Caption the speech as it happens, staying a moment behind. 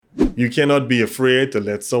you cannot be afraid to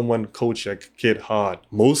let someone coach a kid hard.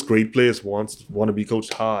 Most great players want to be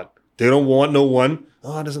coached hard. They don't want no one.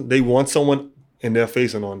 They want someone in their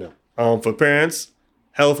face and on them. For parents,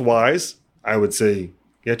 health-wise, I would say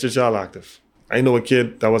get your child active. I know a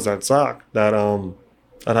kid that was at SOC that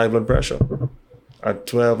had high blood pressure at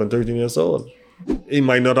 12 and 13 years old. He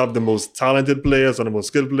might not have the most talented players or the most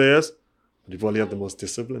skilled players, but he probably have the most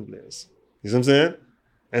disciplined players. You see what I'm saying?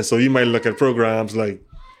 And so you might look at programs like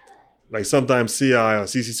sometimes CI or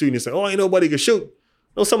CCC and you say, ain't nobody can shoot.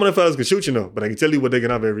 No, some of the fellas can shoot, but I can tell you what they can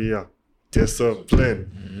have every year.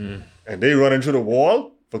 Discipline. Mm-hmm. And they running through the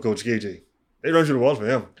wall for Coach KJ. They run through the wall for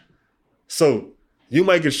him. So you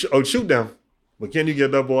might outshoot them, but can you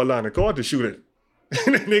get that ball down the court to shoot it?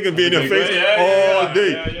 And they can be in your face all day.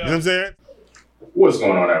 You know what I'm saying? What's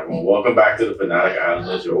going on, everyone? Welcome back to the Fanatic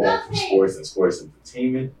Islanders, your home for sports and sports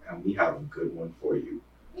entertainment, and we have a good one for you.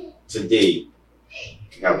 Today,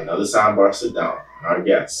 we have another Sandbar Sitdown, and our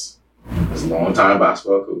guest is a longtime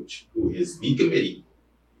basketball coach who is the committee,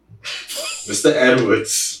 Mr.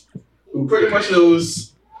 Edwards, who pretty much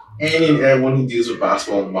knows any and everyone who deals with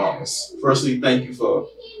basketball in the Bahamas. Firstly, thank you for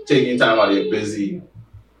taking time out of your busy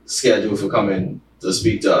schedule for coming to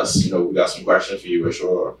speak to us. We got some questions for you, we're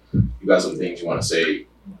sure. You got some things you want to say.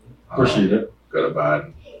 Appreciate it. Good or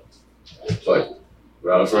bad. But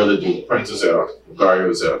without further ado, Prince is here, Macario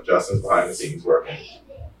is here, Justin's behind the scenes working.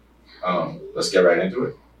 Let's get right into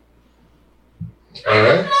it. All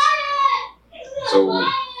right. So,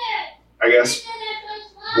 I guess,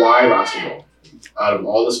 why basketball? Out of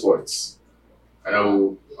all the sports, I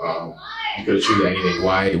know you could have chosen anything.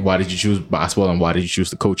 Why did you choose basketball and why did you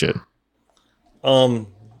choose to coach it? I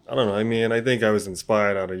don't know. I think I was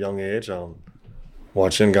inspired at a young age.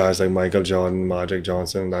 Watching guys like Michael Jordan, Magic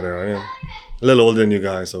Johnson, that era. A little older than you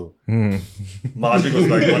guys, so Magic was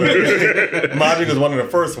like Magic was one of the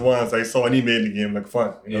first ones I saw, and he made the game look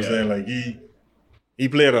fun. You know what I'm saying? Like he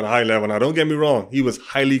played at a high level. Now, don't get me wrong, he was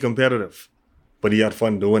highly competitive, but he had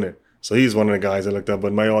fun doing it. So he's one of the guys I looked up.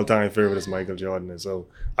 But my all-time favorite is Michael Jordan, and so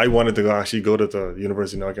I wanted to actually go to the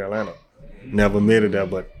University of North Carolina. Never made it there,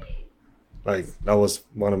 but that was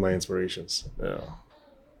one of my inspirations. Yeah.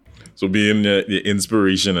 So being the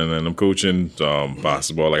inspiration and then I'm coaching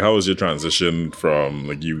basketball, how was your transition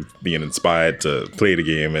from you being inspired to play the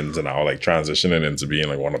game and to now transitioning into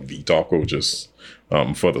being one of the top coaches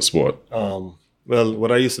for the sport? Well,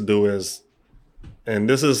 what I used to do is, and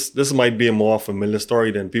this might be a more familiar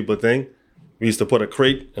story than people think. We used to put a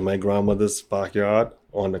crate in my grandmother's backyard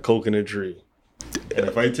on the coconut tree. And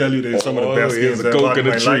if I tell you there's some of the best games I've had in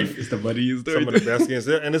my life, it's the funniest story. Some of the best games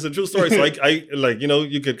there, and it's a true story. So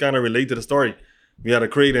you could kind of relate to the story. We had a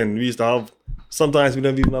crate, and we used to have. Sometimes we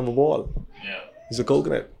didn't even have a ball. Yeah, it's a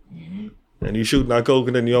coconut, and you shoot that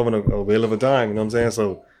coconut, and you're having a whale of a time. You know what I'm saying?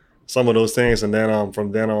 So some of those things, and then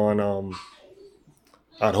from then on,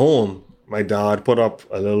 at home, my dad put up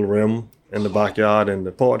a little rim in the backyard, and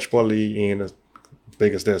the porch probably ain't as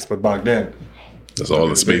big as this, but back then. That's all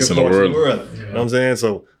the space in the world. You know what I'm saying?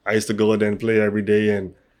 So I used to go there and play every day.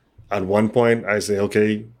 And at one point, I say,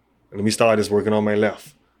 okay, let me start just working on my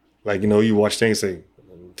left. You watch things, say,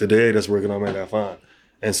 today, just working on my left arm.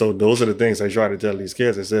 And so those are the things I try to tell these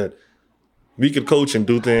kids. I said, we could coach and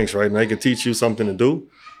do things, right? And I could teach you something to do.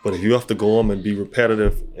 But if you have to go home and be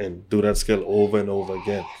repetitive and do that skill over and over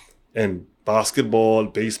again. And basketball,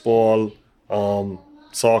 baseball,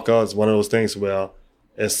 soccer is one of those things where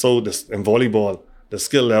in volleyball, the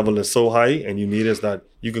skill level is so high, and you need is that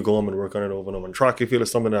you can go home and work on it over and over. And track and field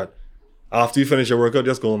is something that after you finish your workout,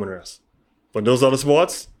 just go home and rest. But those other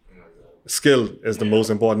sports, skill is the most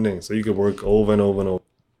important thing. So you can work over and over and over.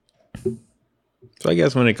 So I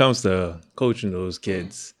guess when it comes to coaching those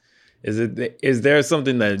kids, is there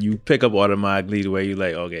something that you pick up automatically where you're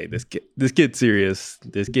like, okay, this kid's serious.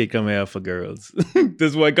 This kid come here for girls.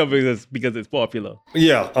 This one comes because it's popular.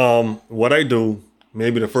 Yeah. What I do,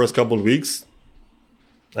 maybe the first couple of weeks,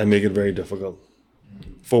 I make it very difficult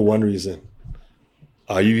for one reason.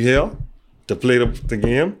 Are you here to play the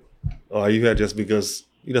game, or are you here just because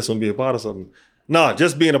you just want to be a part of something? Nah,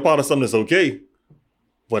 just being a part of something is okay,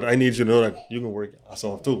 but I need you to know that you can work ass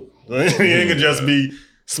off too. You ain't gonna just be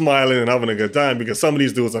smiling and having a good time because some of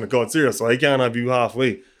these dudes on the court serious, so I can't have you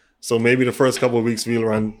halfway. So maybe the first couple of weeks they'll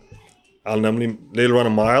run a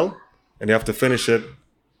mile, and they have to finish it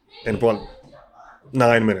in about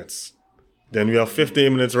 9 minutes. Then we have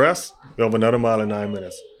 15 minutes rest. We have another mile in 9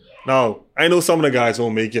 minutes. Now, I know some of the guys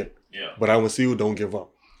won't make it, but I will see who don't give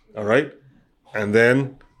up. All right? And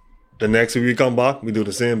then the next week we come back, we do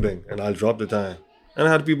the same thing, and I'll drop the time. And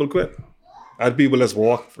I had people quit. I had people that's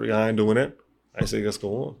walk behind doing it. I say, just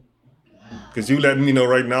go on. Because you letting me know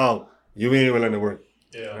right now, you ain't willing to work.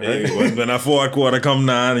 Yeah. Hey, when that fourth quarter come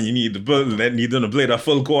down and you need them to play that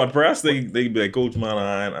full court press, they be like, Coach, man,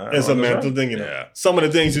 I It's a mental thing, Yeah. Some of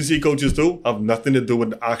the things you see coaches do have nothing to do with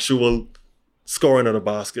the actual scoring of the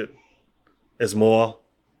basket. It's more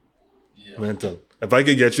mental. If I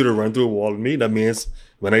could get you to run through a wall with me, that means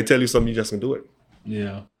when I tell you something, you just can do it.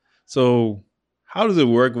 Yeah. So how does it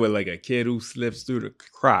work with like a kid who slips through the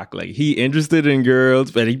crack? Like he interested in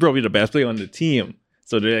girls, but he probably the best player on the team.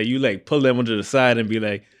 So that you like pull them onto the side and be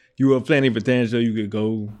like, you have plenty of potential. You could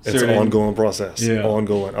go. It's an ongoing process. Yeah.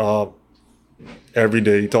 Ongoing. Every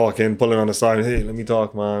day talking, pulling on the side. Hey, let me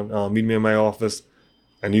talk, man. Meet me in my office.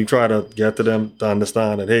 And you try to get to them to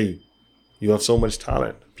understand that, hey, you have so much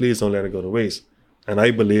talent. Please don't let it go to waste. And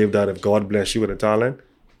I believe that if God bless you with a talent,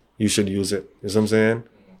 you should use it. You know what I'm saying?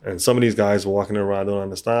 And some of these guys walking around don't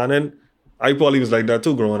understand. And I probably was like that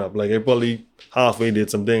too growing up. Like I probably halfway did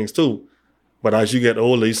some things too. But as you get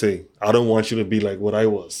older, you say, I don't want you to be like what I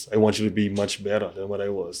was. I want you to be much better than what I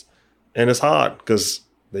was. And it's hard because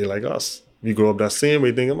they like us. We grow up that same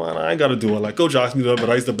way thinking, man, I ain't got to do it. Like, Coach asked me to do it,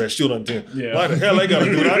 but I's the best shooter on the team. Yeah. Why the hell I got to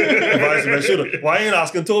do that if I's the best shooter? Why ain't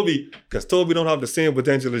asking Toby? Because Toby don't have the same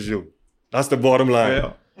potential as you. That's the bottom line.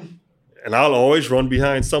 Yeah. And I'll always run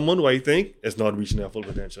behind someone who I think is not reaching their full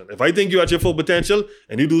potential. If I think you're at your full potential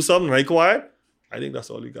and you do something and I quiet, I think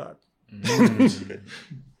that's all you got.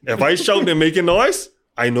 If I shout and making noise,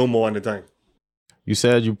 I know more on the time. You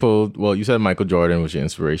said Michael Jordan was your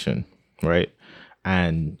inspiration, right?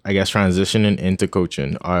 And I guess transitioning into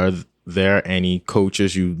coaching, are there any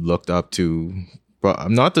coaches you looked up to,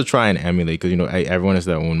 not to try and emulate, because, everyone is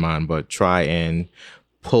their own man, but try and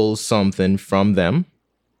pull something from them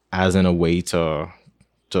as in a way for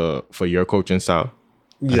your coaching style?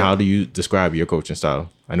 And how do you describe your coaching style?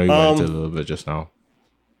 I know you went into it a little bit just now.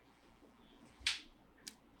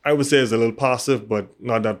 I would say it's a little passive, but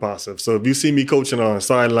not that passive. So if you see me coaching on the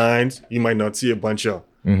sidelines, you might not see a bunch of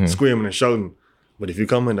screaming and shouting. But if you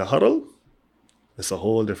come in the huddle, it's a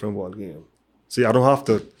whole different ball game. See, I don't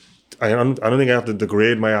think I have to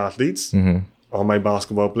degrade my athletes or my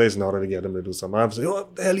basketball players in order to get them to do something. I have to say, oh,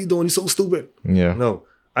 what the hell are you doing? You're so stupid. Yeah. No,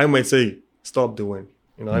 I might say, stop doing.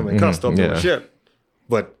 I might stop doing shit.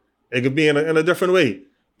 But it could be in a different way.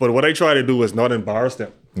 But what I try to do is not embarrass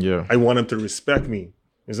them. Yeah. I want them to respect me.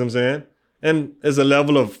 You know what I'm saying? And there's a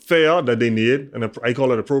level of fear that they need, and I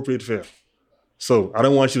call it appropriate fear. So I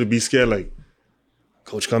don't want you to be scared like,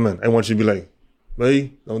 Coach, come in. I want you to be like,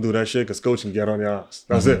 hey, don't do that shit because Coach can get on your ass.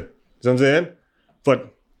 That's it. You know what I'm saying?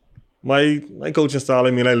 But my coaching style, I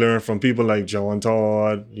learned from people like John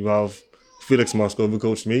Todd. You have Felix Musgrove who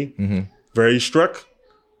coached me. Very strict.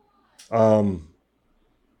 Very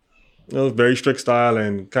strict style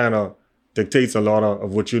and kind of dictates a lot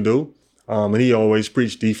of what you do. And he always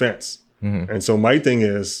preached defense. And so my thing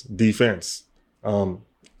is defense.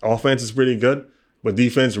 Offense is pretty good, but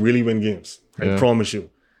defense really win games. I promise you.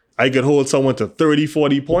 I could hold someone to 30,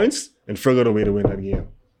 40 points and figure out a way to win that game.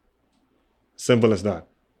 Simple as that.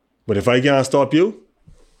 But if I can't stop you,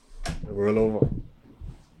 we're all over.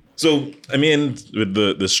 So, with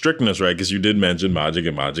the strictness, right? Because you did mention Magic,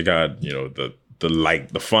 and Magic had, the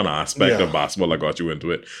fun aspect of basketball that got you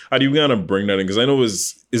into it. How do you kind of bring that in? Because I know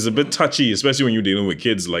it's a bit touchy, especially when you're dealing with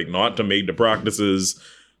kids, like not to make the practices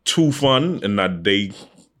too fun and that they,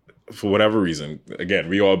 for whatever reason, again,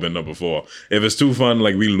 we all been there before. If it's too fun,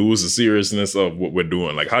 like we lose the seriousness of what we're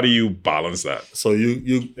doing. Like, how do you balance that? So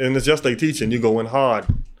you and it's just like teaching. You go in hard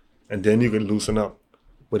and then you can loosen up.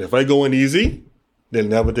 But if I go in easy, they'll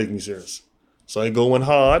never take me serious. So I go in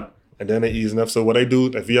hard and then I ease enough. So what I do,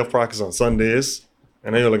 if we have practice on Sundays,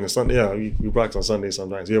 and I know like on Sunday, we practice on Sundays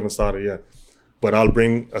sometimes. We haven't started yet. But I'll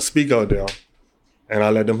bring a speaker out there and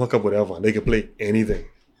I'll let them hook up whatever. They can play anything.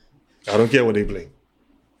 I don't care what they play.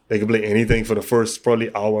 They can play anything for the first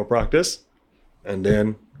probably hour of practice and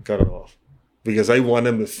then cut it off. Because I want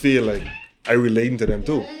them to feel like I relate to them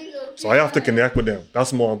too. So I have to connect with them.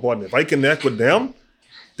 That's more important. If I connect with them,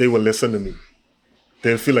 they will listen to me.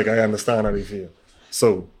 They'll feel like I understand how they feel.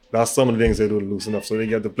 So that's some of the things they do to loosen up. So they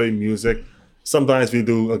get to play music. Sometimes we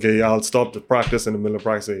do, I'll stop the practice in the middle of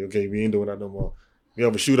practice. Say, we ain't doing that no more. We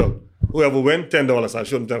have a shootout. Whoever win, $10. I'll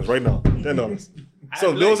show them right now. $10.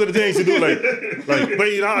 So those are the things you do, like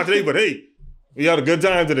wait out today, but hey, we had a good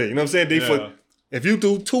time today. You know what I'm saying? If you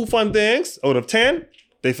do 2 fun things out of 10,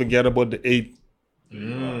 they forget about the 8.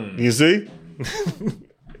 You see?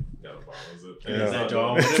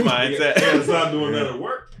 Mindset. It's not doing that at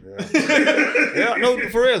work. No,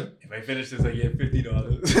 for real. If I finish this, I get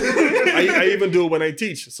 $50. I even do it when I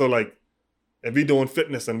teach. So like, if we doing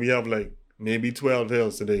fitness and we have like maybe 12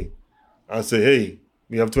 hills today, I'll say, hey,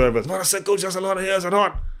 we have 12 hills. Man, I said, Coach, that's a lot of hills. I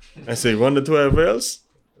thought, I say, run the 12 rails,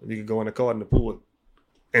 and you can go on the court in the pool.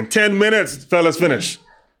 In 10 minutes, fellas finish.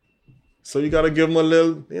 So you got to give them a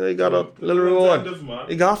little, you got a little reward.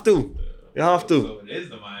 You have to. You have to. So it is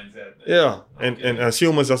the mindset. Yeah. And as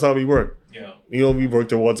humans, that's how we work. Yeah. We work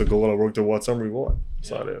towards a goal or work towards some reward. That's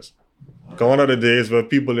how it is. Gone are the days where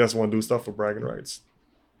people just want to do stuff for bragging rights.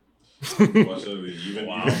 Yeah,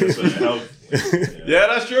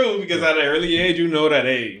 that's true. Because at an early age, you know that,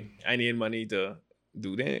 hey, I need money to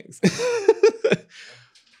do things.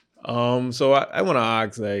 So I want to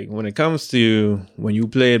ask, like, when it comes to when you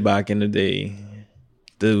played back in the day,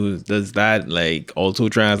 does that like also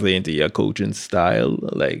translate into your coaching style,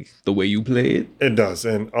 like the way you played? It does,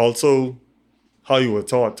 and also how you were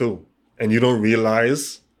taught too. And you don't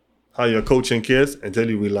realize how you're coaching kids until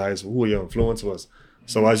you realize who your influence was.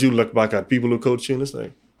 So as you look back at people who coach you, and it's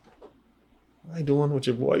like, I ain't doing what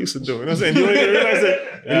your boy used to do. You know what I'm saying? You don't even realize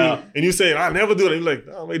it. And you say, I never do that. You're like,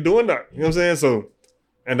 oh, am I doing that? You know what I'm saying? So,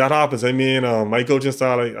 and that happens. I mean, my coaching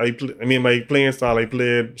style, my playing style, I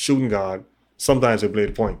played shooting guard. Sometimes I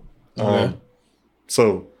played point.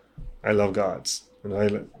 So I love guards. I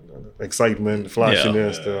like excitement, the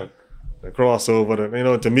flashiness, the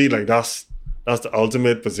crossover. To me, like that's the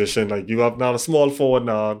ultimate position. Like you have now a small forward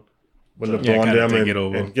now. When LeBron them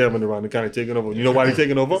and Kevin around, they're kind of taking over. You know why they're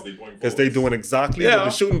taking over? Because they're doing exactly what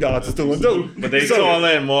the shooting guards is doing too. But they taller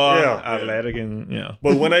and more athletic and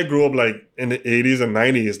But when I grew up, like in the 80s and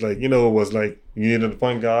 90s, like, it was like you needed a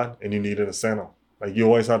point guard and you needed a center. Like you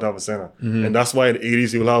always had to have a center. And that's why in the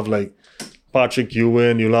 80s you'll have like Patrick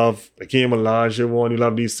Ewing, you'll have Hakeem Olajuwon, you'll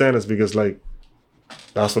have these centers because like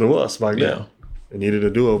that's what it was back then. They needed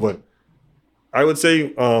to do it. But I would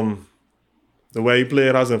say the way he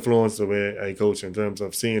played has influenced the way I coach in terms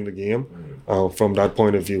of seeing the game from that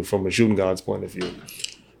point of view, from a shooting guard's point of view.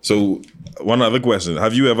 So one other question.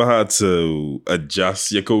 Have you ever had to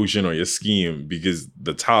adjust your coaching or your scheme because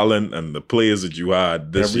the talent and the players that you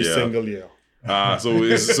had this year? Every single year. So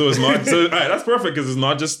it's not, all right, that's perfect because it's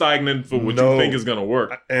not just stagnant for what you think is going to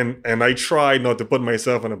work. And I try not to put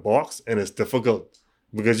myself in a box, and it's difficult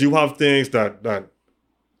because you have things that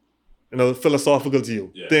philosophical to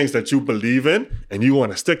you, things that you believe in, and you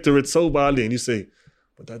want to stick to it so badly, and you say,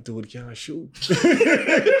 but that dude can't shoot. You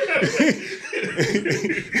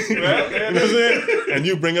know what I'm saying? And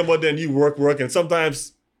you bring him out there and you work, and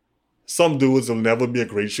sometimes some dudes will never be a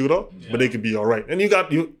great shooter, but they could be all right. And you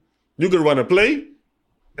could run a play,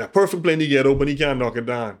 a perfect play, and you get open, he can't knock it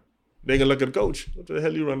down. They can look at the coach. What the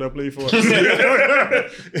hell you run that play for?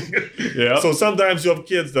 So sometimes you have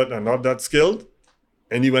kids that are not that skilled,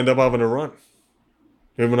 and you end up having to run.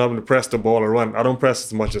 You end up having to press the ball or run. I don't press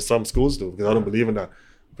as much as some schools do because I don't believe in that.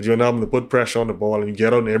 But you end up having to put pressure on the ball and you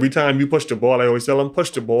get out. And every time you push the ball, I always tell them, push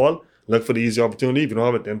the ball, look for the easy opportunity. If you don't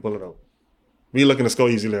have it, then pull it out. We're looking to score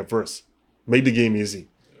easily at first. Make the game easy.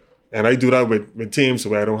 And I do that with teams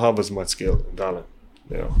where I don't have as much skill and talent.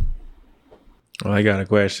 Well, I got a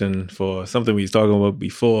question for something we was talking about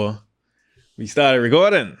before we started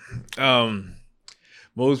recording.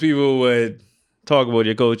 Most people would talk about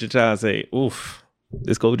your coaching style and say, oof,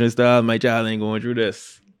 this coaching style, my child ain't going through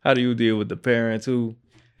this. How do you deal with the parents who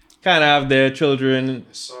kind of have their children?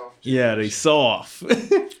 They soft.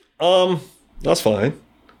 That's fine.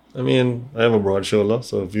 I mean, I have a broad shoulder,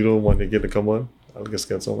 so if you don't want the kid to come on, I'll just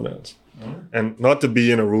get someone else. And not to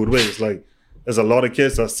be in a rude way. It's like, there's a lot of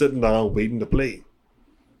kids that are sitting down waiting to play.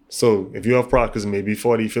 So if you have practice, maybe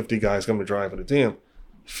 40, 50 guys come to drive for the team.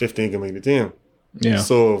 15 can make the team. Yeah.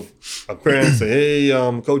 So if a parent say,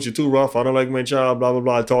 hey, coach, you're too rough. I don't like my child, blah, blah,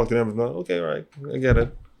 blah. I talk to them. Okay, all right. I get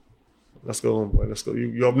it. Let's go home, boy. Let's go.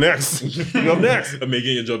 You up next. You up next. I'm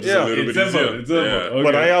making your job just a little bit easier. It's simple. Okay.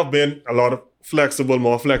 But I have been a lot of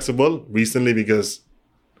more flexible recently because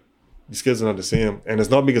these kids are not the same. And it's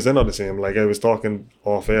not because they're not the same. Like I was talking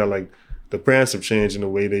off air, like the parents have changed in the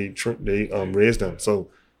way they raise them. So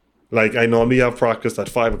like I normally have practice at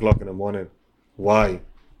 5 o'clock in the morning. Why?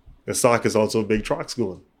 The soccer is also a big track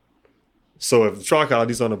school. So if the track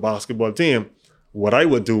athletes on the basketball team, what I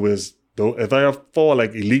would do is, if I have 4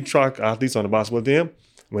 like elite track athletes on the basketball team,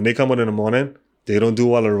 when they come out in the morning, they don't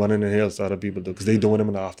do all the running and hills that other people do because they doing them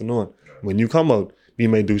in the afternoon. When you come out, we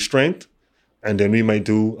may do strength, and then we might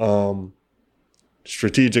do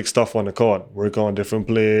strategic stuff on the court, work on different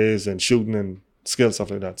plays and shooting and skill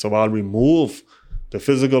stuff like that. So I'll remove the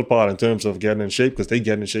physical part in terms of getting in shape because they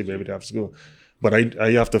get in shape every day after school. But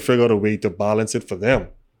I have to figure out a way to balance it for them.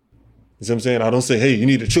 You see what I'm saying? I don't say, hey, you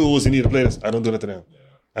need to choose, you need to play this. I don't do that to them.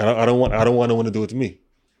 I don't want no one to do it to me.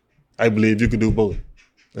 I believe you can do both.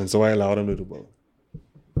 And so I allow them to do both.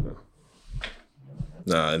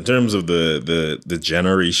 Nah, in terms of the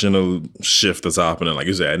generational shift that's happening, like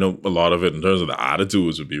you say, I know a lot of it in terms of the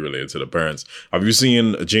attitudes would be related to the parents. Have you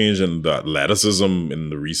seen a change in the athleticism in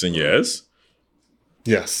the recent years?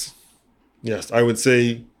 Yes. Yes. I would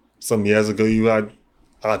say some years ago you had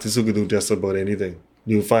artists who could do just about anything.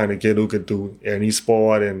 You would find a kid who could do any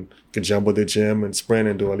sport and could jump at the gym and sprint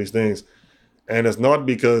and do all these things. And it's not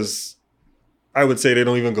because I would say they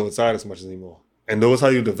don't even go outside as much anymore. And those how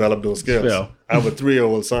you develop those skills. Yeah. I have a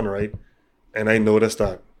 3-year-old son, right? And I noticed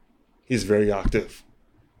that he's very active.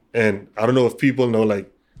 And I don't know if people know,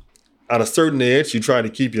 like, at a certain age, you try to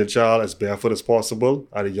keep your child as barefoot as possible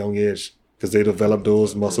at a young age because they develop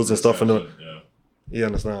those muscles and stuff. And you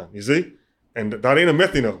understand? You see? And that ain't a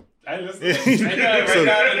myth, you know. I listen.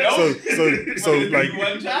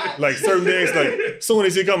 Like certain days, like soon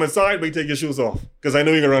as you come inside, we take your shoes off because I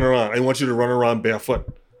know you can run around. I want you to run around barefoot.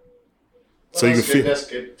 So you can feel. That's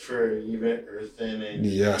good for even earthing and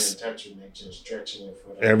yes, touching and stretching your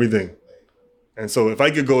foot. Everything. And so if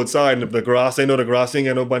I could go outside and if the grass, I know the grass ain't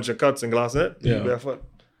got no bunch of cuts and glass in it, barefoot.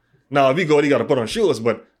 Now if you go, you got to put on shoes,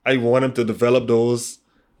 but I want him to develop those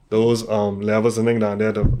levels and things down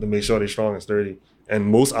there to make sure they're strong and sturdy. And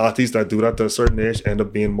most athletes that do that to a certain age end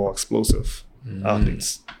up being more explosive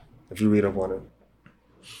athletes, if you read up on it.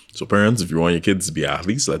 So parents, if you want your kids to be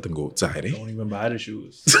athletes, let them go outside. Don't even buy the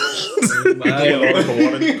shoes.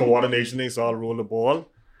 Coordination things, so I'll roll the ball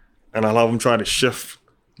and I'll have him try to shift.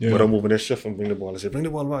 But I'm moving this shift and bring the ball. I say, bring the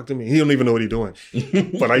ball back to me. He don't even know what he's doing.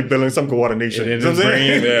 But I build in some coordination. You know what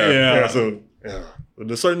I'm saying? So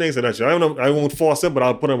there's certain things that I won't force it, but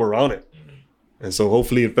I'll put him around it. And so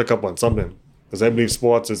hopefully he'll pick up on something. Because I believe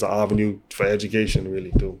sports is an avenue for education,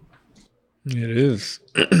 really, too. It is.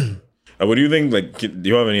 What do you think, like, do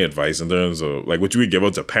you have any advice in terms of, like, what you would give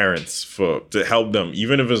out to parents to help them,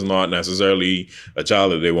 even if it's not necessarily a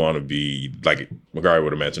child that they want to be, like McGarry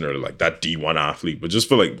would have mentioned earlier, like that D1 athlete, but just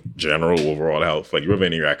for, like, general overall health? Like, you have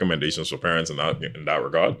any recommendations for parents in that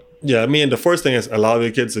regard? Yeah, I mean, the first thing is allow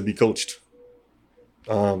your kids to be coached.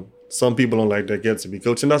 Some people don't like their kids to be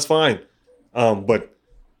coached, and that's fine. But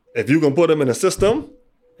if you can put them in a system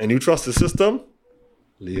and you trust the system,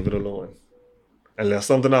 leave it alone. Unless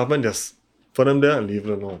something happens, just put them there and leave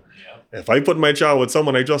it alone. Yeah. If I put my child with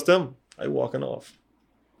someone I trust them, I walking off.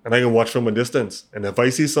 And I can watch from a distance. And if I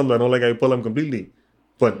see something I don't like, I pull them completely.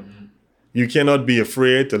 But you cannot be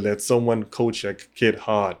afraid to let someone coach a kid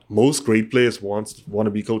hard. Most great players want to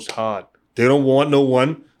be coached hard. They don't want no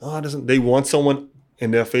one. They want someone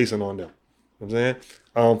in their face and on them. You know what I'm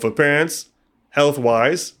saying? For parents,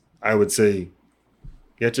 health-wise, I would say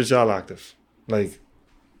get your child active. Like,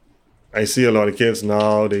 I see a lot of kids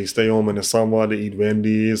now, they stay home in the summer, they eat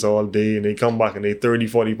Wendy's all day, and they come back and they 30,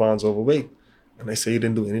 40 pounds overweight. And I say you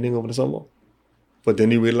didn't do anything over the summer. But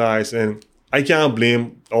then you realize, and I can't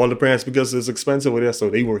blame all the parents because it's expensive over there,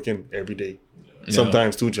 so they working every day. Yeah.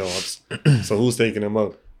 Sometimes 2 jobs. So who's taking them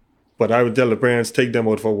out? But I would tell the parents, take them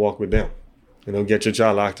out for a walk with them. You know, get your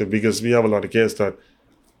child active because we have a lot of kids that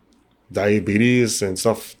diabetes and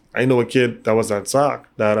stuff. I know a kid that was at SAC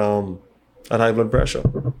that had high blood pressure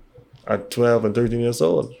at 12 and 13 years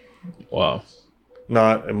old. Wow.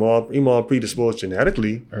 Not more predisposed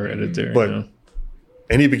genetically. Hereditary. But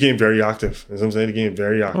and he became very active. As I'm saying, he became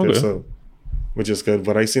very active, so which is good.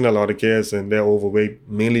 But I've seen a lot of kids and they're overweight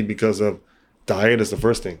mainly because of diet is the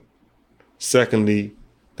first thing. Secondly,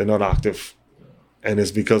 they're not active. And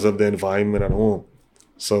it's because of the environment at home.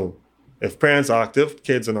 So if parents are active,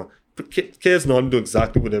 kids know to do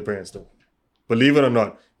exactly what their parents do. Believe it or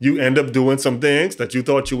not, you end up doing some things that you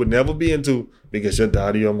thought you would never be into because your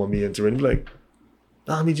daddy or mommy into it. And be like,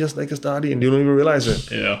 nah, me just like his daddy, and you don't even realize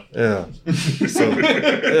it. Yeah. So,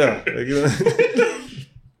 yeah. Like, you know.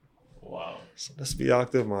 Wow. So let's be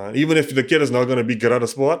active, man. Even if the kid is not going to be good at a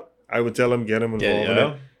sport, I would tell him, get him involved in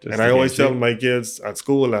it. And I always tell my kids at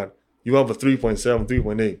school that you have a 3.7,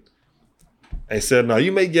 3.8. I said, now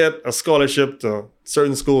you may get a scholarship to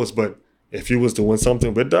certain schools, but if you was doing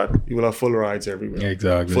something with that, you will have full rides everywhere.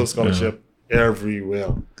 Exactly. Full scholarship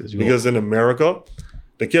everywhere. Because in America,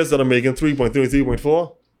 the kids that are making 3.3,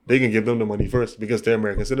 3.4, they can give them the money first because they're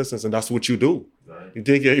American citizens, and that's what you do. Right. You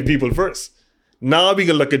take care of your people first. Now we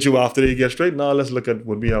can look at you after they get straight. Now let's look at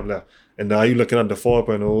what we have left. And now you're looking at the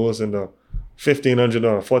 4.0s and the 1,500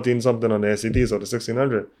 or 14 something on the SATs or the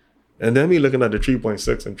 1,600. And then we're looking at the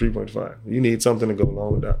 3.6 and 3.5. You need something to go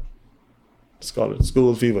along with that.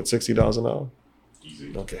 School fee, what, $60,000 an hour?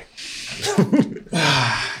 Easy. Okay.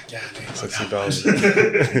 Yeah,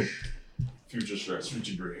 $60,000. Future stress,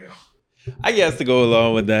 future gray hair. I guess to go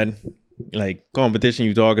along with that, like competition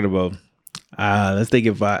you're talking about, let's take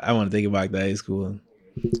it back. I want to take it back to high school.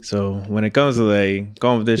 So when it comes to like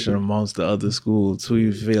competition amongst the other schools, who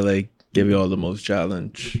you feel like give you all the most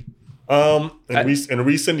challenge? In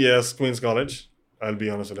recent years, Queens College. I'll be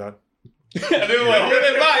honest with that. I didn't want to hold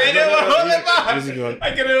it back. I didn't want to hold it back. This is good.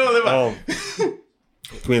 I couldn't hold it back.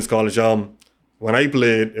 Queens College. When I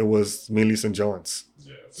played, it was mainly St. John's.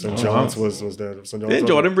 St. John's was there. St. John's Didn't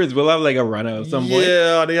Jordan Bridge will have like a run at some point?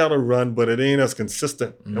 Yeah, they had a run, but it ain't as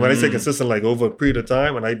consistent. And when I say consistent, like over a period of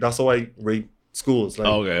time, and that's how I rate schools. Like,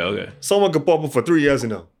 Okay. someone could pop up for 3 years,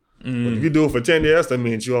 But if you do it for 10 years, that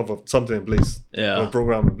means you have something in place. Yeah. A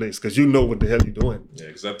program in place. Because you know what the hell you're doing. Yeah,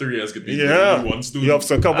 because that 3 years could be Yeah. one student. You have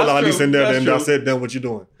some couple That's artists true. in there, That's then true. that's it, then what you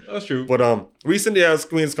doing. That's true. But recent years,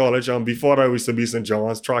 Queens College, before that, we used to be St.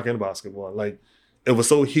 John's, track and basketball. Like, it was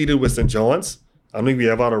so heated with St. John's. I don't think we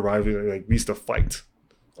ever had a rivalry. Like, we used to fight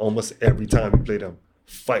almost every time we played them.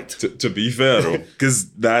 Fight. To be fair though,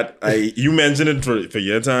 because you mentioned it for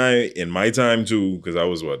your time, in my time too, because I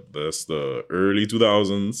was the early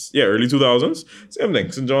 2000s. Yeah, early 2000s. Same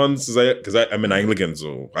thing. St. John's, because I'm an Anglican,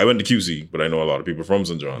 so I went to QC, but I know a lot of people from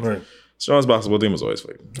St. John's. Right. St. John's basketball team was always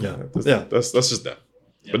fighting. Yeah. That's just that.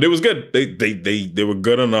 But it was good. They were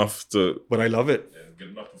good enough to. But I love it. Good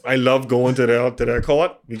enough to fight. I love going to their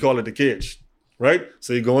court. We call it the cage, right?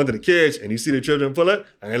 So you go into the cage and you see the children pull it,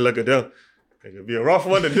 and then look at them. It could be a rough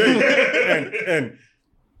one today, and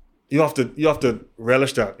you have to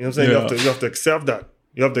relish that. You know what I'm saying? Yeah. You have to accept that.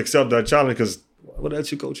 You have to accept that challenge because what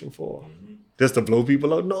else you coaching for? Just to blow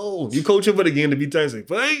people out? No, you coaching for the game to be times like,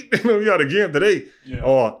 wait, we got a game today. Yeah.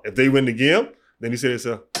 Or if they win the game, then you say,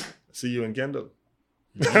 see you in Kendall.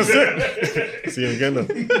 That's it. See you in Kendall.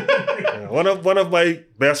 Yeah, one of my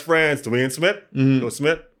best friends, Dwayne Smith, Coach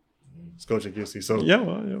Smith, is coaching QC. So Yeah.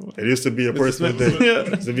 it used to be a personal Smith. thing. Yeah. It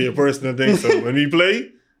used to be a personal thing. So when we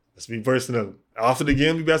play, let's be personal. After the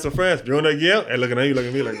game, we best of friends. During that game, and looking at you, looking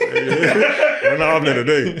at me like, hey, we're not happening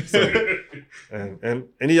today. So, and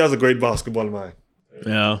he has a great basketball mind.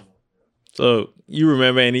 Yeah. So you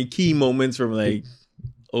remember any key moments from like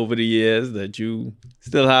over the years that you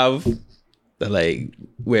still have that like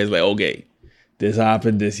where it's like, okay, this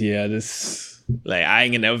happened this year. This like I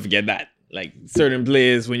ain't gonna never forget that. Like certain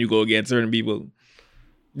players when you go against certain people.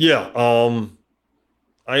 Yeah,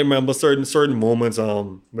 I remember certain moments,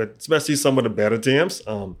 but especially some of the better teams,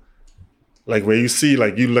 like where you see,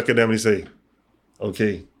 like you look at them and you say,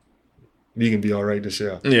 okay, we can be all right this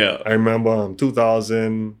year. Yeah. I remember the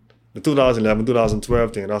 2011,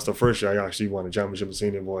 2012 team. That's the first year I actually won a championship with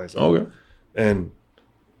senior boys. Okay. And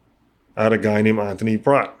I had a guy named Anthony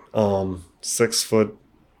Pratt, 6'5",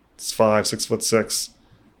 6'6",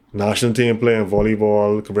 national team playing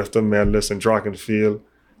volleyball, Griffith medalist in track and field,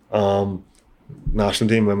 national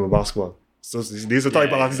team member in basketball. So these are the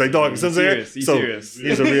type of athletes like dog. He's serious. He's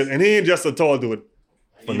a real, and he ain't just a tall dude.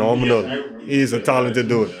 Phenomenal. He's a talented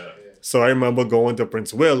dude. So I remember going to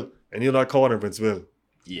Prince Will, and you're not caught in Prince Will.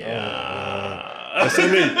 Yeah. Listen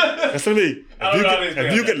to me.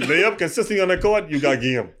 If you can lay up consistently on the court, you got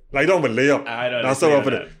game. Like don't but lay up. I don't That's all understand up for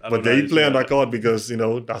that. it. I But don't they play on understand that court because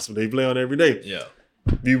that's what they play on every day. Yeah.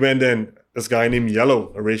 We went in. This guy named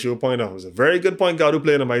Yellow, a ratio pointer, was a very good point guard who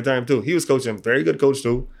played in my time too. He was coaching, very good coach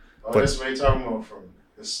too. Oh, But- that's what you're talking about from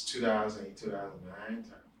this 2008, 2009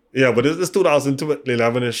 time. Yeah, but it's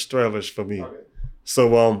 2011-ish, 12-ish for me. Okay.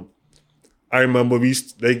 So I remember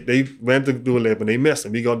they went to do a lap and they missed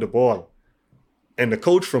and we got the ball. And the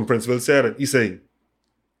coach from Princeville said it. He said,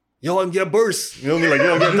 y'all can get burst. You know what I mean? Like,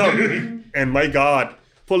 y'all get done. And my God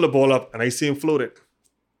pulled the ball up and I see him float it.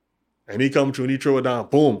 And he come through and he throw it down.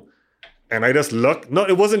 Boom. And I just looked. No,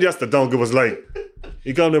 it wasn't just a dunk. It was like,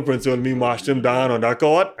 he come to Princeville and me marched him down on that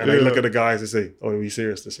court. And I look at the guys and say, oh, we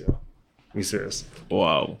serious this year. We serious.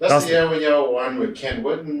 Wow. That's the year when y'all won with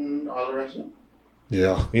Kenwood and all the rest of them?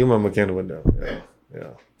 Yeah. You remember Kenwood though.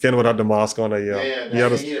 Yeah. Kenwood had the mask on that year. Yeah,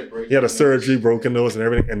 He had a surgery, broken nose and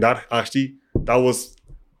everything. And that's it.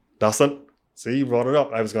 See, you brought it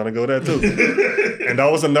up. I was going to go there too. And that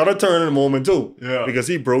was another turning moment too. Yeah. Because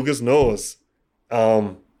he broke his nose.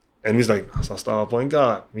 And he's like, that's a star point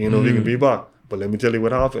guard. You know, we can be back. But let me tell you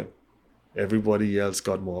what happened. Everybody else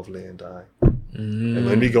got more playing time. And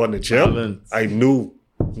when we got in the gym, Balance. I knew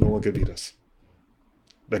no one could beat us.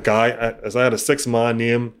 The guy, as I had a 6-man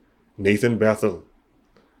named Nathan Bethel.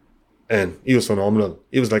 And he was phenomenal.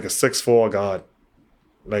 He was like a 6'4" guard,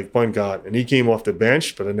 like point guard. And he came off the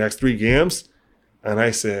bench for the next 3 games. And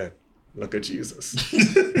I said, look at Jesus.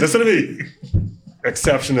 Listen to me.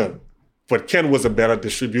 Exceptional. But Ken was a better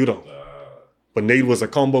distributor. But Nate was a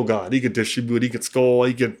combo guard. He could distribute, he could score,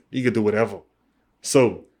 he could do whatever.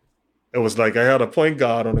 So it was like I had a point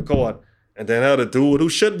guard on the court, and then I had a dude who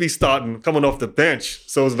should be starting coming off the bench.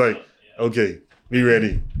 So it's like, okay, Be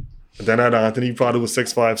ready. And then I had Anthony Prado was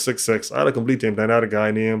 6'5", 6'6". I had a complete team. Then I had a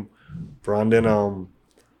guy named Brandon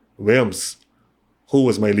Williams, who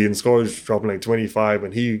was my leading scorer, dropping like 25,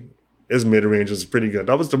 and his mid-range was pretty good.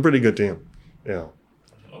 That was a pretty good team. Yeah.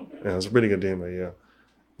 Yeah, it was a pretty good team, yeah.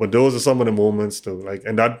 But those are some of the moments too. Like,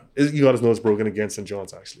 and that you got to know it's broken against St.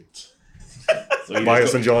 John's actually. So By a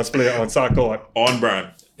St. John's player on soccer court. On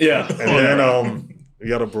brand. Yeah. And then we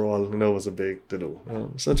got a brawl, it was a big to-do.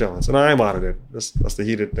 St. John's. And I'm out of it. That's the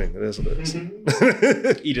heated thing. It is what it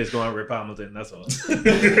is. You just going to rip Hamilton, that's all.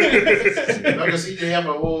 No, because you have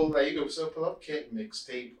a whole, like, you can still pull up Kent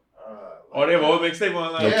mixtape. Oh, they have a whole mixtape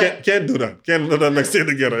online? No, can't do that. Can't put that mixed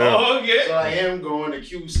together. Yeah. Oh, okay. So I am going to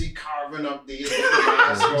QC, carving up these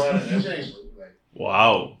mascot and everything. Like,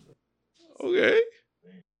 Wow. Okay.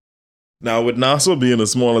 Now, with Nassau being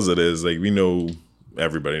as small as it is, like, we know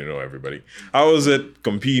everybody. How is it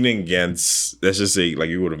competing against, let's just say, like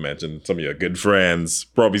you would have mentioned, some of your good friends,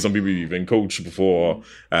 probably some people you've been coached before,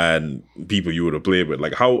 and people you would have played with?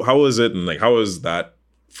 Like, how is it, and like, how is that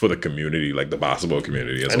for the community, like the basketball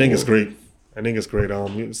community? I think it's great.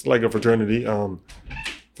 It's like a fraternity for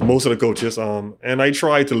most of the coaches. And I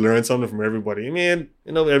try to learn something from everybody. I mean,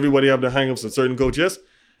 everybody have their hang-ups with certain coaches.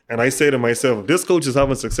 And I say to myself, if this coach is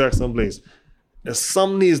having success someplace, there's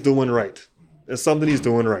something he's doing right.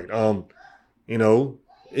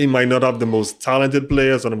 He might not have the most talented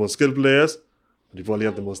players or the most skilled players, but he probably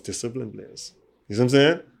have the most disciplined players. You see what I'm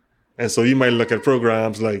saying? And so you might look at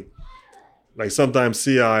programs like sometimes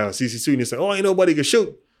CI or CCC and you say, oh, nobody can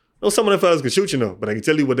shoot. No, some of the fellas can shoot, but I can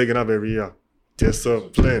tell you what they can have every year.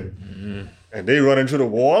 Discipline. Mm-hmm. And they run into the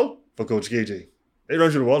wall for Coach KJ. They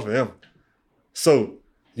run through the wall for him. So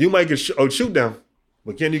you might outshoot them,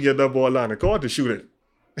 but can you get that ball on the court to shoot it?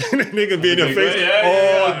 They can be in your face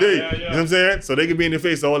all day. Yeah. You know what I'm saying? So they can be in your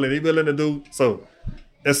face all day. They willing to do. So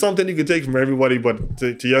it's something you can take from everybody. But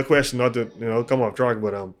to your question, not to come off track,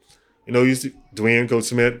 but you see Dwayne, Coach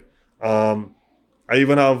Smith. I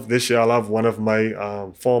even have this year. I'll have one of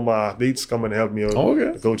my former athletes come and help me out,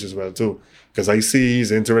 the coach as well too, because I see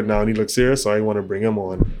he's into it now and he looks serious. So I want to bring him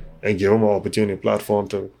on and give him an opportunity, platform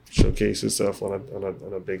to showcase himself on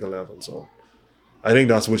a bigger level. So I think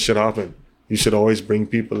that's what should happen. You should always bring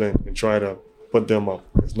people in and try to put them up.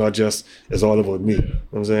 It's not just, it's all about me. You know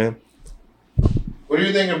what I'm saying? what do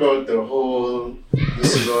you think about the whole,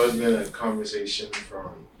 this has always been a conversation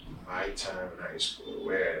from my time in high school,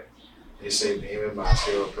 where they say naming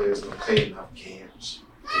basketball players don't play enough games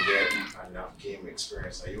to get enough game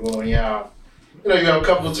experience. Like, you only have, you have a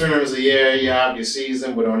couple tournaments a year, you have your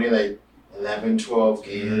season, but only like 11, 12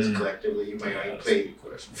 games collectively. You might only play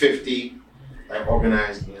 50 like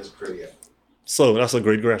organized games per year. So that's a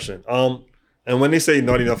great question. And when they say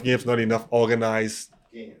not enough games, not enough organized,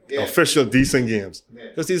 official, decent games,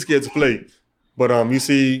 because these kids play. But you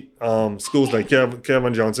see schools like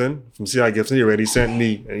Kevin Johnson from C.I. Gibson, he already sent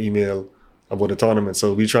me an email about the tournament.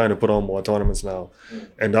 So we're trying to put on more tournaments now.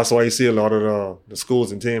 And that's why you see a lot of the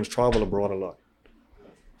schools and teams travel abroad a lot.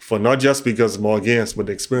 For not just because more games, but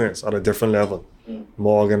the experience at a different level,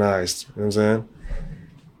 more organized. You know what I'm saying?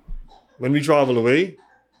 When we travel away,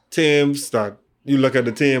 teams that you look at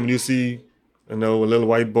the team and you see, a little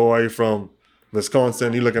white boy from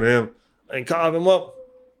Wisconsin, you look at him and carve him up.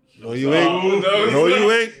 No, you ain't. No, you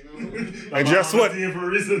ain't. And guess what?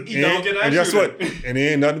 And guess what? And he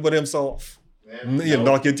ain't nothing but himself. You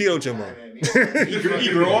knock your teeth out your mouth. He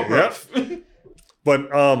grew up rough.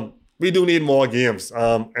 But we do need more games.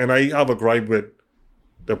 And I have a gripe with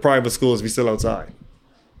the private schools. We still outside.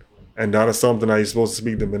 And that is something I supposed to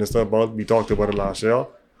speak to the minister about. We talked about it last year.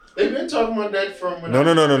 They've been talking about that from when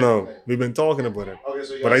No. We've been talking about it. Okay,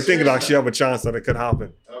 so but I think it actually have a chance that it could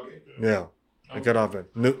happen. Okay. Yeah, it could happen.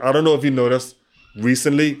 I don't know if you noticed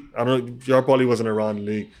recently, y'all probably wasn't around the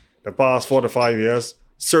league. The past 4 to 5 years,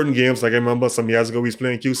 certain games, like I remember some years ago we was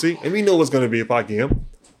playing QC, and we know what's going to be a packed game.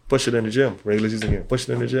 Push it in the gym. Regular season game. Push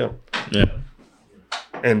it in the gym. Yeah.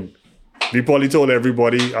 And we probably told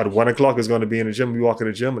everybody at 1 o'clock is going to be in the gym. We walk in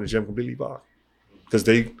the gym and the gym completely packed. Because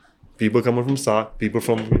people coming from SOC,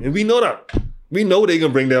 and we know that. We know they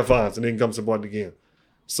can bring their fans and they can come support the game.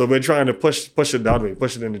 So we're trying to push it that way,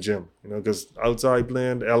 push it in the gym, because outside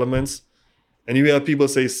playing the elements, and you hear people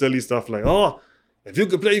say silly stuff like, oh, if you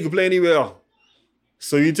could play anywhere.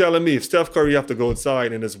 So you telling me if Steph Curry have to go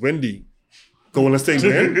outside and it's windy, Golden State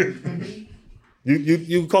win?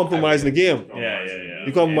 You compromising the game. Yeah.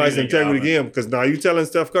 You compromise the integrity of the game, because now you telling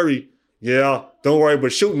Steph Curry, don't worry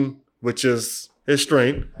about shooting, which is his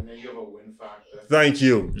strength. And then you have a win factor. Thank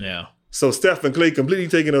you. Yeah. So Steph and Clay completely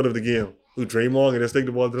taken out of the game. Who Draymond and just take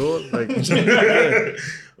the ball through it? Like,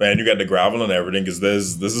 Man, you got the gravel and everything because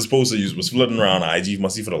this is supposed to was floating around IG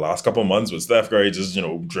must see for the last couple of months with Steph Curry just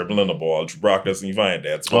dribbling the ball, practicing, you find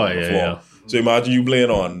that spot on the floor. Yeah. So imagine you playing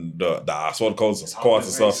on the asphalt courts and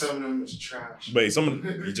stuff. Some of them is trash. But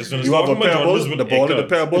you just finished you have a talking about pebble, John with the ball in the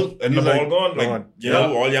pebble, and the ball gone. gone.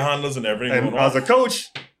 All your handlers and everything. And going as on. a coach,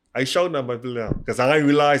 I showed them my play because I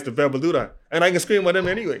realized the pebble do that. And I can scream at them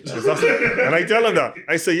anyway. And I tell them that.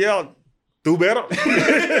 I say, yeah, do better.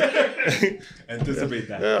 Anticipate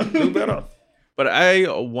that. Yeah, do better. But I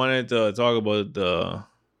wanted to talk about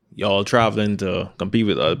y'all traveling to compete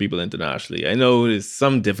with other people internationally. I know there's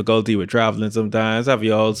some difficulty with traveling sometimes. Have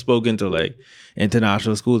y'all spoken to like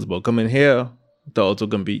international schools about coming here to also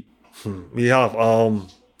compete? We have,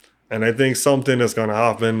 and I think something is going to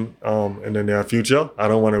happen in the near future. I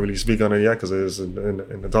don't want to really speak on it yet because it is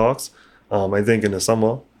in the talks. I think in the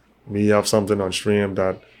summer, we have something on stream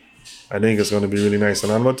that I think is going to be really nice.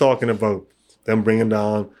 And I'm not talking about them bringing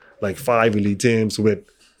down like 5 elite teams with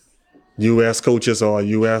U.S. coaches or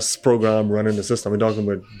U.S. program running the system. We're talking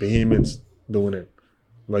about Bahamians doing it.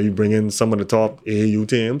 Where you bring in some of the top AAU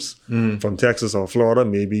teams from Texas or Florida,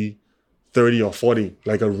 maybe 30 or 40,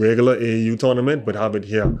 like a regular AAU tournament, but have it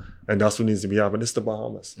here. And that's what needs to be happening. It's the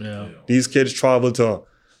Bahamas. Yeah. These kids travel to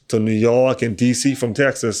New York and D.C. from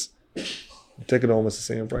Texas. Ticket almost the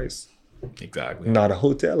same price. Exactly. Not a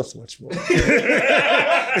hotel is much more.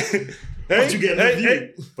 But you get the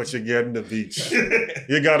view. But you're getting the beach.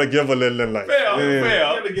 You gotta give a little in life.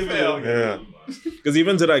 Yeah. Because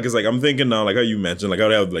even today, because like I'm thinking now, like how you mentioned, like how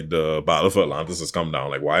they have like the Battle for Atlantis has come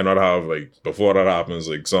down. Like why not have like before that happens,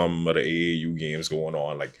 like some of the AAU games going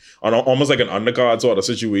on, like on almost like an undercard sort of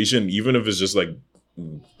situation, even if it's just like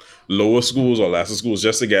lower schools or lesser schools,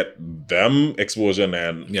 just to get them exposure and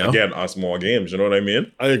then again us more games. You know what I mean?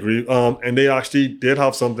 I agree. And they actually did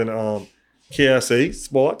have something. KSA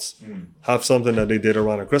Sports have something that they did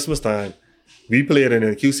around at Christmas time. We played in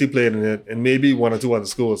it, QC played in it, and maybe 1 or 2 other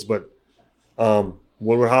schools. But what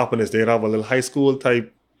would happen is they'd have a little high school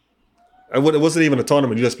type. It wasn't even a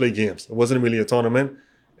tournament. You just play games. It wasn't really a tournament.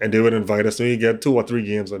 And they would invite us. So you get 2 or 3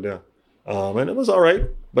 games on there. And it was all right.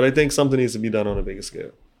 But I think something needs to be done on a bigger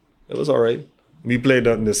scale. It was all right. We played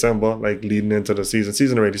that in December, like leading into the season.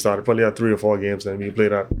 Season already started. Probably had 3 or 4 games. Then we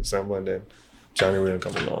played that in December, and then January will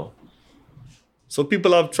come along. So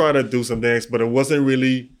people have tried to do some things, but it wasn't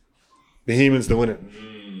really Bahamians doing it.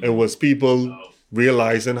 It was people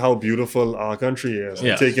realizing how beautiful our country is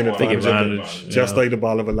and taking advantage of it. Just like the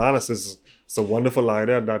Ball of Atlantis is a wonderful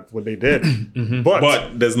idea. That's what they did.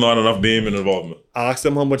 But there's not enough Bahamian involvement. Ask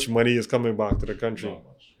them how much money is coming back to the country.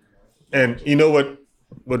 And you know what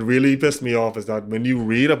really pissed me off is that when you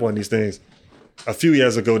read up on these things, a few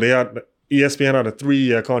years ago, ESPN had a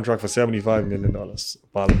 3-year contract for $75 million.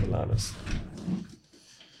 Ball of Atlantis.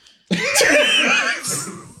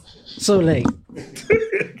 So like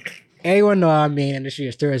everyone know our main industry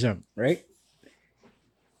is tourism, right?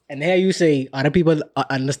 And here you say other people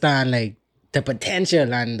understand like the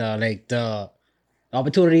potential and the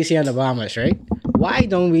opportunities here in the Bahamas, right? Why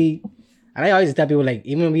don't we? And I always tell people like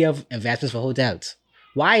even when we have investments for hotels,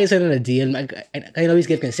 why isn't it a deal? I always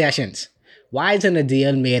give concessions. Why isn't a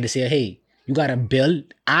deal made to say, hey, you gotta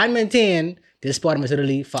build and maintain this sport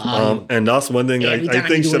facility for all and that's one thing I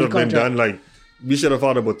think should have been done. Like we should have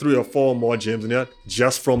thought about 3 or 4 more gyms in there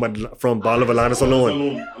just from Ball of Atlantis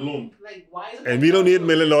alone. Like, why And we don't need $1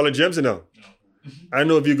 million gyms in there. I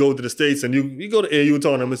know if you go to the States and you go to AU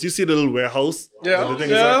tournaments, you see the little warehouse. Yeah. The thing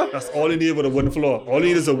is that's all you need with a wooden floor. All you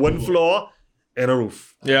need is a wooden floor and a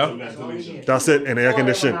roof. Yeah. That's it, and air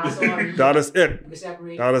conditioning. That is it.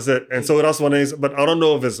 That is it. And so that's one thing. But I don't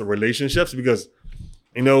know if it's relationships because,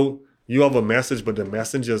 you have a message, but the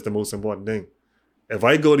messenger is the most important thing. If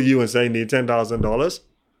I go to you and say I need $10,000,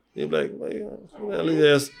 you're like, well,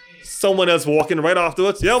 there's someone else walking right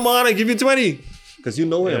afterwards. Yeah, man, I give you 20. Because you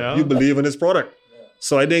know him. Yeah. You believe in his product.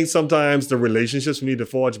 So I think sometimes the relationships, we need to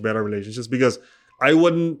forge better relationships because I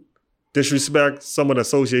wouldn't disrespect some of the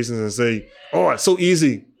associations and say, oh, it's so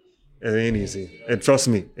easy. It ain't easy. And trust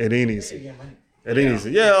me, it ain't easy. It ain't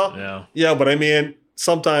easy. Yeah, but I mean,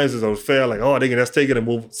 sometimes it's unfair, like, oh, they can just take it and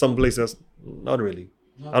move someplace else. Not really.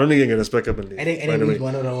 I don't think they can just pick up and leave. I think he's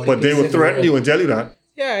one of the only But they will places in the threaten world. you and tell you that.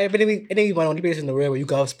 Yeah, I think he's one of the only places in the world where you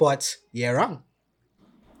go have sports year round.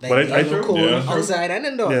 Like, But I cold, outside and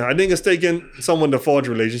indoor. Yeah, I think it's taking someone to forge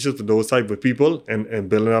relationships with those type of people and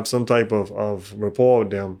building up some type of rapport with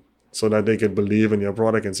them so that they can believe in your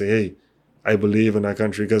product and say, hey, I believe in that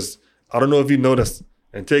country. Because I don't know if you noticed,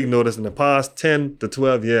 and take notice, in the past 10 to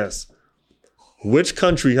 12 years, which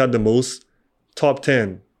country had the most top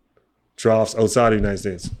 10 drafts outside the United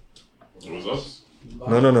States? It was us.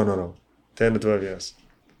 No. 10 to 12 years.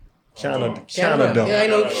 Canada. Yeah, I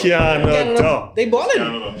know. Canada. They balling.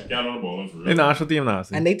 Canada balling for real. The national team now.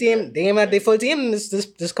 And they had their full team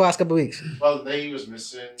this past couple weeks. Well, he was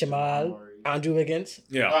missing Jamal, Andrew Wiggins.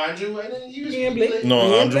 Yeah. Andrew, and then he was He didn't play. playing. No, He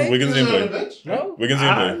didn't Andrew play? Wiggins He was didn't on the play. bench. No. Wiggins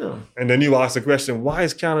didn't play. And then you ask the question, why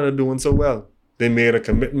is Canada doing so well? They made a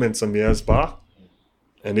commitment some years back.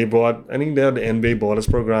 And they brought, I think they had the NBA Borders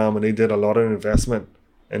program, and they did a lot of investment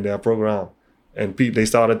in their program. And they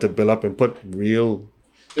started to build up and put real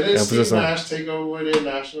Didn't emphasis Steve on. Nash take over their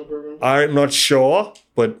national program? I'm not sure,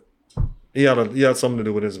 but he had something to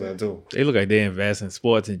do with it as well too. They look like they invest in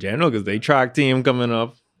sports in general because they track team coming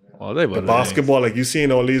up. All they The basketball, like you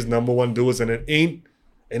seeing all these number one dudes, and it ain't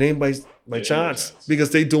by chance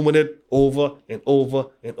because they doing it over and over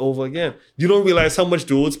and over again. You don't realize how much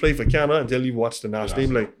dudes play for Canada until you watch the national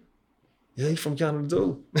team. Like, yeah, he's from Canada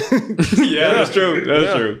too. Yeah, that's true. That's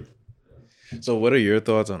Yeah. true. So, what are your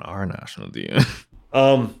thoughts on our national team?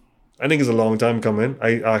 I think it's a long time coming.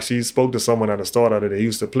 I actually spoke to someone at the start of it. They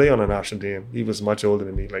used to play on a national team. He was much older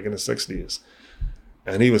than me, like in the 60s.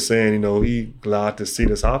 And he was saying, he glad to see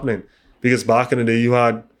this happening. Because back in the day, you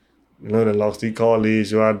had, the Loxley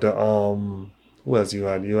College, you had the, who else you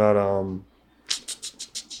had? You had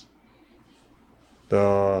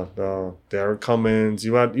the Derek Cummins.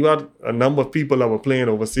 You had a number of people that were playing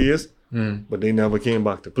overseas, but they never came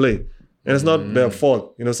back to play. And it's not their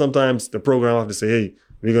fault. Sometimes the program have to say, hey,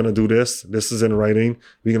 we're going to do this. This is in writing.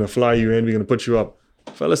 We're going to fly you in. We're going to put you up.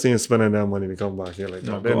 Fellas ain't spending that money to come back here like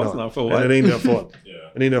that. No, of They're course not. For what? And it ain't their fault. Yeah.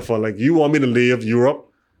 It ain't their fault. Like, you want me to leave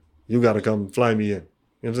Europe, you got to come fly me in.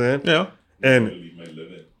 You know what I'm saying? Yeah.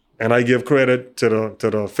 And I give credit to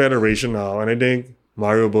the federation now. And I think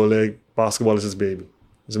Mario Boleg, basketball is his baby.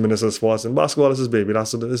 He's a minister of sports, and basketball is his baby.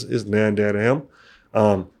 That's what is near and dear to him.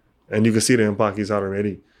 And you can see the impact he's had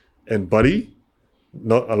already. And Buddy,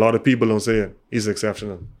 not a lot of people don't say it. He's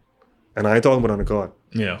exceptional. And I ain't talking about on the court.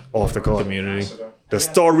 Yeah. Off the court. Community. The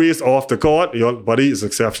stories off the court, your Buddy is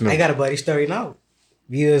exceptional. I got a buddy story now.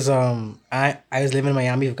 Because I was living in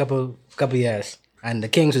Miami for a couple years, and the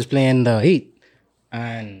Kings was playing the Heat.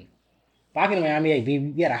 And back in Miami,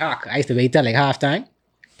 we had a hawk. I used to wait till like halftime,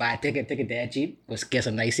 buy a ticket that cheap, was get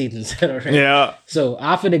some nice seats instead of right. Yeah. So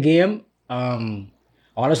after the game,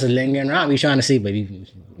 all of us was lingering around. We trying to see, but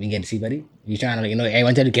we get to see Buddy. We trying to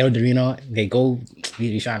everyone tell the get out the arena. They go.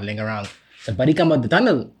 We trying to linger around. So Buddy come out the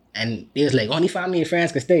tunnel, and they was like, only family and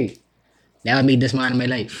friends can stay. Now I meet this man in my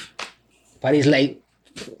life. Buddy's like,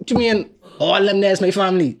 what you mean? All them there's my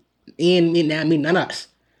family. Ain't meet none of us.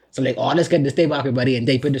 So like all us get to stay back with Buddy and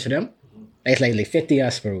take pictures for them. It's like 50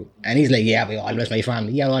 us, bro. And he's like, yeah, we all was my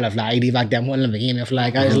family. Yeah, all the flag. He back them one of the game and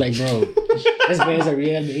flag. I was like, bro, this guy's a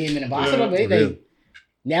real game in the basketball, bro. Like,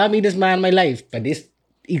 now I meet this man in my life, but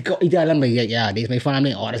he tell them like, yeah, this my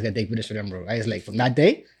family. All us get to take pictures for them, bro. I was like, from that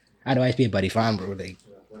day, I'd always be a Buddy fan, bro. Like,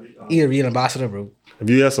 he a real ambassador, bro. If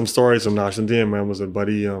you have some stories from national team, man, was with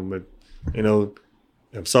Buddy,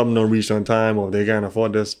 if something don't reach on time or if they can't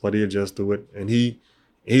afford this, Buddy will just do it. And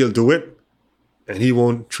he'll do it, and he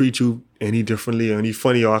won't treat you any differently or any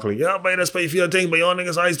funny or act like, yeah, but that's pay for your thing, but your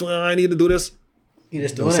niggas I need to do this. He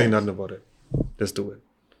just Don't doing say it. nothing about it. Just do it.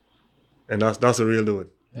 And that's a real do it.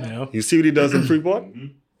 Yeah. You see what he does in Freeport?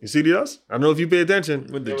 You see what he does? I don't know if you pay attention.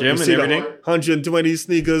 With the You gym and see the everything. 120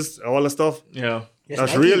 sneakers, all the stuff. Yeah.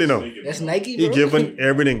 That's real, That's Nike, He bro. giving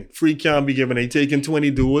everything. Free camp be giving. He taking 20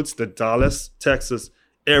 dudes to Dallas, Texas,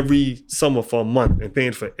 every summer for a month and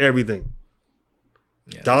paying for everything.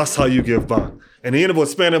 Yeah. That's how you give back. And it ain't about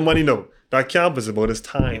spending money, no. That camp is about his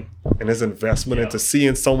time and his investment into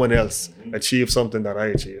seeing someone else achieve something that I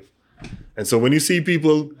achieve. And so when you see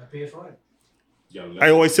people, I pay for it. I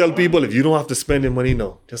always tell people, if you don't have to spend your money,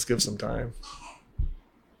 no, just give some time.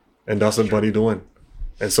 And that's what Buddy doing.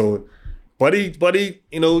 And so Buddy,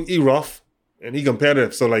 he rough and he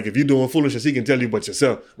competitive. So like if you're doing foolishness, he can tell you about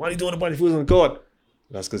yourself. Why are you doing a bunch of foolishness on the court?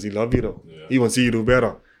 That's because he love you though. Yeah. He want to see you do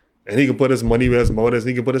better. And he can put his money where his mouth is, and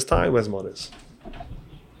he can put his time where his mouth is.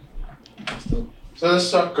 So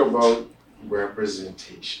let's talk about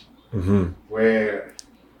representation. Mm-hmm. Where,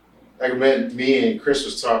 like me and Chris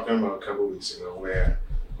was talking about a couple weeks ago, where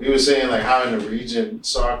we were saying like how in the region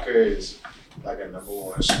soccer is like a number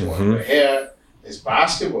one sport. Mhm. But here it's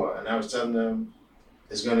basketball, and I was telling them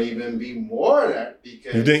it's gonna even be more of that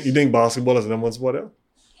because You think basketball is the number one sport there?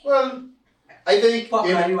 well, I think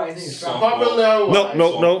Popular-wise, I think it's track. popular.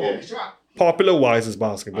 No. Yeah. Popular wise is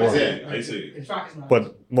basketball. I see. In track is not.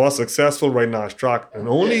 But more successful right now is track. And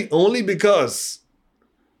only because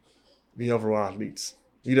we have raw athletes.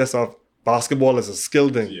 We just have basketball as a skill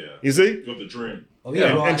thing. Yeah. You see? You got the dream. Oh,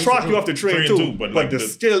 yeah, bro, I And used track to you have to train Train too. too, but But like the the-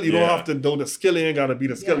 skill, you don't yeah. have to know the skill ain't gotta be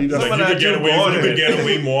the skill. You just Like you could get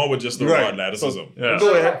away more with just the raw Right. athleticism. So- Yeah.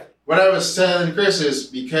 Go ahead. What I was telling Chris is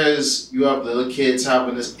because you have little kids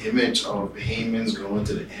having this image of Bahamians going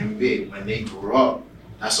to the NBA. When they grow up,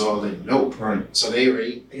 that's all they know. Right. So they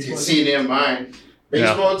already see in their mind.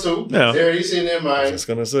 Baseball too. Yeah. They already see in their I mind. was just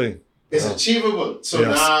gonna say. It's Yeah. achievable. So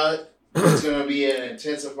Yes. now it's gonna be an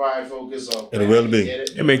intensified focus of. It will be.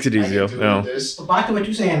 It makes it I can easier. do Yeah. this. So back to what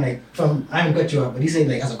you're saying, like from I haven't cut you up, but he's saying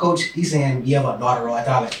like as a coach, he's saying you have a lot of raw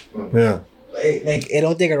talent. Yeah. Like it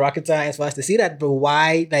don't take a rocket science for us to see that, but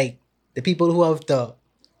why like the people who have the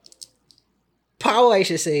power, I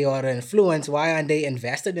should say, or the influence, why aren't they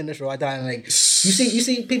invested in this raw talent? Like you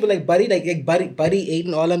see people like Buddy, Buddy,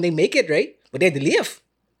 Aiden, all of them, they make it, right? But they have to leave.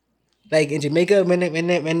 Like in Jamaica, when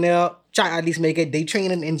they try at least make it, they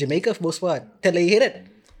train in Jamaica for most part till they hit it.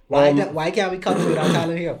 Why can't we come with our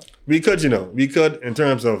talent here? We could in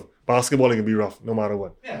terms of basketball, it can be rough no matter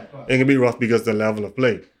what. Yeah. It can be rough because the level of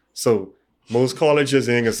play. So most colleges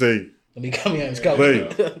ain't gonna say, Let me come here and scout. Wait.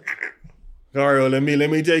 Gario, let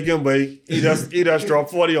me take him, but he just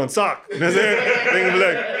dropped 40 on sock. You know what I'm saying?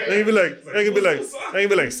 They can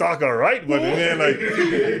be like, sock all right, but then like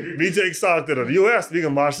we take sock to the US, we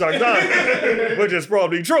can march sock down, which is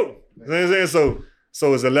probably true. You know what I'm saying?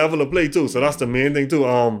 So it's a level of play too. So that's the main thing too.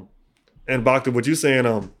 And back to what you're saying,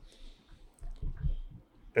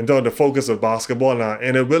 and the focus of basketball now,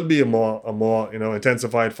 and it will be a more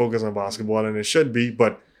intensified focus on basketball, and it should be,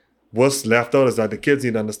 but what's left out is that the kids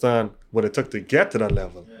need to understand what it took to get to that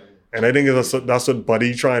level. Yeah. And I think that's what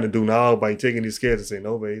Buddy trying to do now by taking these kids and saying,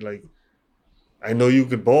 no, babe, like, I know you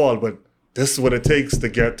could ball, but this is what it takes to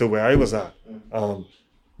get to where I was at.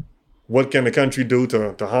 What can the country do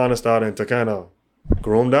to harness that and to kind of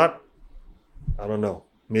groom that? I don't know.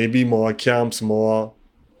 Maybe more camps, more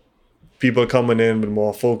people coming in with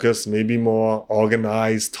more focus, maybe more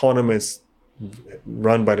organized tournaments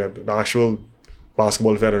run by the actual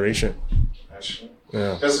Basketball Federation.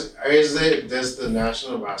 Yeah. Does the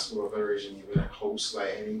National Basketball Federation even host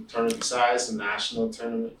like any tournament besides the national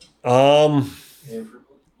tournament?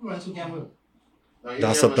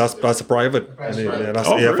 That's a private. That's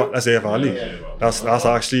AFR league. That's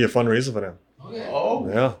actually a fundraiser for them. Okay. Oh.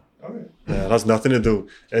 Yeah. Okay. Yeah, that's nothing to do.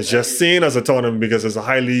 It's just seen as a tournament because it's a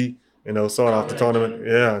highly, sought after tournament.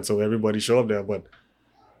 Yeah, and so everybody show up there,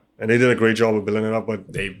 and they did a great job of building it up.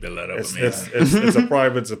 But They build it up. it's a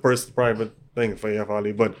private thing for AFR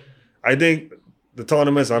league. But I think the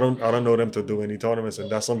tournaments, I don't know them to do any tournaments, and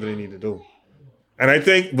that's something they need to do. And I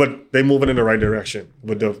think, but they're moving in the right direction.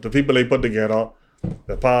 With the people they put together,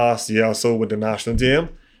 the past year or so with the national team,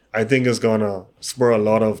 I think it's gonna spur a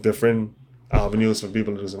lot of different avenues for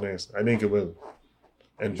people to do some things. I think it will.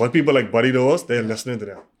 And what people like Buddy does, they're listening to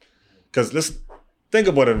them. Because listen, think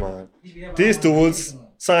about it, man. These dudes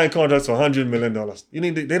sign contracts for $100 million.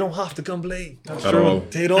 They don't have to come play. At all.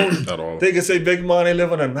 They don't. At all. They can say, big man, I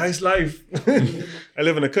live in a nice life. I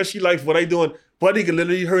live in a cushy life. What I doing? Buddy can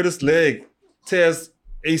literally hurt his leg, tears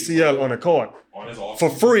ACL on a court for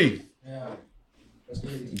free. Yeah.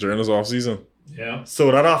 During this off season. Yeah.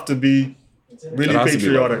 So that have to be really That has to be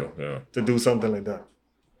patriotic like that, yeah. to do something like that.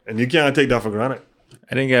 And you can't take that for granted.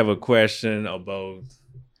 I think I have a question about.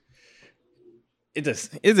 It's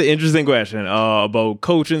an interesting question about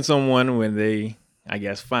coaching someone when they, I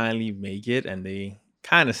guess, finally make it and they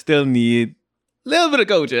kind of still need a little bit of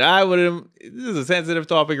coaching. This is a sensitive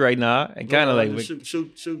topic right now, and kind of like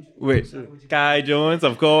with Kai Jones,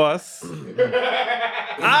 of course.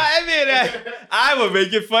 I would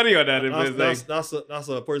make it funny on that. That's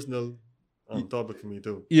a personal topic for me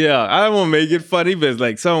too. Yeah, I won't make it funny, but it's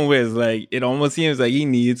like somewhere it's like it almost seems like he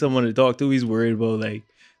needs someone to talk to. He's worried about like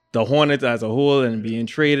the Hornets as a whole and being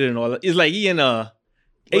traded and all that. It's like he at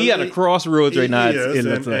a crossroads right now. It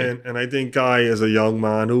looks like. And I think Kai is a young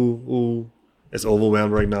man who is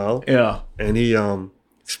overwhelmed right now. Yeah. And he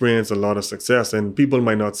experienced a lot of success. And people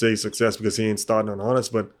might not say success because he ain't starting on Hornets,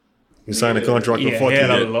 but you signed a contract for 14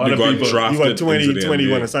 a lot of people. You went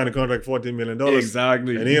 2021 and signed a contract for $14 million.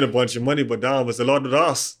 Exactly. And he had a bunch of money, but down was a lot of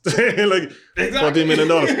us. like $14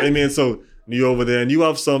 million. I mean, so you over there and you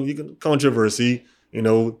have some controversy,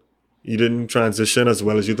 you didn't transition as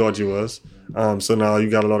well as you thought you was. So now you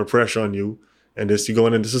got a lot of pressure on you. And you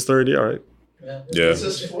going in, this is third year, right? Yeah. This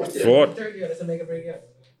is fourth. Third year, let's make a break.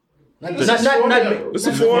 Not. This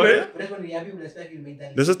is fourth year?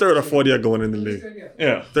 This is third or fourth year going in the league.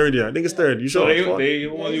 Yeah. Third year. I think it's third. You So sure? they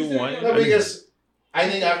only won. No, because I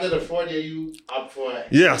think after the fourth year, you up for it.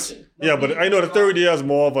 Yes. Yeah, but I know the third year is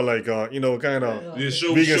more of a like, kind of.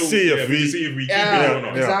 We can see if we keep it Yeah, going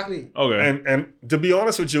on. exactly. Okay. And to be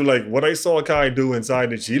honest with you, like what I saw Kai do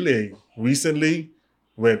inside the G League recently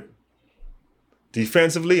with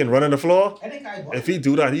defensively and running the floor, I think if he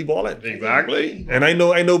do that, he ball it. Exactly. And I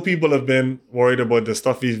know people have been worried about the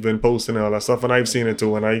stuff he's been posting and all that stuff, and I've seen it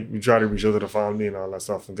too. And we try to reach out to the family and all that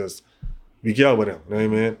stuff because we care with him. You know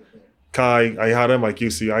what I mean? Kai, I had him at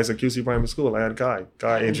QC. I was at QC primary school. I had Kai.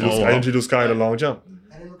 I introduced Kai to long jump.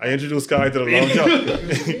 I introduced Kai to the long jump.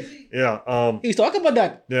 Yeah. He's talking about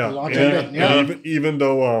that. Yeah. Long Yeah. time. Yeah. And even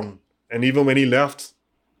though and even when he left,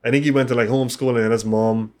 I think he went to like homeschooling and his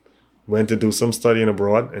mom went to do some studying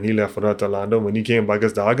abroad and he left for that to Orlando. When he came back,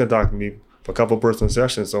 his dad contacted me for a couple of personal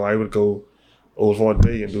sessions. So I would go Old Fort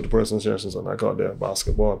Bay and do the personal sessions and I got there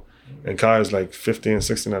basketball. And Kai was like 15,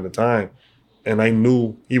 16 at the time. And I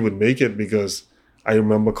knew he would make it because I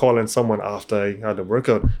remember calling someone after I had the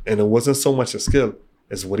workout and it wasn't so much a skill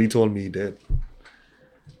as what he told me he did.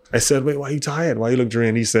 I said, wait, why are you tired? Why you look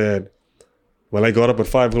drained? He said, well, I got up at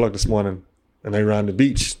 5 o'clock this morning and I ran the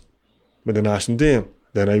beach with the national team.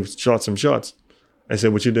 Then I shot some shots. I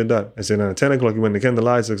said, what you did that? I said, at 10 o'clock you went to Kendall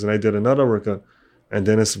Isaacs and I did another workout. And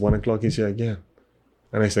then it's 1 o'clock each again.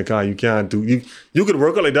 And I said, Kai, you can't do, you could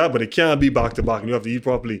work out like that, but it can't be back to back and you have to eat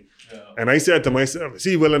properly. Yeah. And I said to myself, is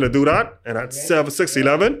he willing to do that? And at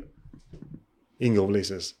 6'11", he can go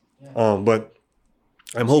places. Yeah. But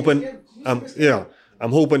I'm hoping, I'm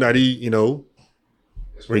hoping that he,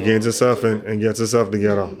 regains himself and gets himself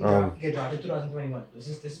together. He dropped in 2021. This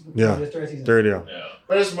is third season. Third year. Yeah.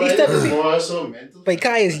 But it's more so mental. But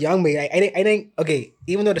Kai is young, man. I think, okay,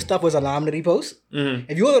 even though the stuff was alarm that he posts,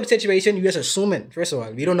 if you look at the situation, you're just assuming, first of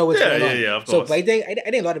all, we don't know what's going on. Yeah, of course. So, but I think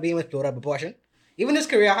a lot of being was blown up proportion. Even his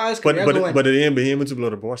career, how his career going. But it ain't being to blow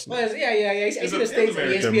the proportion. Well, yeah. He's in the States.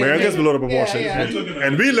 The Americans below the proportion. Yeah.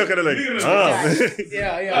 And we look at it like,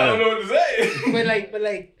 Yeah. I don't know what to say. But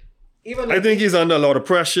like, even I think he's under a lot of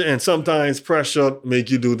pressure, and sometimes pressure make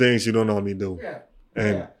you do things you don't normally do.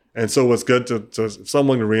 Yeah. And so it's good to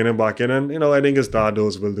someone to rein him back in, and I think his dad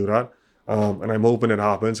will do that, and I'm hoping it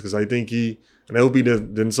happens because I think I hope he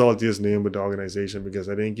didn't salty his name with the organization because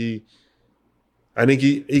I think he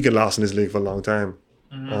could last in this league for a long time.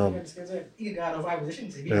 He got no 5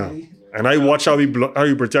 positions. Yeah. And I watched how he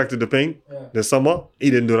protected the paint this summer. He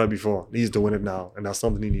didn't do that before. He's doing it now, and that's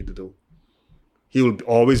something he need to do. He will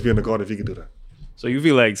always be in the court if he could do that. So you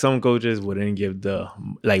feel like some coaches wouldn't give the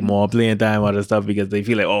more playing time or the stuff because they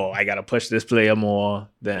feel like, oh, I gotta push this player more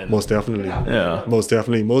than most definitely. Yeah. Most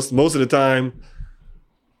definitely. Most of the time,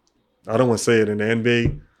 I don't want to say it in the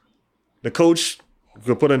NBA, the coach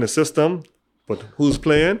could put in a system, but who's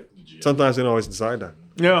playing? Sometimes they don't always decide that.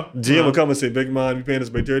 Yeah. GM will come and say, big man, we paying us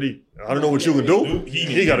by 30. I don't know what you can do.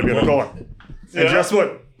 He got to be in the court. And guess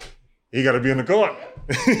what? He got to be in the court.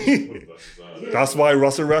 That's why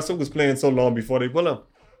Russell Westbrook was playing so long before they pull him.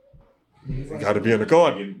 You got to be in the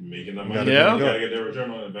court. Making that money. You got to get their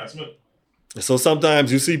return on investment. So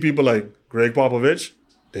sometimes you see people like Greg Popovich,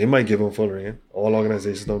 they might give him full reign. All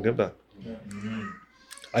organizations don't give that.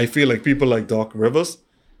 I feel like people like Doc Rivers,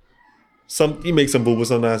 he makes some boo-boos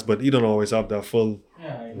sometimes, but he don't always have that full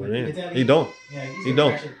reign. He don't. He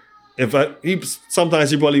don't.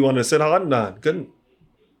 Sometimes he probably wanted to sit hard and that. Couldn't.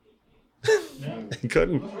 He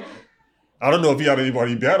couldn't. I don't know if he had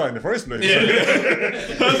anybody better in the first place.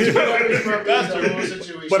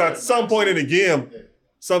 But at some point in the game,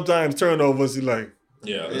 sometimes turnovers, he's like,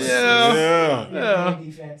 yeah.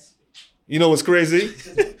 You know what's crazy?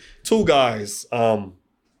 2 guys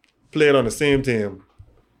played on the same team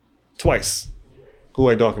twice. Who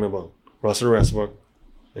are I talking about? Russell Westbrook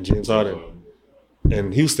and James Harden.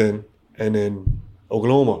 In Houston and in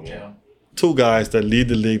Oklahoma. Yeah. 2 guys that lead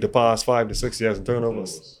the league the past 5 to 6 years in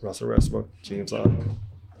turnovers. Russell Westbrook, James Harden.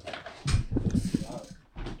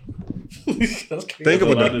 Think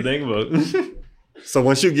about that. To think about. So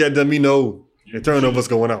once you get them, you know the turnovers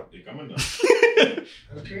going up. They're coming down.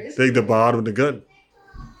 Take the bad with the good.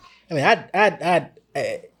 I mean, I'd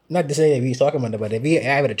not to say that he's talking about it, but if I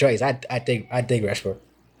had a choice, I'd take Westbrook.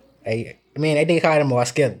 I mean, I think I had more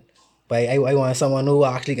skill, but I want someone who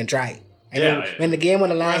actually can try. When the game on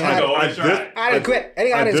the line, I'd quit. I think I'd quit.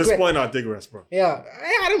 At this point, I'd take Westbrook. Yeah,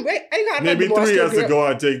 maybe 3 years ago,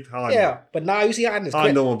 I'd take Harden. Yeah, but now you see Harden is quit.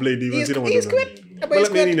 Harden don't want to play defense. He don't want to do quit.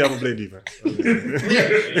 But he never play defense.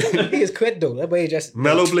 He is quit though. That boy just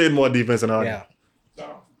Melo played more defense than Harden.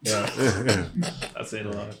 Yeah. That's saying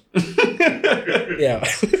a lot. Yeah,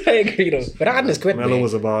 I agree though. But Harden is quit. Melo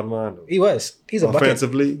was a bad man. Though. He was. He's a bucket.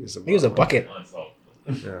 Offensively, he was a bucket.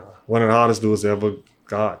 Yeah, one of the hardest dudes ever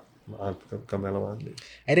got. Carmelo Anthony.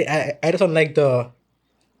 I just don't like the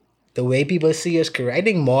way people see his career. I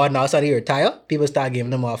think more now after he retired, people start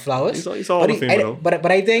giving him more flowers. He's all the famer, though. But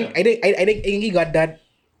I think he got that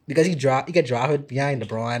because he got drafted behind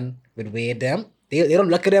LeBron with Wade them. They don't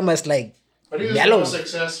look at him as like But he was yellow. more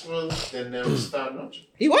successful than them starting.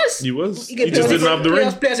 He was. He was. He He just didn't have the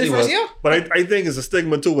ring. Players his He first was. year. But I think it's a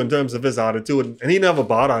stigma too in terms of his attitude, and he never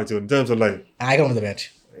bought attitude in terms of like, I come on the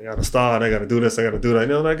bench. I got to start, I got to do this, I got to do that, you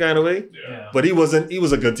know, that kind of way. Yeah. But he was a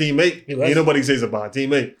good teammate. He was. Ain't nobody says a bad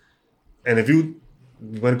teammate. And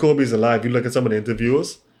when Kobe's alive, you look at some of the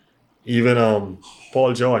interviewers, even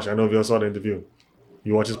Paul George, I know if you all saw the interview.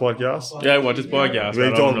 You watch his podcast? Yeah, I watch his podcast. Where I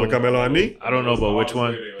he don't talking know- about Carmelo Anthony? I don't know about which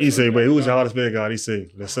one. He say, but who's your hardest player, God? He say,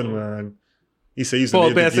 listen, man. He say he used to Paul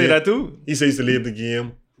leave the Pierce say game. that too. He say he used to leave the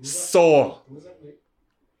game. Saw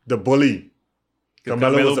the bully.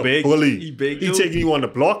 Carmelo was a big. bully. He big, He too. taking you on the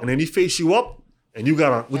block and then he face you up and you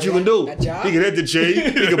gotta, what you can do? That job? He can hit the J,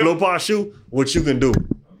 he can blow past you, what you can do.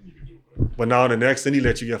 But now the next thing he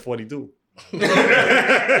let you get 42.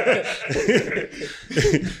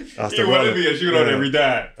 That's He wanted to be a shootout every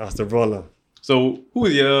time. That's the brother. So, who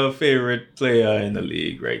is your favorite player in the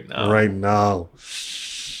league right now? Right now.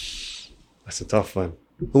 That's a tough one.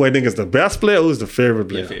 Who I think is the best player? Who's the favorite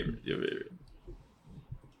player? Your favorite.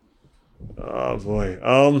 Oh boy.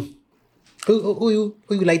 Who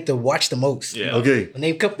you like to watch the most? Yeah. Okay. When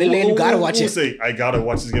they come, you gotta watch Who it. say I gotta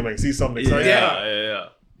watch this game? I see something Yeah, exciting. yeah.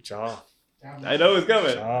 Ja. I know it's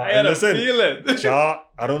coming. I had listen. a feeling. Ja,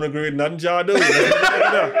 I don't agree with nothing Ja do.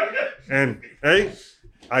 And hey,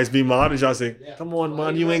 I used to be mad and Ja say, come on,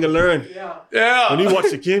 man, you ain't gonna learn. Yeah. When you watch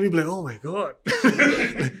the game, you be like, oh my God.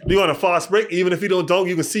 You want a fast break, even if you don't dunk,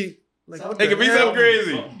 you can see. Like, what It the can be hell? so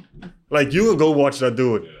crazy. Like, you can go watch that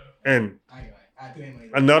dude. And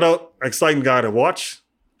another exciting guy to watch,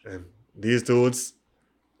 and these dudes,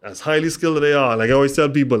 as highly skilled as they are, like I always tell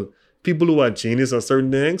people who are genius at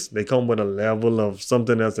certain things, they come with a level of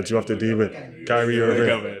something else that you have to deal with. Kyrie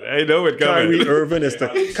Irving. I know it coming. Kyrie Irving is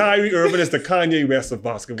the Kanye West of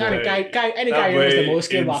basketball. I think Kyrie is the most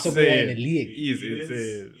skilled basketball player in the league. He's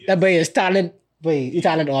insane. That boy is talent. Boy, you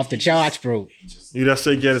talent off the charts, bro. You just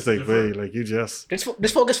say get it like, hey, like you just. Let's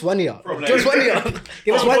focus 1 year. Give us 1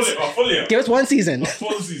 year. Give us one season.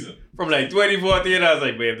 Full season. From like 2014, I was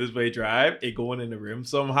like, babe, this way drive, it going in the rim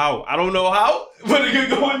somehow. I don't know how, but it could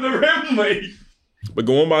go in the rim, like. But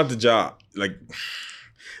going back to Ja, like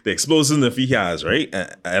the explosiveness he has, right?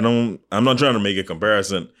 I'm not trying to make a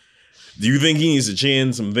comparison. Do you think he needs to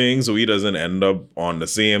change some things so he doesn't end up on the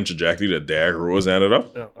same trajectory that Derrick Rose ended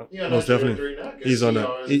up? Yeah, most definitely. He's on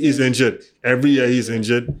that. He's injured. Every year he's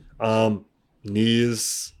injured.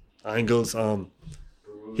 Knees, ankles.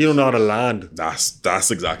 He don't know how to land.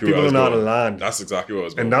 That's exactly People what I was don't know how to going. land. That's exactly what I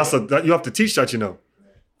was going. And that you have to teach that, you know.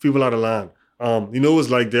 People how to land. You know, it's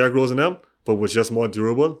like Derrick Rose and them, but was just more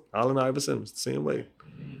durable. Allen Iverson was the same way.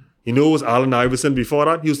 You know, it was Allen Iverson before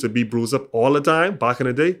that. He used to be bruised up all the time back in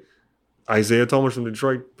the day. Isaiah Thomas from the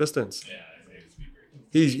Detroit Pistons.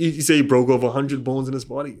 He said he broke over 100 bones in his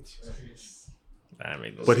body. I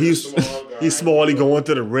mean, But he's small. He going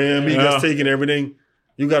to the rim. He just taking everything.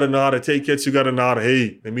 You got to know how to take hits. You got to know how to,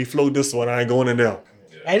 hey, let me float this one. I ain't going in there.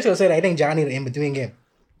 I just gonna say that I think John need an in-between game.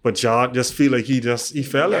 But Ja just feel like he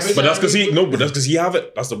fell. But that's because he have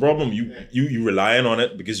it. That's the problem. You relying on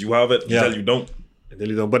it because you have it until you don't.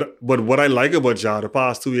 Really don't. But what I like about Ja the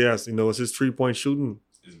past 2 years, you know, is his 3-point shooting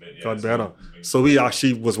got better. So he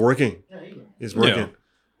actually was working. He's working. Yeah.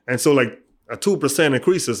 And so like a 2%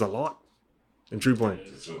 increase is a lot in 3-point.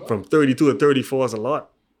 From 32 to 34 is a lot.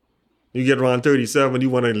 You get around 37, you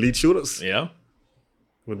want to elite shooters. yeah.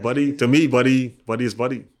 With Buddy, to me, Buddy is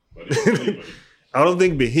Buddy. I don't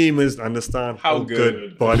think Behemoths understand how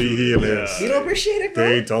good Buddy Hield is. You don't appreciate it, bro.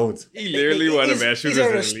 They don't. He literally one of the best He's shooters a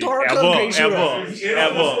in the historical league. great shooter.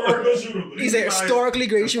 Ever. He's a historically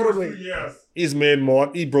great shooter, boy. He's made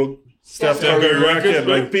more. He broke Steph Curry record.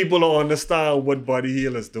 Like people don't understand what Buddy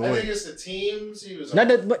Hield is I doing. think it's the teams he was on. Not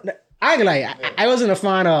that, but I ain't gonna lie. I wasn't a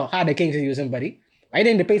fan of how the Kings are using Buddy. I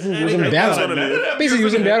think the Pacers use him better. Pacers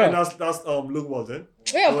use him And better. that's Luke Walton.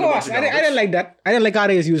 Yeah, of course. I didn't like that. I didn't like how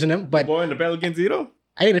they was using him, but Boy in the Pelicans,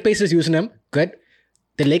 I think the Pacers using him good.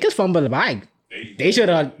 The Lakers fumbled the bag. They should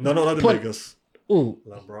have. No, not the Put- Lakers. Ooh,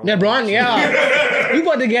 LeBron. LeBron, yeah. we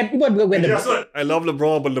about to win the. I love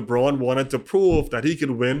LeBron, but LeBron wanted to prove that he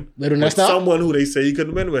could win With with Nesta? someone who they say he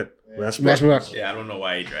couldn't win with. Westbrook. Yeah, I don't know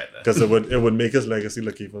why he tried that. Because it would make his legacy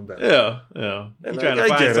look even better. Yeah. He And trying I to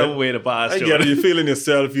find get some it. way to pass. I get it. You feeling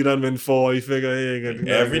yourself. You done win 4. You figure, hey,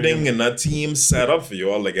 Everything in that team set up for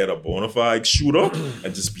y'all to get a bona fide shooter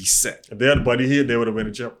and just be set. If they had Buddy here, they would have win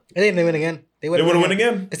a chip. I think they win again. They would have won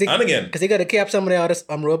again and again. Because they could have kept some of the other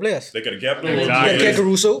role players. They could have kept them. They could have kept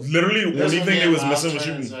Caruso. Literally, the only thing they was missing was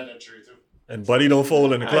shooting. And Buddy don't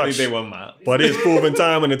fold in the I think clutch. they won my. Buddy is proven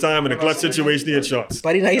time and the clutch situation he had shots.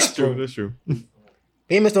 But he nice, bro. That's true.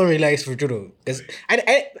 Famous don't realize for true though. Cause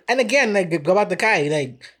and again, like go back to Kai,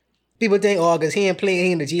 like people think, oh, cause he ain't playing,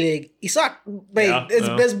 he in the G League. He suck. But it's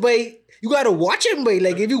best boy. You gotta watch him, but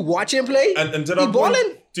like if you watch him play, and to he that balling.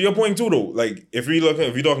 point, to your point too, though, like if you're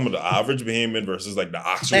talking about the average Bahamian versus like the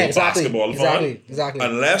actual basketball fan, Exactly.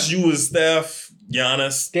 unless you was Steph,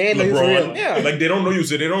 Giannis, They know you for real. LeBron, Yeah. like they don't know you,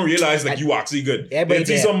 so they don't realize like you actually good. Everybody They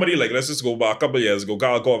see there. somebody like, let's just go back a couple of years ago,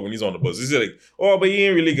 Kyle Korver when he's on the bus. He's like, oh, but he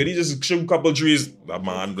ain't really good. He just shoot a couple trees. That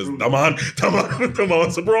man,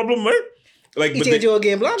 what's the problem, man? Like, He changed your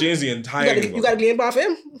game plan. Change the entire game. You got a game plan for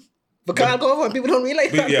him. But Kyle Korver, and people don't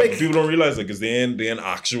realize that. Yeah, like, people don't realize it because they ain't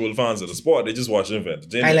actual fans of the sport. They just watch it for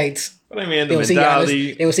entertainment. highlights. But I mean, They the will see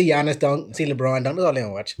mentality, Giannis. They will see Giannis dunk, see LeBron dunk. That's all they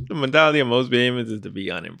don't watch. the mentality of most Bahamians is to be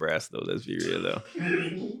unimpressed, though. Let's be real, though.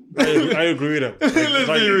 I agree with him. Let's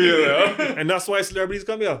be real, though. And that's why celebrities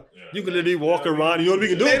come here. You can literally walk around. You know what we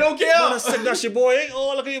can do? They don't care. Man, that's your boy.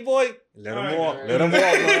 Oh, look at your boy. Let him walk. Let him walk,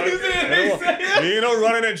 man. Let him walk. We ain't no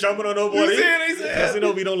running and jumping on nobody. Because you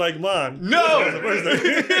know we don't like man. No. That's the first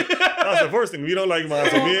thing. That's the first thing. We don't like man.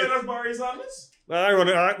 So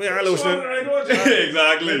I lotion.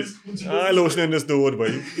 Exactly. I lotion this dude, but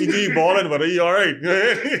he keep balling, but he all right.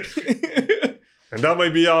 And that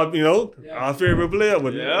might be our favorite player,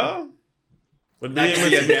 but Yeah. But That can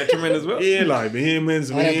be a detriment as well. he ain't like Bahamians.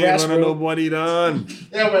 We ain't Unimpressed, running bro. nobody down.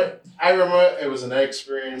 Yeah, but I remember it was an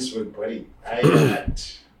experience with Buddy. I had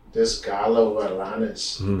this gala over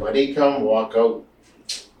Atlantis. Buddy come walk out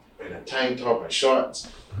in a tank top and shorts.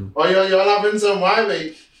 Oh, y'all having some wine,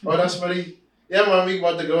 mate? Oh, that's Buddy. Yeah, man, we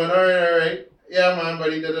about to go in. All right. Yeah, man,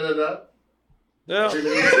 Buddy. Da. Yeah.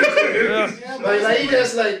 Like he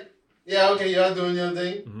just like, yeah, okay, y'all doing your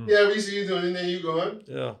thing. Yeah, we see you doing it, then you going.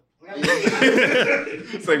 Yeah.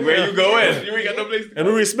 It's like, where you going? You ain't got no place to And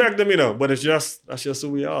we respect them, but that's just who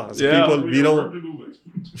we are. As Yeah. people,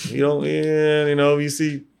 we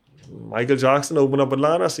see Michael Jackson open up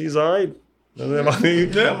Atlanta, so he's all right. Yeah, man,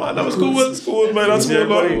 that was cool. It's cool, man. That's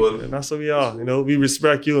cool. And that's who we are. We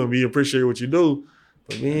respect you and we appreciate what you do.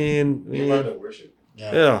 But man, We about to worship.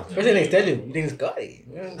 yeah. What's the next tell you? You think it's God?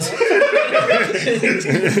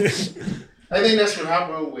 I think that's what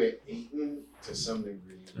happened with Aiton to some degree.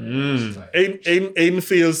 Like, Aiden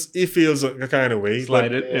feels a kind of way.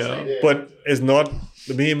 Slighted, it's yeah. like, yeah. But it's not,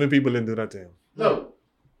 the Bahamian people didn't do that to him. No.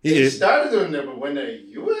 He They is. started doing that, but when the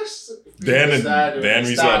US Then we we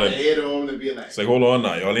started started. to hit on to be like, It's like, hold on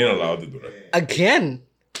now. Y'all ain't allowed to do that. Again,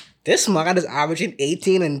 this man is averaging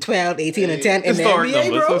 18 and 12, 18 and 10 in the Historic NBA,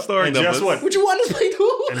 numbers. bro. Historic And numbers. guess what? What you want to play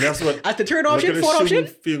to? And that's what. As the third Look option, at his fourth shooting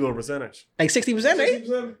option? field goal percentage. Like 60%,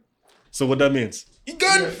 right? So what that means? He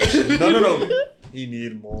good. No. He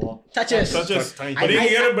need more. Touches. That's just, Thank but he you. ain't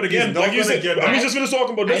get it. But again, He's not like you gonna said, get I mean, that. just gonna talk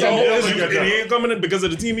about this. He's How never always gonna get he that. ain't coming in because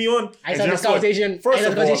of the team he on. I And saw this just what- conversation. first I saw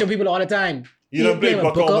of this conversation all, with people all the time. You don't play playing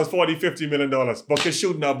Buck with Booker. almost $40-50 million. Buck is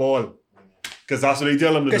shooting that ball. Because that's what they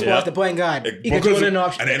tell him to Chris do. Paul's the point guard. Like, He Booker's- controlling an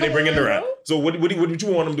option. And then they bring in Durant. So what you want him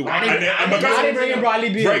to do? Now they bring in Bradley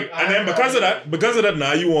Beal. Right, and then because of that,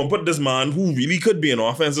 now you want to put this man who really could be an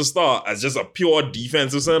offensive star as just a pure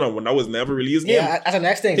defensive center when that was never really his game. Yeah, that's the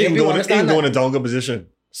next thing. He People can go understand in a that. dunker position.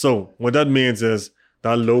 So what that means is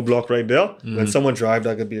that low block right there, when someone drive,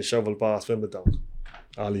 that could be a shovel pass for him to dunk.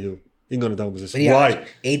 Alley-oop. He can go in a dunk position. But yeah, Why?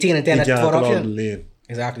 18 and 10, He that's the can't fourth come out the option. lane.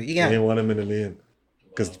 Exactly. You They can't. didn't want him in the lane.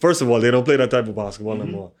 Because first of all, they don't play that type of basketball no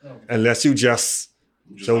more. Unless you just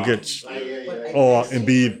Jokic or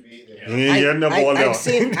Embiid. He ain't getting the ball out.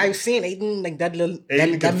 I've seen Aiden like that little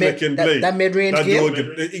Aiden can flick and play. that mid range That game.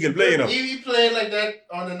 dude he can play, He played like that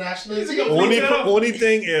on the national team. Only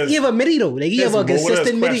thing is He have a midi though. Like he have a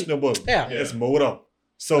consistent midi. questionable. Yeah. It's motor.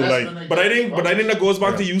 So like, But I think that goes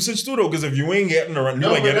back to usage too, though. Because if you ain't getting around, you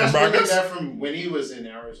No, ain't but getting in that's when they practice. got from when he was in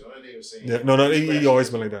Arizona. They were saying, yeah, no, he always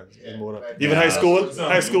been like that. Yeah. Motor. But- Even Yeah.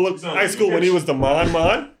 high school when he was the man,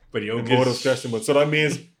 But the motor was questionable. So that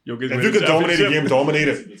means if you could dominate the game, dominate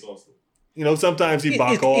it. Sometimes he back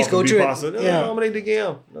He's off go and be through it. passive. Yeah. Dominate the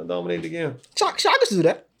game. No, dominate the game. Shaq used to do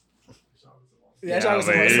that. Yeah, Shaq used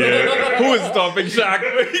to do that. Who is stopping Shaq?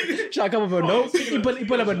 Shaq come up with no. He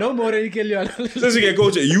pull up a no more than he kill you. Since you get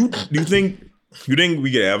coach, do you think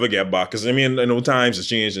we could ever get back? Because I mean, I know times have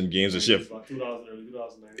changed and games have shifted.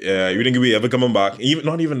 2009. Yeah, you think we ever coming back?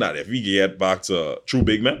 Not even that. If we get back to true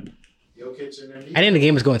big men. Jokic and them. I think the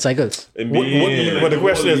game is going cycles. But the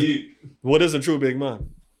question is, what is a true big man?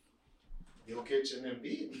 Jokic Jokic and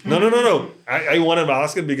Embiid. No. I wanted to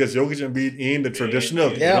ask it because Jokic and Embiid ain't the traditional.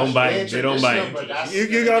 They don't buy Ain't it. They don't buy traditional, but it. that's-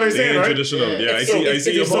 You got what I'm They saying, ain't right? traditional. Yeah, I So see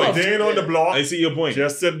your it's point. soft. They ain't on the block. I see your point.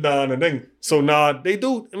 Just sit down and then. So now they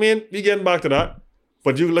do. I mean, we getting back to that.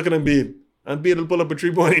 But you look at Embiid. Embiid will pull up a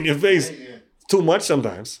 3-point in your face. Yeah. Too much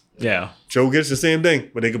sometimes. Yeah. Jokic the same thing,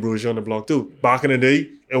 but they could bruise you on the block too. Back in the day,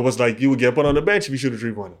 it was like you would get put on the bench if you shoot a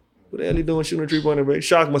 3-pointer. What the hell you doing shooting a 3-pointer, bro?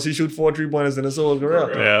 Shaq must he shoot 4 3-pointers in his whole career.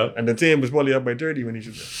 Yeah. And the team was probably up by 30 when he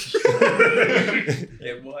shoots it.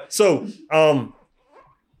 So,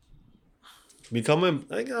 becoming,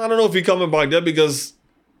 I don't know if he coming back there because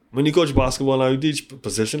when you coach basketball now, you teach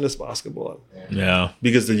positionless basketball. Yeah.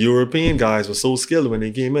 Because the European guys were so skilled when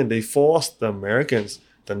they came in, they forced the Americans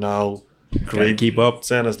to now create keep up.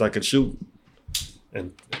 centers that could shoot.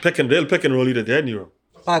 And they'll pick and roll you to dead in Europe.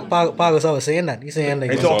 Pago's always saying that. He's saying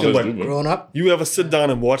like I talking about growing up. you ever sit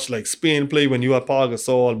down and watch like Spain play when you had Paul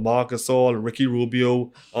Gasol, Marc Gasol, Ricky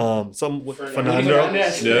Rubio, Fernando.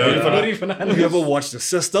 Yeah. You ever watch the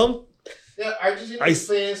system? Yeah, Argentina I- was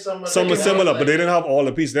playing some Some are similar, but they didn't have all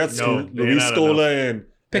the pieces. That's No, they Luis not Scola and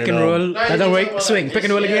Pick and roll. That don't work. Swing. Pick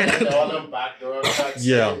and roll again. All them backdoor attacks,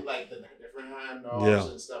 Yeah. like the different handoffs Yeah.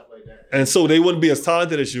 and stuff like that. And so they wouldn't be as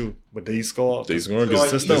talented as you, but they score. They scoring So because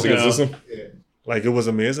system. it's a good system. Yeah. Like it was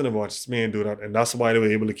amazing to watch Spain do that, and that's why they were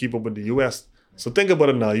able to keep up with the U.S. So think about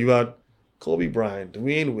it now. You had Kobe Bryant,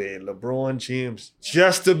 Dwayne Wade, LeBron James,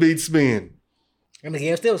 just to beat Spain. And the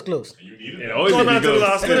game still was close. It always Going be back to the close.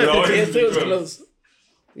 last It minute. always The game be still was close. close.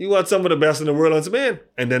 You had some of the best in the world on Spain,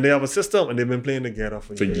 and then they have a system, and they've been playing together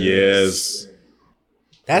for years.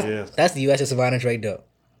 That's the U.S.'s advantage right there.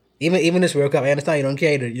 Even this World Cup, I understand you don't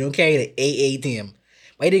carry the AA team,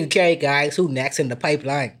 but you didn't carry guys who next in the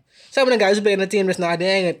pipeline. Some of the guys who play in the team that's not they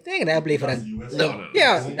ain't gonna play for that. No.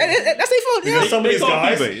 Yeah, that's their fault. Because Yeah. some of They these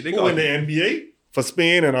guys compete, they who in the NBA for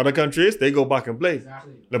Spain and other countries, they go back and play.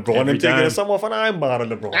 LeBron Every them taking time. it some off, and I'm mad at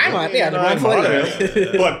LeBron. I'm mad, yeah, I'm LeBron mad 40. at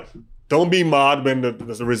him. But don't be mad when the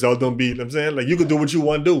result don't beat. You know what I'm saying, like you could do what you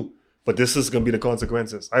want to do, but this is gonna be the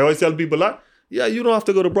consequences. I always tell people that, yeah, you don't have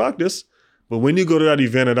to go to practice, but when you go to that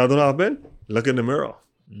event and that don't happen, look in the mirror.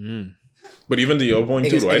 But even to your point It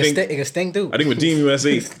too, can, though, I think sting too. I think with Team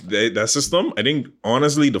USA, that system, I think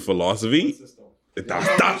honestly the philosophy. But that's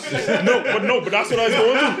what I was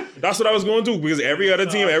going to. That's what I was going to because every other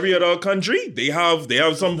team, every other country, they have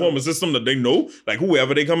some form of system that they know. Like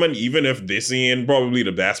whoever they come in, even if they're seeing probably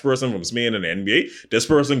the best person from Spain in the NBA, this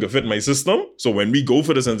person could fit my system. So when we go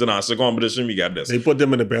for this international competition, we got this. They put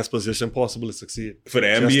them in the best position possible to succeed. For the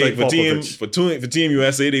Just NBA, like for Team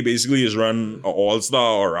USA, they basically just run an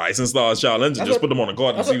All-Star or Rising Stars challenge and just put them on the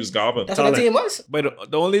court and see who's scoring. That's what the team was.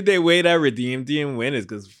 But the only way that redeemed team win is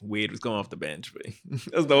because Wade was coming off the bench. But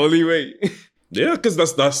that's the only way. Yeah, because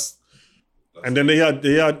that's And then they had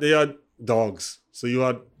dogs. So you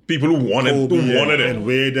had people who wanted it. and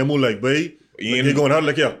Wade, them who like, boy, they're going out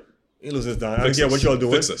like, yeah, you lose this down. I don't Fix care us. what y'all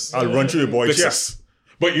doing. Fix us. I'll run through your boy Fix chest. us.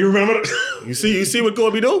 But you remember You see what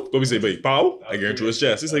Kobe do? Kobe say, "Wait, pow!" I get through his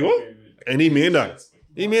chest. He's like, "What?" And he mean that.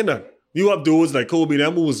 He mean that. You have dudes like Kobe,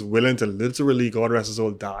 them who was willing to literally, God rest his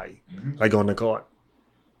soul, die. Like on the court.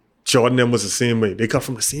 Jordan them was the same way. They cut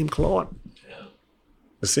from the same cloth.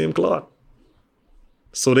 The same cloth.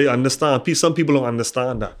 So they understand. Some people don't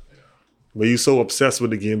understand that. But you so obsessed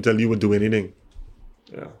with the game till you would do anything.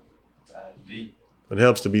 Yeah. It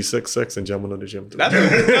helps to be 6'6" and jumping on the gym too.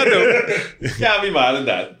 Can't be mad at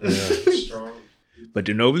that. Strong. But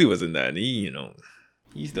Ginobili wasn't that. He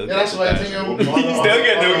still Yeah, that's why I think I'm. he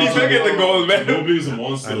still get the gold medal. Nobody's a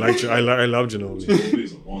monster. I love Ginobili.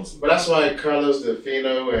 Nobody's a monster. But that's why Carlos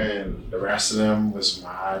Delfino and the rest of them was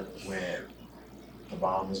mad when the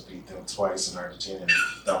Bahamas beat them twice in Argentina.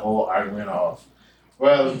 The whole argument of,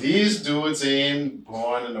 well, these dudes ain't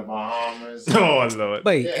born in the Bahamas. Oh Lord.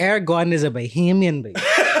 But Eric Gordon is a Bahamian, baby.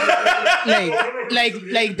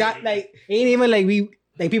 like that, like ain't even like we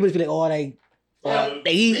like people just be like, oh, like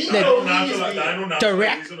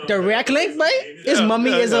direct link, but his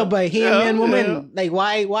mommy is a Bahamian woman. Like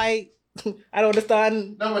why? I don't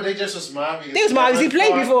understand. No, but they just was mad because They was mad because he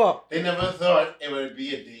played before. They never thought it would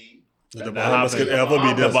be a day. The Bahamas could ever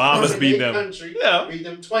be this. Bahamas beat them. Country Yeah. beat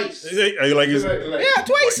them twice. Are you like, Yeah,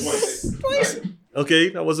 twice. okay,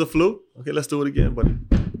 that was a fluke. Okay, let's do it again, buddy.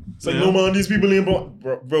 It's like, no man, these people ain't born.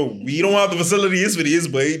 Bro, we don't have the facilities for these,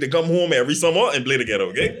 but they come home every summer and play together,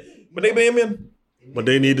 okay? But they Bahamian. But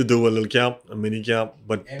they need to do a little camp, a mini camp.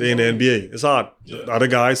 But they in the NBA. It's hard. The other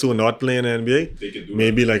guys who are not playing in the NBA, They can do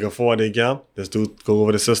maybe like a 4-day camp. Just go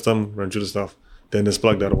over the system, run through the stuff. Then just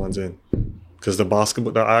plug the other ones in. Because the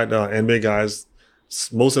NBA guys,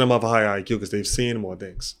 most of them have a high IQ because they've seen more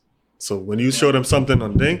things. So when you show them something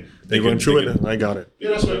on thing, they run through it, and I got it.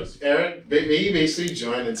 Yeah, that's what Aaron. He basically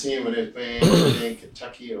joined the team when they were playing in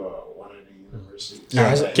Kentucky or one of the universities.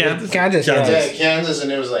 Kansas. Yeah, Kansas,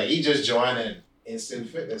 and it was like he just joined in instant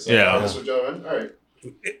fitness. So that's what y'all run. All right.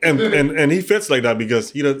 And he fits like that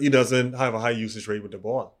because he doesn't have a high usage rate with the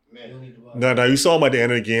ball. Now you saw him at the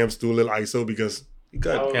end of the games do a little ISO because he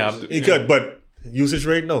could, but usage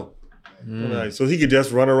rate no. Right, so he could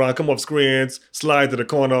just run around, come up screens, slide to the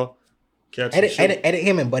corner, catch. Edit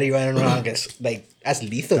him and Buddy running around gets like that's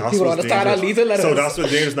lethal. That's People what's understand how lethal that is. So that's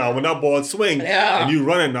what's dangerous now. When that ball swing and you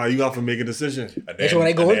run it now, you have to make a decision. That's what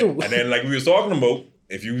I go into. And then, like we was talking about,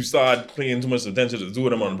 if you start paying too much attention to the two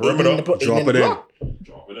of them on the perimeter, drop it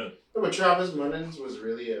in. But Travis Munnins was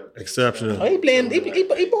really Exceptional. Oh, he playing. He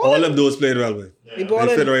balling. All them dudes played well with. He They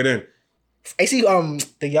balling. fit right in. I see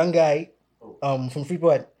the young guy from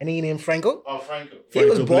Freeport, and he named Franco. Oh, Franco. He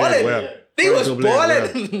was Franco played balling. well. He was Franco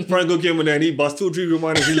played balling. well. Franco came in there and he bust 2-3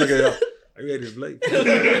 reminders. He's like, "Yo, I ready to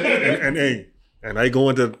play." and I go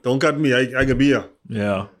into don't cut me. I can be here.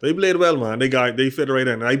 Yeah. They played well, man. They fit right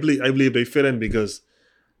in. I believe they fit in because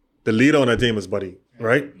the leader on that team is Buddy,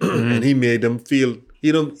 right? And he made them feel.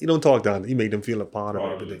 He don't talk down. He made them feel a part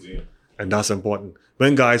of everything, and that's important.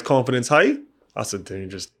 When guys' confidence high, that's a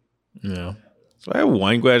dangerous. Yeah. So I have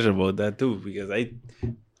one question about that too, because I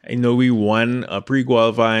know we won a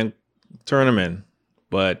pre-qualifying tournament,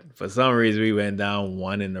 but for some reason we went down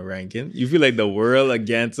one in the ranking. You feel like the world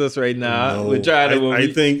against us right now? No, We're trying to.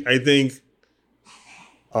 I think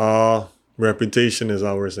reputation is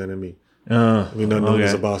our worst enemy. We not known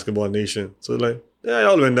as a basketball nation, so like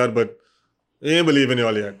y'all win that, but they ain't believe in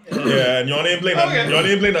y'all yet. yeah, and y'all ain't playing nothing. Y'all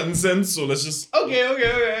ain't playing nothing since. So let's just Okay.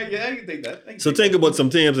 Yeah, I can take that. So think about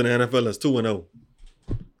some teams in the NFL that's 2-0.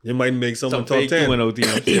 You might make someone top 10. 2-0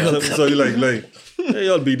 teams. So you like, hey,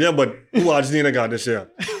 y'all beat them, but who Argentina got this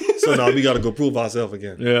year? So now we got to go prove ourselves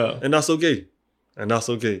again. Yeah. And that's okay.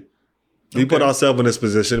 We put ourselves in this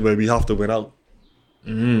position where we have to win out.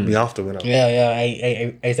 We have to win out.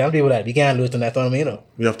 Yeah. I tell people that we can't lose to that tournament, you know.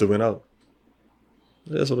 We have to win out.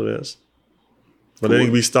 That's what it is. But I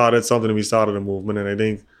think we started something. We started a movement, and I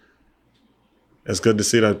think it's good to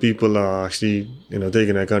see that people are actually,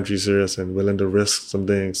 taking their country serious and willing to risk some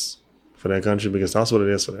things for their country because that's what it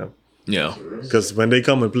is for them. Yeah. Because when they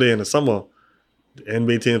come and play in the summer, the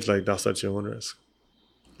NBA teams like that's such your own risk.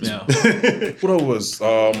 Yeah. what was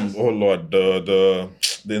the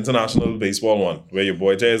international baseball one where your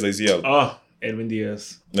boy tears ACL. Edwin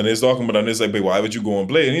Diaz. And he's talking about it, and it's like, why would you go and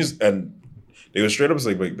play? And they were straight up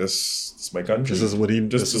like, this is my country. This is what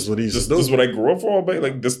This is what I grew up for, but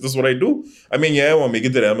like this is what I do. I mean, yeah, I want to make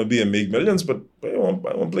it to the MLB and make millions, but I want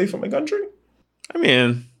to play for my country. I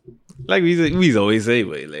mean, like we always say,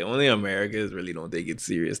 but like only Americans really don't take it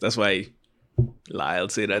serious. That's why Lyle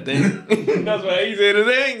said that thing. That's why he said the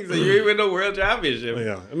thing. So you even the world championship.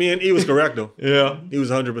 Yeah, I mean, he was correct though. Yeah, he was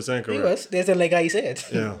 100% correct. He was. That's like how he said.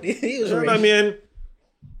 Yeah, he was. I mean,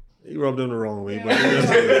 he rubbed him the wrong way, but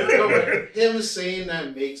him saying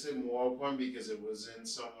that makes it more fun because it was in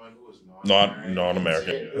someone who was not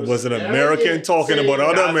American. It was an American talking about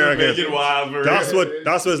other Americans. That's what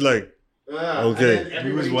it's like. Okay,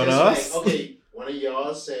 he was one of us. Like, okay, one of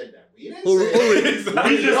y'all said that. We didn't Who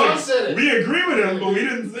said it. We agree with him, but we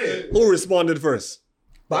didn't say it. Who responded first?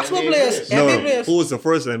 Basketball players. No, NBA players. who was the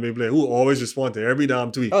first NBA player who always responded to every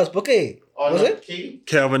damn tweet? Oh, it's Bouquet. Was it?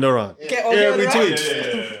 Kevin Durant. Every tweet.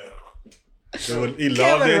 He loved Kevin the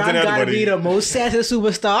Durant internet, gotta but be the most sensitive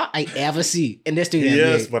superstar I ever see in this studio.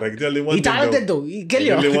 Yes, but I can tell you one he thing talented though. He kill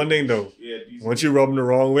you. I can tell you one thing though. Once you rub him the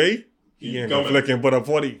wrong way, he ain't gonna flick and put up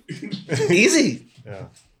 40. Easy. Yeah.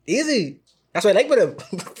 Easy. That's what I like with him.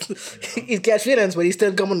 He's catch feelings, but he's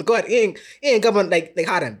still coming to court. He ain't coming like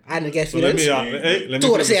Harden. I didn't catch So let feelings. me Two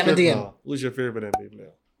flip out the of script 17. now. Who's your favorite NBA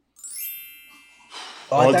player?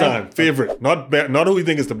 All time. Favorite. Not who you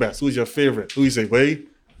think is the best. Who's your favorite? Who you say, wait,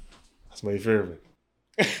 that's my favorite.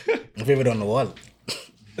 My favorite on the wall.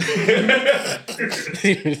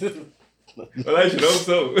 Well, I should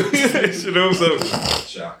hope so.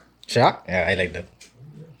 Shock? Yeah, I like that.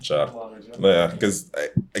 Sure. Yeah, because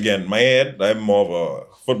again, my head, I'm more of a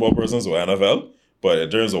football person, so NFL. But in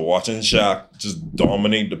terms of watching Shaq just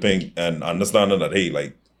dominate the paint and understanding that, hey,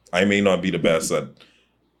 like, I may not be the best at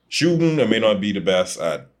shooting, I may not be the best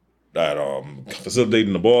at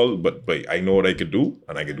facilitating the ball, but I know what I could do,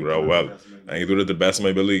 and I can do that well. I can do it to the best of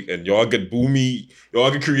my ability. And y'all could boo me, y'all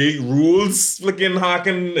could create rules, flicking,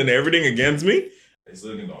 hawking, and everything against me. I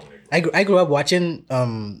still can dominate. I grew up watching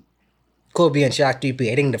Kobe and Shaq 3P.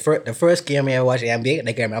 I think the first game I ever watched the NBA,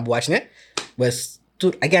 like I remember watching it, was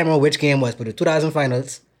I can't remember which game it was, but the 2000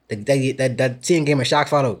 finals, that same game of Shaq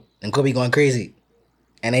followed. and Kobe going crazy.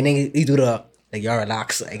 And I think he do the, like, y'all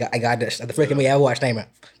relax. I got this. That's the first game I ever watched time.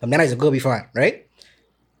 From then I was a Kobe fan, right?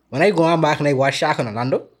 When I go on back and I watch Shaq on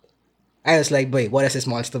Orlando, I was like, boy, what is this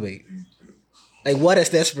monster, boy? Like, what is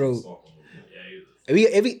this, bro? I think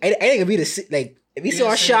if we if we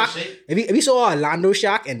saw Shaq, if we saw Orlando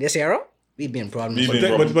Shaq in this era, we'd be in problems. But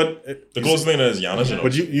the closest thing is Giannis, you know.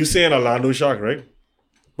 But you saying Orlando Shaq, right?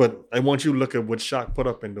 But I want you to look at what Shaq put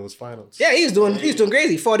up in those finals. Yeah, he's doing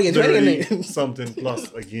crazy, 40 and 20 30 something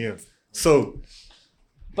plus again. So,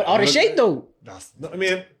 but out of shape though. I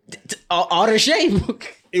mean, out of shape.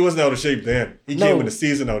 he wasn't out of shape then. He came in the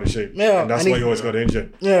season out of shape. Yeah, and that's why he always got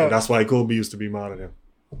injured. Yeah, and that's why Kobe used to be mad at him.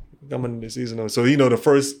 Coming in the season, so the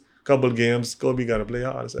first couple games, Kobe got to play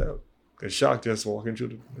hard as hell. Cause Shaq just walking through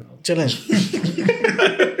the chilling,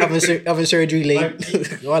 having surgery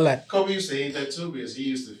late, all that. Kobe used to hate that too because he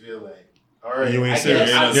used to feel like, all right, you ain't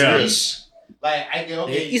serious. serious. Yeah. Like I can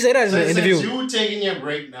He said that in the interview. Since you taking your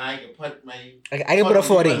break now, I can put my. I can put a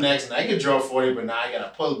 40. Next, and I can draw 40, but now I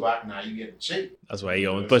gotta pull back. Now you get in shape. That's why he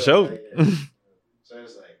always push out. So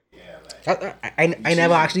it's like, yeah, like I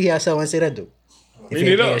never actually hear someone say that though.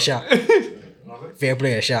 Fair player shot. Fair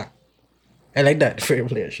player shot. I like that. Fair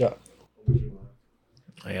player shot.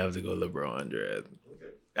 I have to go LeBron, Dread.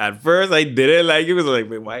 At first, I didn't like it. It was like,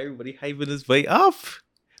 wait, why everybody hyping this play up?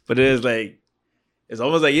 But it was like, it's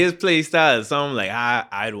almost like his play style is something like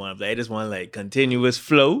I don't want to play. I just want like continuous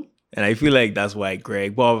flow. And I feel like that's why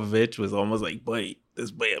Greg Popovich was almost like, boy,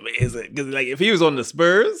 this boy amazing. Because like if he was on the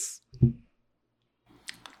Spurs,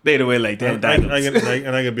 they'd have win like 10 titles.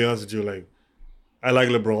 And I can be honest with you, like, I like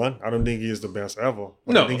LeBron. I don't think he is the best ever.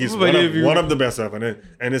 No, I think he's one of the best ever.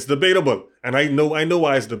 And it's debatable. And I know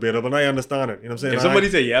why it's debatable, and I understand it. You know what I'm saying? If somebody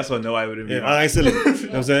said yes or no, I wouldn't be. Yeah, I silly. You know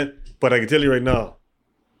what I'm saying? But I can tell you right now,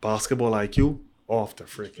 basketball IQ off the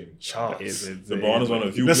freaking charts. LeBron is one of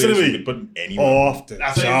the few Listen players to me. you could put him anywhere. Off the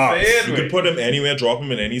That's what I'm charts. saying. You could put him anywhere, drop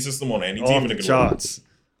him in any system on any team, Off and the it could work. charts.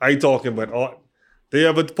 I talking about all. They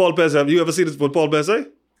ever Paul Pierce? Have you ever seen this? What Paul Pierce say?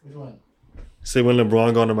 Which one? Say when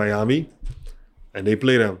LeBron gone to Miami, and they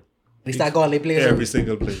play them They start calling they players. every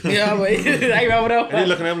single play. Yeah, but I remember that. And they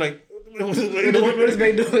looking at him like, what is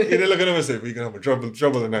man doing? They look at him and say, we gonna have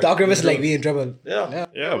trouble tonight. Doc Rivers like we in trouble. Yeah.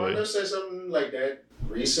 Yeah, I but said something like that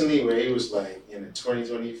recently where he was like in the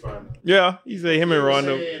 2020 final. yeah, he said him and He was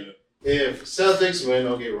Rondo. saying, if Celtics win,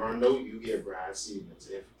 okay, Rondo, you get Brad Stevens.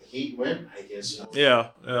 If the Heat win, I guess you. Yeah.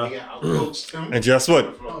 They got outcoached him. And guess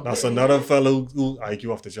what? That's another fellow who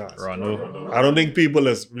IQ off the charts. Rondo. I don't think people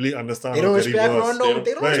is really understand They how don't good he respect was. Rondo.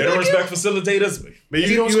 They don't Right. They don't respect him. respect facilitators. But He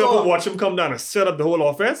you don't ever score. watch him come down and set up the whole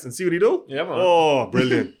offense and see what he do? Yeah, man. Oh,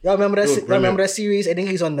 brilliant. Y'all remember that? Dude, Y'all brilliant. remember that series? I think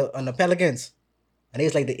he's on the Pelicans. I think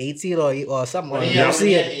it's like the 8 seed or something. When You he had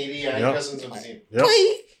see it. 80, I Yeah. Cousins on the team. Yep. Boy,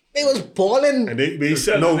 they was balling. And they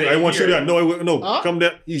said, no, I want you to, no, Huh? come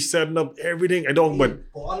there. He's setting up everything. I don't, but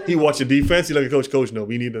he watch the defense. He like, coach, no,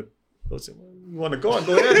 we need to. Coach said, well, you want to go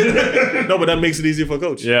ahead. No, but that makes it easier for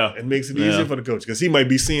coach. Yeah. It makes it easier for the coach because he might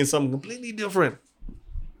be seeing something completely different.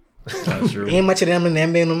 That's true. Ain't much of them in the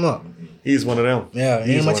NBA no more. He's one of them. Yeah,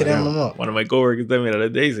 He's ain't much one of them no more. One of my coworkers told me the other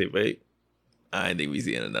day, say, babe, I ain't think we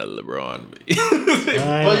seeing another LeBron.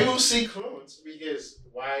 But you see clones because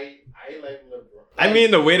why I like LeBron. I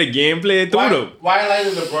mean, the way the game played, too, though. Why I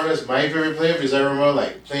like LeBron is my favorite player because I remember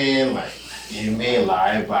like playing like NBA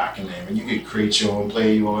Live back in there. When you could create your own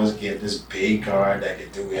play, you always get this big guard that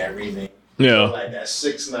could do everything. Yeah. So, like that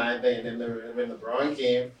 6'9" thing. And then when LeBron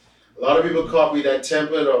came, a lot of people copied that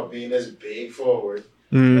template of being this big forward.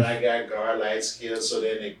 Mm. And I got guard light skills, so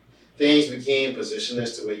then things became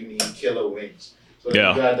positionless to where you need killer wings. So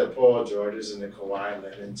Yeah. you got the Paul Georges and the Kawhi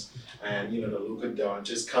Leonards and the Luka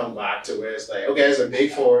Doncic come back to where it's like, okay, it's a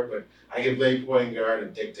big forward, but I can play point guard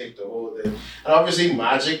and dictate the whole thing. And obviously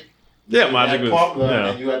Magic. Yeah, you Magic had was. popular, Yeah.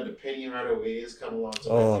 and you had the Penny Hardaway's come along.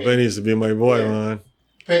 So Oh, like Benny used to be my boy, Yeah. man.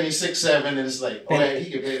 Penny 6'7", and it's like, oh yeah,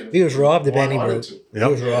 he can play. He was robbed the Penny, one or bro. two. He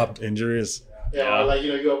was robbed. Injuries. Yeah, like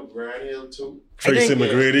you have Brian Hill too. Tracy think-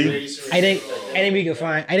 McGrady. I think we can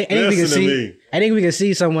find. I think we can Listen to see. me. I think we can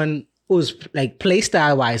see someone who's like play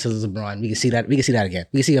style wise as LeBron. We can see that. We can see that again.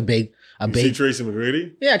 We can see a You see big. Tracy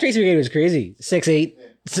McGrady? Yeah, Tracy McGrady was crazy. 6'8".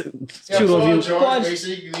 Yeah, Shoot Paul over you. George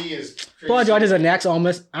basically is crazy. Paul George is a next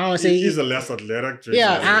almost. I don't want to say He's a less athletic Tracy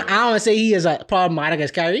yeah. McGrady. I don't want to say he is a problematic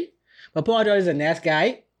as Kyrie, but Paul George is a next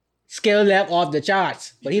guy. Skill level off the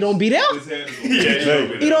charts, but he don't be there.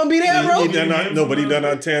 He don't be there, bro. He done not, no, but he done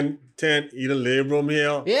not 10. He done lay room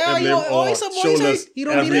here. Yeah, Them you lay- know, always up, always shoulders, say he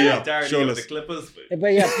don't be every there. up, shoulders. Clippers.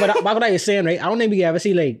 But yeah, but back what I was saying, right? I don't think we can ever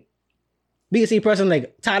see like we can see a person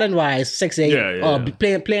like talent wise 6'8" Yeah, or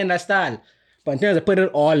yeah. playing that style. But in terms of putting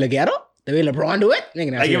it all together, the way LeBron do it, they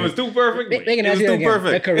can Like, it was too perfect. They can It was too The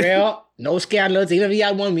perfect. career, no scandals. Even if he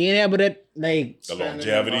had one millionaire, but it like The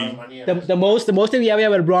longevity. the most thing we ever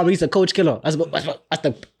had with LeBron, he's a coach killer. That's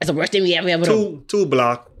the worst thing we ever had with him. Two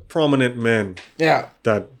black prominent men Yeah.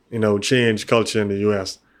 that changed culture in the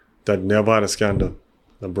U.S. that never had a scandal.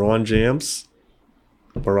 LeBron James,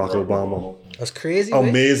 Barack Obama. That's crazy.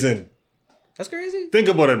 Amazing. That's crazy. Think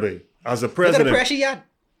about it, babe. As a Look at the president, pressure he had.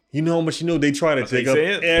 you know how much they try to take they up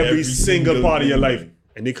saying. every single single part of your thing. life,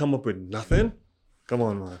 and they come up with nothing. Come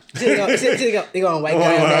on, man. They going white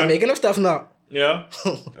guy out there making up stuff now. Yeah.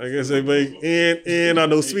 I guess they like, ain't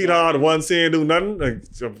no sweetheart. One saying do nothing.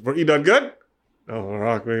 Like, he done good. Oh,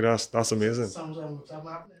 Rock, man, that's amazing. Something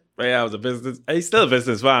happening. But yeah, I was a business. He's still a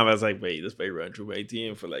business fine. I was like, wait, this boy run through my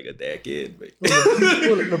team for like a decade. Wait.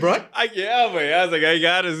 LeBron? I was like, I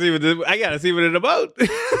gotta see what it's about.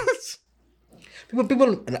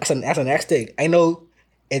 People. That's the next thing. I know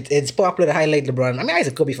it's popular to highlight LeBron. I mean, I was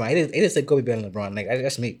a Kobe fan. I didn't say Kobe better than LeBron. Like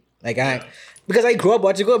that's me. Like because I grew up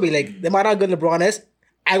watching Kobe. Like no matter how good LeBron is,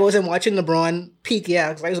 I wasn't watching LeBron peak. Yeah,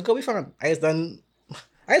 because I was a Kobe fan. I was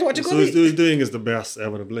watching So Kobe. he's doing is the best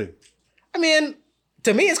ever to play. I mean,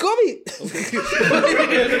 to me, it's Kobe.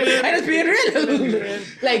 I just being real.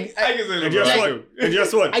 Like, I can say And guess LeBron. what? And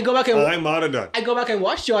guess what? I go back and I'm out of that. I go back and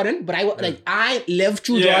watch Jordan, but I lived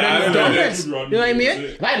through Yeah, I Jordan know dominance. that. You know what I mean?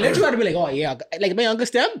 If I lived through that, I'd be like, oh yeah, like my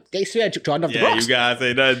youngest them, they swear Jordan off the Yeah, rocks. you gotta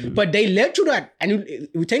say that. But they lived through that, and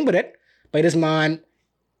you think about it. But this man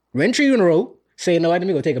win 3 in a row, say, no, let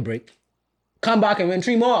me go take a break, come back and win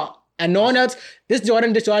 3 more, and no one else. This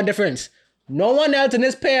Jordan difference. No one else in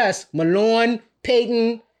this past, Malone,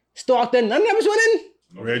 Peyton, Stockton, none of them was winning.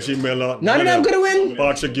 Reggie Miller. None of them could have win.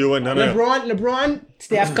 Patrick Ewing. None of them. LeBron,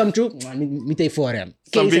 Steph come through. Me take 4 of them.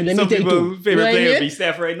 Some, Casey, let me take 2. people's favorite You know what I player mean? be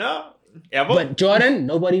Steph right now. Ever? But Jordan,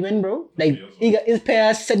 nobody win, bro. Like he got his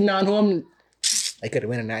past sitting down home. I could have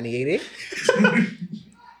won in '98.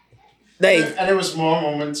 Like And there was more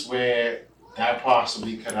moments where that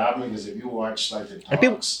possibly could happen because if you watch like the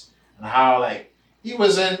talks and how like he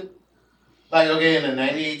wasn't like okay in the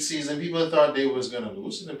 '98 season, people thought they was gonna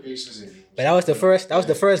lose to the Pacers. but that was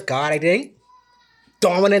the first guard I think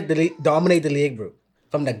dominate the league, bro.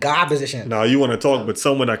 From the guard position. Now you want to talk with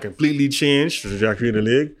someone that completely changed the trajectory of the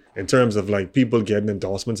league in terms of like people getting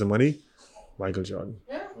endorsements and money. Michael Jordan.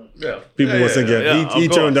 yeah. People wasn't getting. He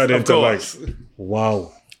turned that into like,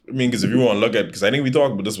 wow. I mean, because if you want to look at, because I think we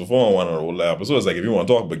talked about this before on one of the old episodes, like if you want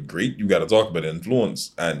to talk about great, you got to talk about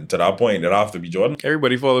influence. And to that point, it have to be Jordan.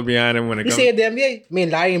 Everybody followed behind him when it You comes. say the NBA. I mean,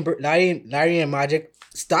 Larry and Magic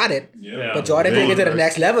started, Yeah. but Jordan took it to the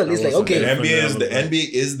next level. He's like, The okay,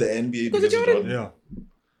 NBA is the NBA because of Jordan. Jordan. Yeah.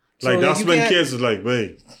 So Like that's you when can't- kids was like,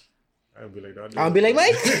 wait. I'd be like that. I'll be like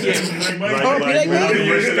Mike. I'll be like Mike.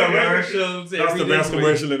 commercials. That's the best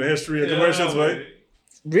commercial in the history of commercials, right?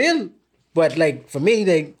 Real, but like for me,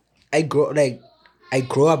 like I grew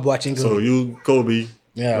up watching. So you, Kobe,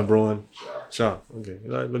 Yeah. LeBron, Shaq. Okay,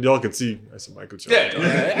 but y'all can see I said Michael Jordan.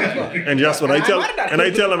 Yeah. And that's what I tell. I'm mad at that. And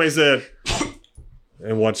I tell him, I said,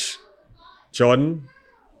 and watch Jordan,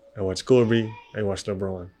 I watch Kobe, I watch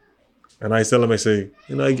LeBron. And I tell him, I say,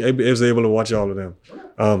 I was able to watch all of them.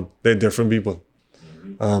 They're different people.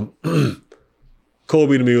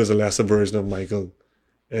 Kobe to me was a lesser version of Michael,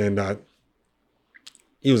 and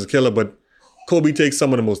he was a killer. But Kobe takes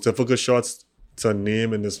some of the most difficult shots to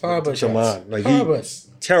name in this. Horrible come shots. on, like Horrible.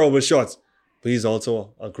 terrible shots. But he's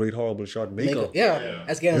also a great horrible shot maker. Yeah,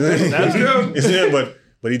 that's getting. That's true. Yeah,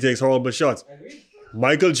 but he takes horrible shots.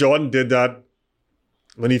 Michael Jordan did that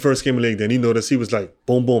when he first came in the league. Then he noticed he was like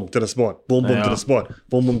boom, boom to the spot, boom, boom to Yeah. the spot,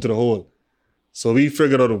 boom, boom to the hole. So we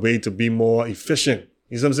figured out a way to be more efficient.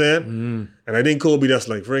 You see what I'm saying? And I think Kobe, that's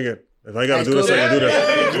like, frig it. If I gotta That's do this, I Kobe.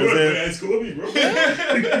 gotta do this. You know what I'm saying?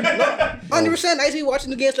 That's Kobe, bro. 100%. I see watching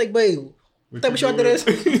the games like, boy, what type of shot that is?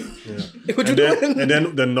 What you doing? And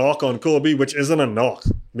then the knock on Kobe, which isn't a knock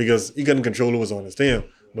because he couldn't control who was on his team,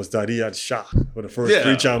 was that he had Shaq for the first Yeah.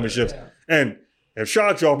 3 championships. And if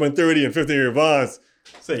Shaq dropping 30 and 50 rebounds,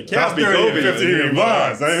 Say, that's can't be 30 and Kobe. 50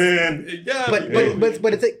 rebounds. I mean,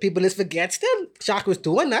 But it's like people just forget still. Shaq was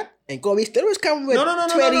doing that, and Kobe still was coming with No.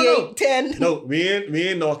 28, 10. no, we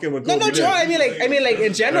ain't knocking with No, Kobe. Joe. I mean, like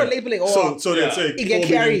in general, they be like, oh, So they'd say He get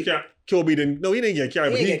Kobe carried. didn't Kobe didn't. No, he didn't get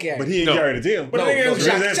carried. He didn't get carried. But he ain't No. carried the team. But the thing is,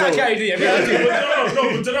 Shaq carried the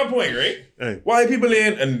but to that point, right? Hey. Why people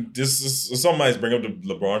in, and this is something I bring up to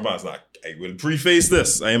LeBron fans, like, I will preface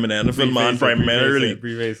this. I am an NFL man primarily.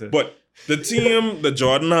 But the team that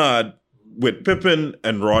Jordan had with Pippen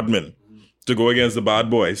and Rodman to go against the bad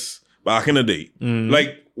boys back in the day,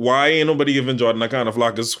 like, why ain't nobody giving Jordan that kind of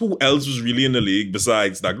flack? Because who else was really in the league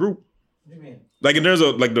besides that group? Like in terms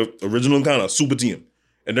of like the original kind of super team.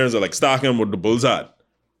 In terms of like stocking what the Bulls had.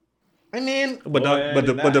 I mean, But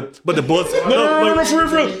the Bulls. No, for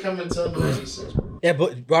real. He come until 96. yeah,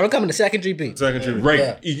 but Ronald come in the secondary beat. Secondary. Right.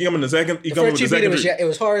 Yeah. He came in the second. He The come in first with the three beat, second. it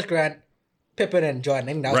was Horace Grant, Pippen, and Jordan.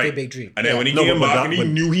 I think that was their big three. And then when he No, came but back, that- and he but-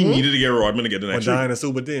 knew he needed to get Rodman to get the But next dying three. a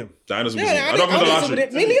super team. Dynasty. Yeah, I'm talking about the last three.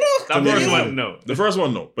 Me neither. That first one, no. The first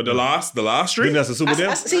one, no. But the last You think three. that's a super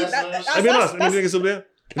team? See, I mean, honest. You think it's a super team?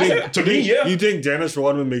 You think- To me, yeah. You think Dennis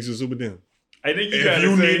Rodman makes you a super team? I think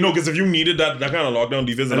Because if you needed that kind of lockdown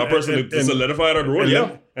defense and that person to solidify that role,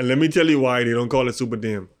 yeah. And let me tell you why they don't call it super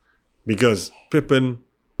team. Because Pippen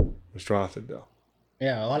was drafted though.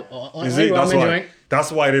 Yeah, You see, that's why.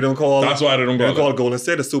 That's why they don't call. That's why they don't call it. Golden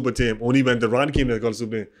State a super team. Only when the Durant came, they call it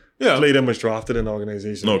super team. Yeah. Clay them was drafted in the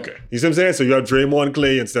organization. Okay. You see what I'm saying? So you have Draymond,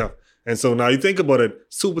 Clay, and stuff. And so now you think about it,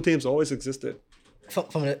 super teams always existed.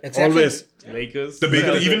 from the exception. Always. Lakers. The big,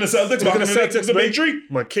 even the Celtics, back in the big three.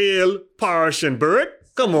 McHale, Parrish, and Bird.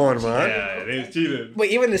 Come on, man. Yeah, they cheated. But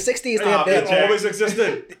even the 60s, It always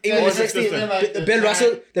existed. even the Always 60s, existed. Like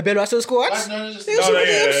the Bill Russell squads. No, it's just- They were super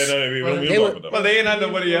teams. We don't They talk were- about that. Well, they ain't had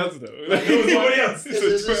nobody else though. Nobody else.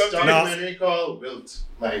 There's this documentary called Wilt.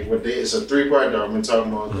 Like it's a 3-part documentary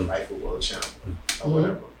talking about the life of world champ or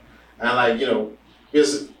whatever. And like,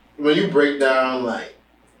 because when you break down like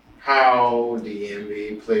how the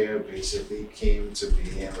NBA player basically came to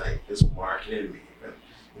be and like this marketing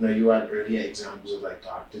movement, you had earlier examples of like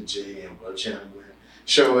Dr. J and Will Chamberlain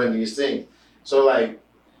showing these things. So like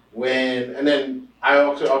and then I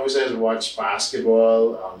also obviously watch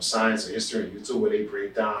basketball, science and history on YouTube where they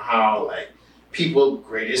break down how like people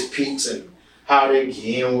greatest peaks and how their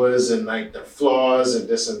game was and like the flaws and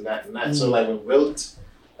this and that and that. So like when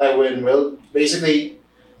Wilt, basically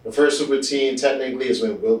the first super team technically is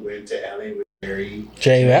when Wilt went to LA with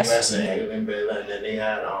Jerry West. and Eglin Bell, and then they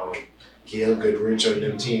had Gail Goodrich on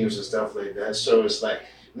them teams and stuff like that. So it's like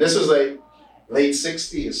this was like late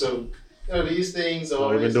 60s. So these things are I've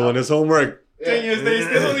always been doing this homework. Thing is, they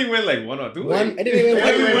still only win like one or two. One, I didn't even They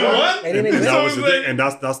didn't win one. I didn't even And that win. was the thing, and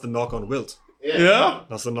that's the knock on Wilt. Yeah.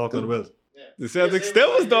 That's the knock on Wilt. The Celtics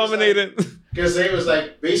still was dominating. Because they was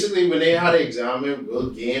like, basically when they had to examine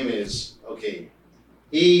Wilt game is, okay,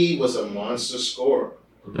 he was a monster scorer.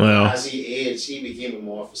 Well, As he aged, he became a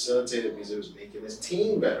more facilitator because it was making his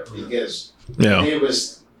team better. Because yeah. it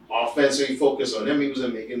was offensively focused on him, he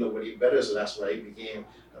wasn't making nobody better, so that's why he became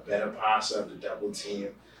a better passer of the double team.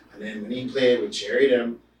 And then when he played with Jerry,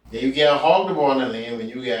 then you get hog the ball in the lane when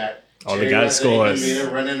you got All the Jerry guys West and scores.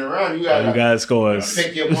 Embiid running around. You All you got guys scores.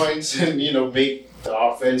 pick your points and make the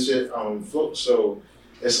offensive float. So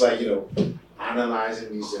it's like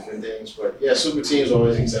analyzing these different things. But yeah, super teams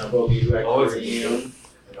always example. You like Kareem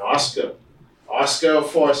and Oscar. Oscar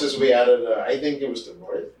forced his way out of I think it was the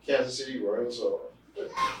Kansas City Royals or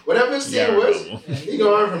whatever his team was. He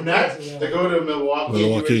going from that to go to Milwaukee.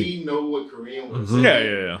 You already know what Kareem was.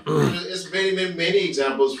 Yeah. It's many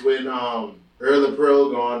examples when Earl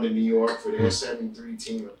Pearl gone to New York for their 73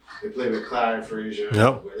 team. They played with Clyde Frazier.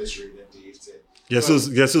 Yep. Willis Reed and these two.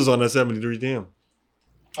 Guess who's on that 73 team?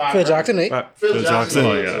 Phil Jackson, eh? Phil Jackson.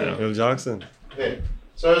 Oh, yeah. Phil Jackson. Yeah.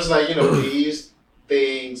 So it's like, these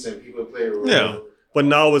things and people play a role. Yeah. But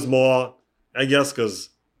now it's more, I guess, because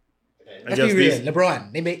Let's be real.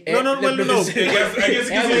 LeBron. They make No. I guess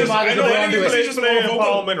LeBron it's just more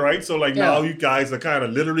empowerment, right? So like Yeah. now you guys are kind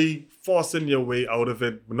of literally forcing your way out of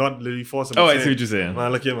it, but not literally forcing. Oh, but I see saying, what you're saying.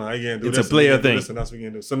 Man, look here, man, I can't do It's this. a player and we can't do thing. this, and that's what we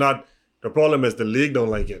can do. So not the problem is the league don't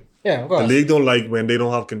like it. Yeah, of The course. league don't like when they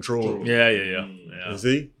don't have control. Yeah. You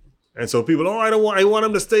see? And so people, I want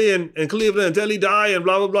him to stay in Cleveland until he die and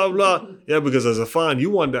blah, blah, blah, blah. Yeah, because as a fan,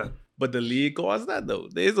 you want that. But the league caused that though.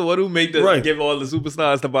 They're the one who make the Right. give all the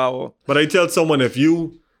superstars the power. But I tell someone, if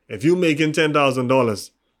you making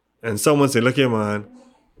 $10,000 and someone say, look here, man,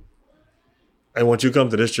 I want you to come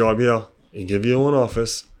to this job here and give you your own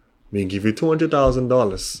office. We can give you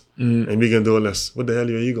 $200,000 and we can do this. What the hell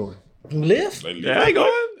are you going? Live? Yeah, I go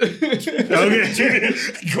on. Okay.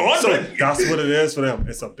 So that's what it is for them.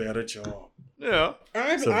 It's a better job. Yeah.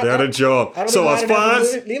 It's a better job. So as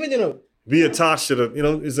fans, Leaving, be attached to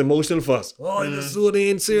the, it's emotional for us. Oh, he's so they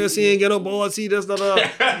ain't serious. He ain't get no balls. He does not.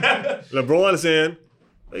 LeBron is saying,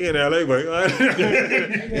 in LA, boy.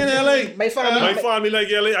 In LA. My family. My family like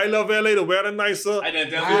LA. I love LA. The weather nicer. I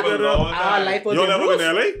didn't tell Our people about life that. was You never been improved.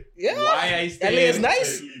 to LA? Yeah. Why I stay? LA is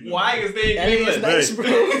nice. Why is they LA is in Cleveland? nice, bro.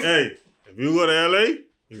 Hey, if you go to LA,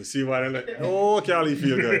 you can see why LA. Oh, Cali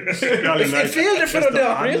feel good. Cali It nice. feels different out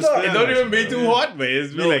there. Real talk. It don't even be too hot, man.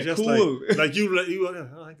 It's be No, like just cool. like you.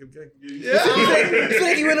 I could, You feel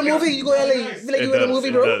like you in a movie, you go LA. You feel like you in a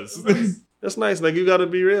movie, bro. It does. That's nice. Like you got to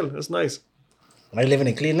be real. That's nice. Am I living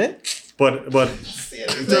in Cleveland? But in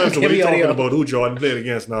terms of what you're talking about who Jordan played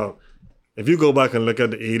against now, if you go back and look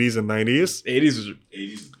at the 80s and 90s,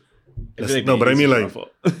 80s. no, but I mean like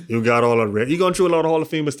you got all of you gone through a lot of Hall of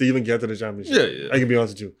Famers to even get to the championship. Yeah. I can be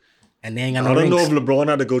honest with you. And they ain't got I no don't know if rings. LeBron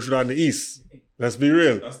had to go through that in the East. Let's be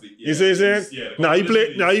real. You see what I'm saying? Now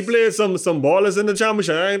he played some ballers in the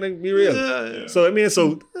championship. I ain't like, be real. Yeah. So I mean,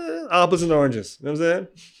 apples and oranges. You know what I'm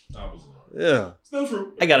saying? Yeah. Still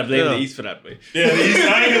true. I gotta blame Yeah. the East for that, way. Yeah,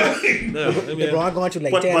 I ain't No, I mean, LeBron going to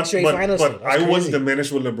like 10 straight finals. but That's I wouldn't crazy.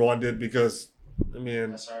 diminish what LeBron did because I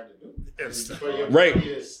mean, That's hard to do. it's, Right.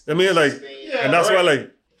 I mean, like, and that's why,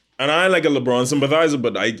 like, And I ain't like a LeBron sympathizer,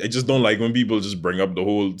 but I just don't like when people just bring up the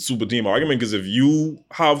whole super team argument. Because if you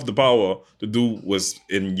have the power to do what's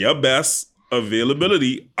in your best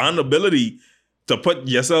availability and ability to put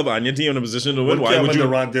yourself and your team in a position to win, what why would Kevin you?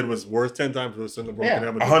 Durant did was worth 10 times worse than LeBron Yeah. can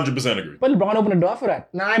ever do. 100% agree. But LeBron opened the door for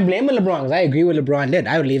that. Now I'm blaming LeBron because I agree with LeBron did.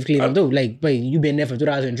 I would leave Cleveland too. Like, but you've been there for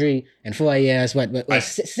 2003 and 4 years. What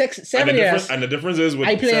 7 years? And the difference is with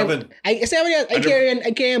I play 7. 7 years. I carry a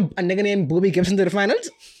nigga named Bobby Gibson to the finals.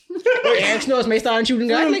 Eric Snows may start shooting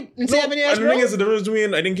guard like in 7 years, And the bro. thing is, the difference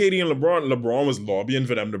between I think KD and LeBron. LeBron was lobbying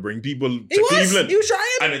for them to bring people to He was. Cleveland, He was trying.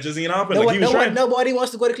 and it just ain't happened. Like, he was trying. Nobody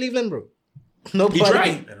wants to go to Cleveland, bro. Nobody. He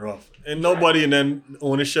tried. And rough. And nobody, and then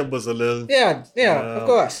ownership was a little. Yeah, of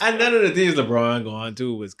course. And none of the teams LeBron going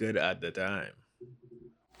to was good at the time.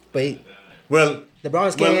 But Well,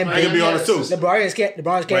 LeBron's well, carrying. I can be honest too. LeBron's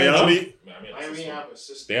carrying. Miami, Miami have a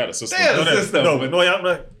system. They had a system. They had a system.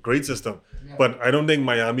 no, great system. But I don't think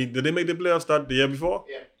Miami, did they make the playoffs that the year before?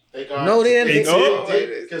 Yeah. They got No, they didn't. Eight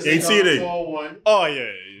They, because they Eight seeded. got 4-1. Oh yeah,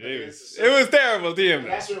 it was terrible team.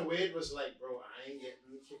 That's when Wade was like, bro, I ain't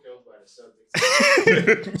getting kicked out by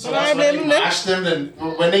the Celtics. So I that's blame when them. they mashed them.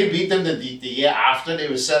 And when they beat them the year after, they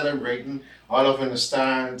were celebrating all up in the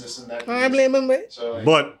stands, this and that. I blame him, man. So, like,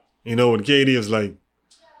 But, you know, when KD was like,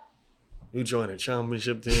 you joined a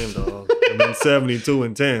championship team, dog. And then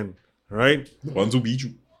 72-10, right? The ones who beat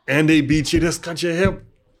you. And they beat you, just cut your hip.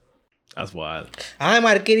 That's wild. I'm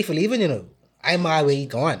mad at KD for leaving, you know. I'm mad where he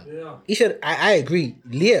gone. Yeah. He should, I agree,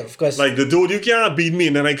 leave. Because Like, the dude, you can't beat me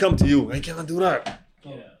and then I come to you. I can't do that.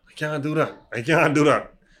 I can't do that. I can't do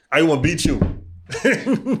that. I won't beat you.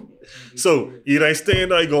 So, either I stay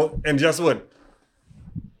and I go, and guess what?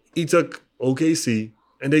 He took OKC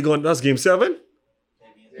and they going, that's game 7?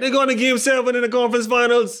 They going to game 7 in the conference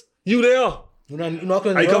finals. You there? you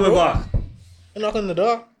knocking on the I door, coming bro. back. You knocking on the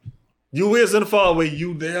door. You wasn't far away.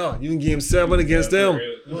 You there. You in game 7 against them.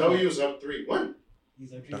 no, he was up 3-1.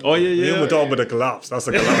 Oh yeah, You yeah. were talking about the collapse. That's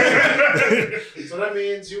a collapse. So that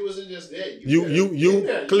means you wasn't just there.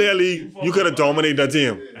 you clearly you could have dominated that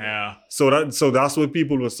team. Yeah. So that's what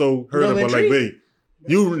people were so hurt No about. Like, entry?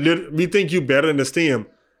 wait, we think you better in this team,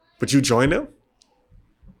 but you join them.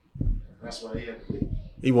 That's why he had to leave.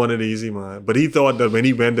 He wanted it easy, man. But he thought that when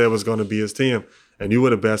he went there it was going to be his team, and you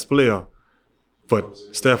were the best player. But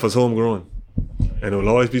Steph was homegrown, and it will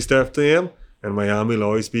always be Steph to him, and Miami will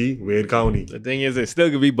always be Wade County. The thing is, it still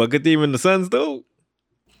could be bucket team in the Suns though.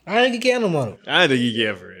 I don't think he can no more. I think he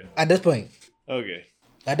care for it. At this point. Okay.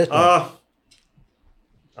 At this point.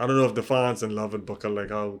 I don't know if the fans in love with Booker like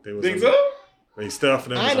how they was. Think so? Like Steph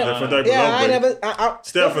and them was I a know. different type Yeah, of love. I but never.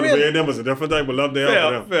 Steph for and real. Wade them was a different type of love they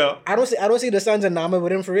have for them. Fair. I don't see the Suns enamored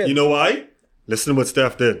with him for real. You know why? Listen to what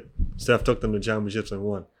Steph did. Steph took them to championships and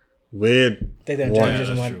won. Wade Take them won. championships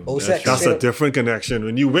that's and true. won. 06. That's a different connection.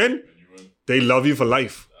 When you win, they love you for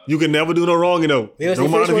life. You can never do no wrong, you know. They was No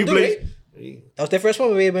the first matter if you one too, play. right? That was their first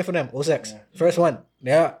one we went for them. 06. First one.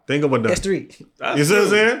 Yeah. Think about that. History. You see what I'm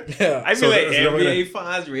saying? Yeah. I feel So like that's never NBA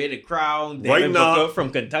fans ready to crown Right Devin now- Booker from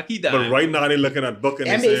Kentucky down. But right now they're looking at Booker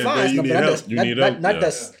and NBA saying, fans, "Hey, you no, need but help." You need help,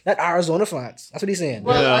 not Arizona fans. That's what he's saying.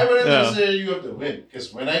 Well, Yeah, I wouldn't yeah. necessarily you have to win.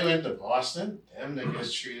 Because when I went to Boston, them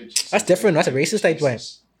niggas treated Jason. That's different. That's a racist type way.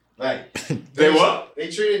 Like, They what? They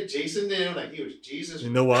treated Jason Tatum like he was Jesus. You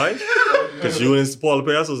know why? Because you and Paul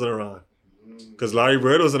Pierce wasn't around. Because Larry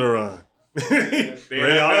Bird wasn't around.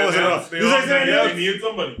 Ray Allen wasn't around. You see what I'm saying? They need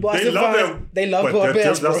somebody. Boston love fans, them. they love But Paul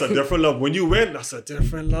Pierce, that's bro. a different love. When you win, that's a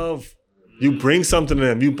different love. You bring something to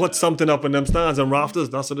them. You put something up in them stands and rafters.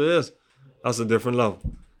 That's what it is. That's a different love.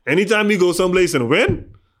 Anytime you go someplace and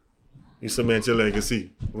win, you cement your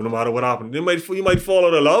legacy. No matter what happens. You might fall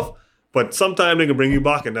out of love, but sometimes they can bring you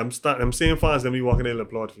back. And them same fans, them be walking in and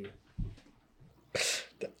applaud for you.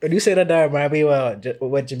 When you say that, that remind me of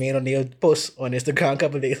what Jermaine O'Neal post on Instagram a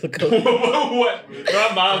couple days ago. What?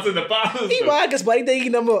 Not miles in the past. He mad because Buddy think he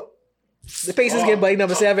number. The Pacers get Buddy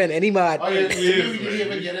number 7 and he mad. Oh, yeah, you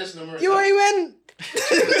even get his number. You already win.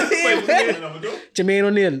 Jermaine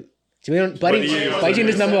O'Neal. Buddy changed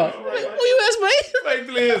his number. Who you ask, mate? White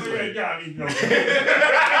players,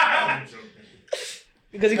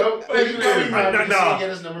 Because he No, got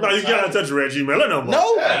No, you can't touch Reggie Miller no more.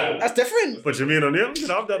 no, that's different. But Jermaine O'Neal, get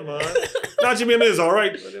off that, man. Now Jermaine O'Neal is all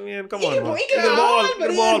right. But I mean, come on, man. He Get the ball, get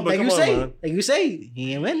the ball, but like come you on, say, man. like you say,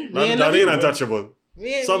 he ain't win. That ain't untouchable.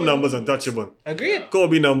 Some numbers untouchable. Agreed.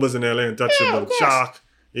 Kobe numbers in LA Yeah, untouchable. of course. Shaq,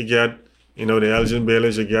 you get, the Elgin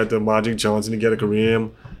Bayless, you get the Magic Johnson, you get a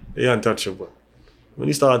Kareem. They untouchable. When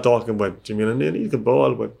you start talking about Jermaine O'Neal, he could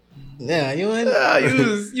ball, but Yeah, you win.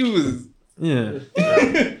 you was. Yeah.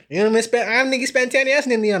 You know, I don't think he spent 10 years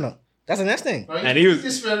in Indiana. That's the next thing. And he was- He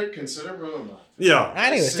spent considerable amount. yeah. I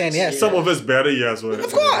think it was 10 years. Some of his better years were.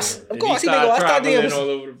 Of course. Of course. He started make all star traveling games all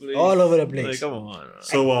over the place. all over the Like, place. come on.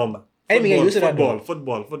 So, I didn't get used to that, though.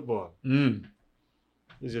 football. Mm.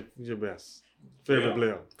 Who's your best? Favorite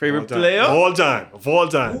player? Favorite All time. player? Of all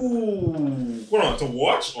time. Ooh. Hold on, to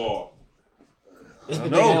watch or? It's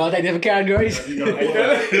been taking all that different categories. You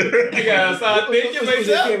gotta start thinking Who's your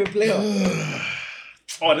myself. favorite player?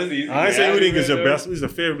 Oh, this is easy. I ain't say who think is your best. Who's your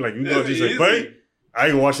favorite? Like, you go to say, Easy. boy, I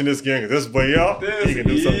ain't watching this game because this boy out. He can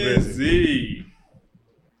do something crazy. Easy.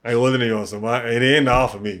 I ain't older than you, so it ain't now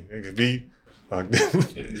for me. It could be. Like,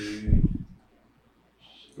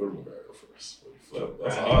 Go to McGregor first. Flip.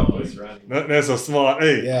 That's hard. that's a smart.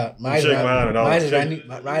 Hey, Yeah, mine's shake my hand. Mine's Shake- Randy.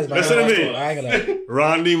 Listen to me. I ain't gonna.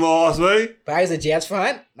 Randy Moss, way. But I was a Jets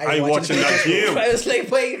fan. I ain't watching that game. I was like,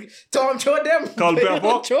 wait, Tom, show them.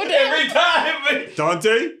 Culpepper? Show them. Every time,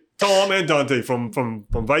 man. Tom and Dante from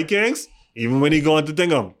Vikings. Even when he going to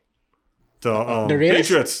Dingham, the The Raiders?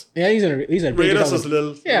 Patriots. Yeah, he's a Raiders was a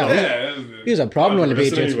little. Yeah. Yeah. He was a problem on the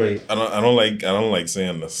Listen Patriots. anyway. Way. I don't like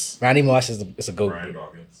saying this. Randy Moss is a goat. Brian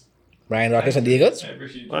Dawkins. Brian Dawkins and the Eagles.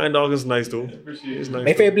 Ryan Dawkins is nice too. He's nice.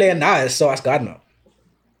 My favorite player now is Sauce Gardner.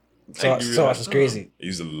 Thank you. Sauce is crazy. I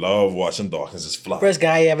used to love watching Dawkins just fly. First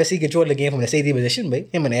guy I ever see control the game from the safety position, boy.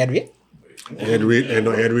 Him and Adrian. Ed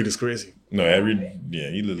Reed is crazy. No,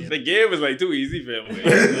 he literally. The game was like too easy for him. Man.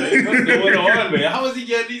 Like, what's going on, man? How is he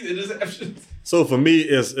getting these interceptions? So for me,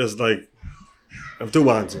 it's like I have two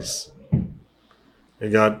answers. They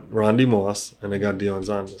got Randy Moss and they got Deion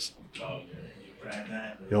Sanders.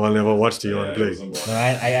 Y'all never watched Deion play. No,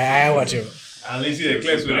 I watch him. I only see the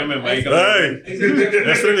clips with him and Michael. Hey,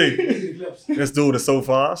 listen to me. This dude is so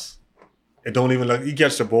fast. It don't even look. He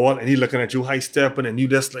catch the ball and he looking at you high stepping and you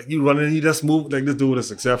just like you running. He just move like this dude is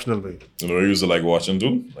exceptional, man. You know, I used to like watching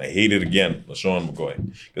too. I hate it again, LaShawn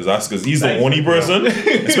McCoy, because he's the only person,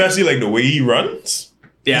 especially like the way he runs.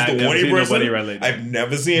 Yeah, he's I've the never only seen person. nobody run like that. I've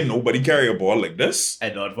never seen nobody carry a ball like this.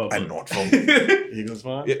 And not for I'm not from. Eagles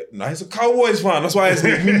fan. Yeah, no, he's a Cowboys fan. That's why it's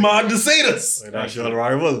making me mad to say this. Like, that's your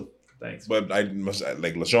rival. Thanks. But I must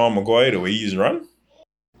like LaShawn McCoy, the way he's run.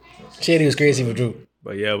 Shady was crazy with Drew.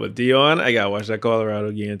 But yeah, with Deion, I gotta watch that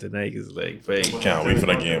Colorado game tonight. Cause like, fake. Can't wait for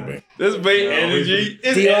that game, man. This big energy.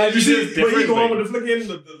 His Deion, energy you is different. Like, the flicking,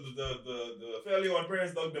 the fairly on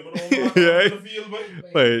parents dug them Yeah. the field,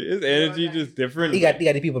 wait, his energy just different. He got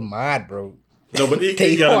the people mad, bro. No, but he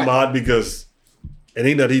Take got what? him mad because it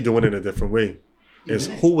ain't that he doing it a different way. It's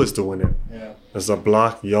who was doing it. Yeah. It's a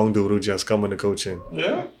black young dude who just coming to coaching.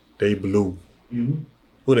 Yeah. They blew.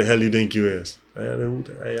 Who the hell you think you is?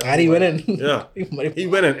 And he winning. Yeah. He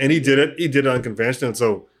went in and he did it. He did it unconventional.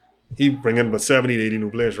 So he bring in about 70 to 80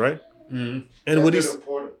 new players, right? And what he's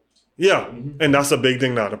yeah, and that's a big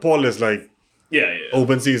thing now. The portal is like yeah.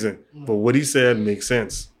 open season. But what he said makes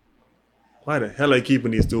sense. Why the hell are you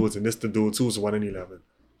keeping these dudes and this the dudes who's 1-11?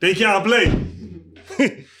 They can't play.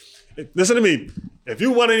 Listen to me. If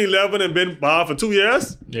you 1-11 and been bad for 2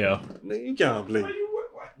 years, Yeah. you can't play.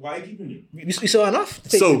 Why are you keeping you? You saw enough?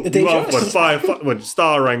 So Take you have yours. what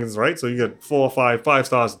star rankings, right? So you get 4 or 5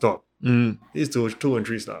 stars top. Mm. These 2 and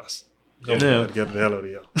 3 stars. Yeah. Get the hell out of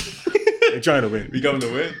here. They're trying to win. We coming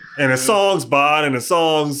to win. And the songs bad and the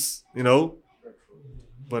songs,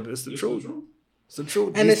 but it's the truth. It's the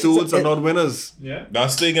truth. And These it's- dudes are not winners. Yeah.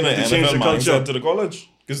 That's taking an To change NFL the culture. mindset to the college.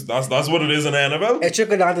 Because that's what it is in the NFL. It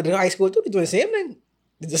trickled down to the high school too. They doing the same thing.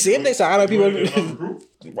 It's the same thing. So I know people.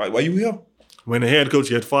 Why you here? When the head coach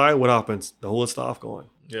get fired, what happens? The whole staff going.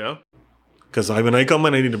 Yeah. Because when I come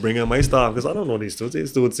in, I need to bring in my staff because I don't know these dudes.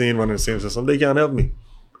 These dudes ain't running the same system. They can't help me.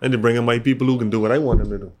 I need to bring in my people who can do what I want them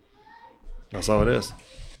to do. That's how it is.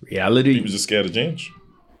 Reality. People just scared to change.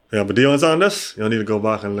 Yeah, but Deion Sanders, you need to go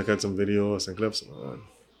back and look at some videos and clips. Man.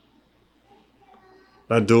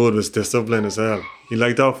 That dude was disciplined as hell. He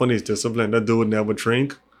liked how funny he's disciplined. That dude never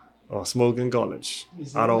drink or smoke in college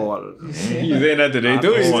at all. He's saying that today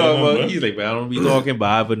too. He's know, talking man. about. He's like, but I don't be talking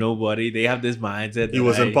bad for nobody. They have this mindset. He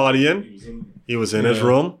wasn't partying. He was in his Yeah.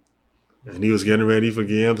 room and he was getting ready for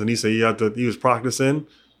games. And he said he was practicing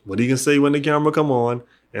what he can say when the camera come on,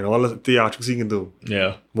 and all the theatrics he can do.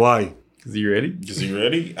 Yeah. Why? Is he ready? Is he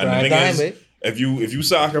ready? And Prime the time, thing is, if you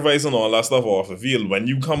sacrifice and all that stuff off the field, when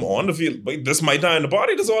you come on the field, but this my time in the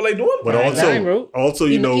party, that's all I doing. But Prime time, bro. also,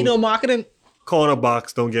 You know, marketing.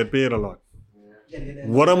 cornerbacks don't get paid a lot.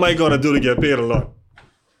 What am I gonna do to get paid a lot?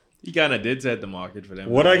 He kind of did set the market for them.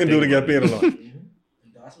 What I can do to get paid a lot?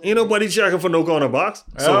 Ain't nobody checking for no cornerbacks.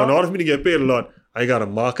 So in order for me to get paid a lot, I gotta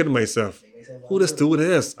market myself. Who this dude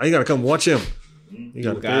is? I gotta come watch him. You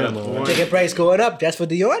gotta pay him. man. Ticket price going up just for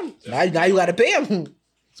Dion. Now you got to pay him.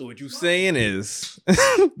 So what you saying is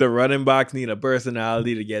the running backs need a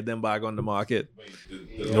personality to get them back on the market.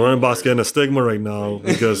 The running backs getting a stigma right now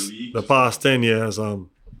because the past 10 years,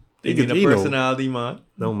 They need a personality, man.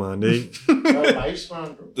 No man, they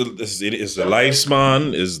Lifespan, bro. It's the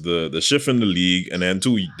lifespan, is the shift in the league, and then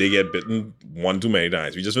two, they get bitten one too many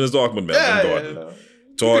times. We just finished talking about Melvin Gordon.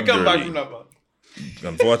 Todd Come back Gurley. from that,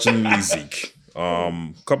 man. Unfortunately, Zeke.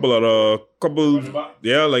 Couple,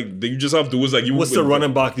 yeah, like you just have to do is like you. what's the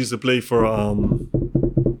running back used to play for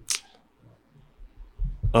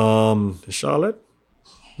Charlotte?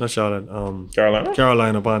 Not Charlotte.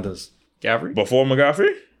 Carolina Panthers. Gaffrey? Before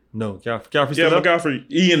McCaffrey? No, Caffrey Yeah, still up?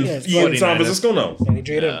 McCaffrey. Ian San 49ers. Francisco now. And they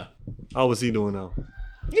trade him. Yeah. How was he doing now?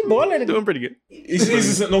 He balling. Doing pretty good. He's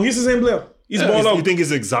the same player. He's ball You out. think he's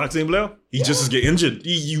the exact same player? He just get injured.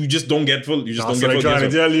 You just don't get full. You just That's don't what I'm get full.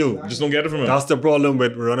 trying to tell you. You just don't get it from him. That's the problem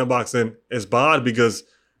with running backs, and it's bad because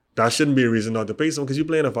that shouldn't be a reason not to pay someone because you're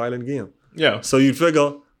playing a violent game. Yeah. So you'd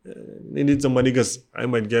figure they need some money because I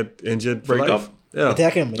might get injured for Break life. up. Yeah.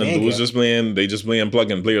 Attack him. And dudes just playing, they just playing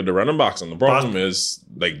plug and play with the running backs. And the problem is,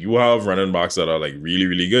 like, you have running backs that are like really,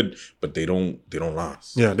 really good, but they don't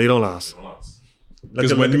last. Yeah, they don't last.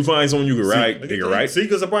 Because when you find someone you can ride, they can ride. See,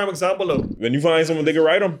 because a prime example though. When you find someone they can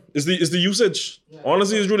ride them, it's the usage.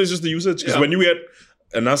 Honestly, it's really just the usage. Because when you get,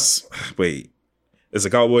 and that's it's a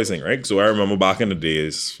Cowboys thing, right? So I remember back in the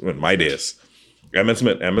days, my days, Emmitt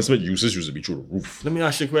Smith usage used to be through the roof. Let me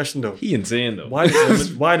ask you a question though. He insane, though. Why did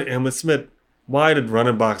Emmitt Smith, why did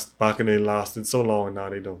running backs back in the day lasted so long and now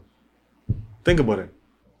they don't? Think about it.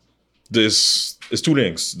 It's two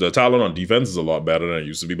things. The talent on defense is a lot better than it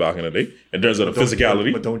used to be back in the day in terms of the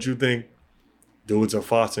physicality. But don't you think dudes are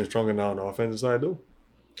faster and stronger now on the offensive side though?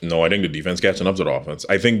 No, I think the defense catching up to the offense.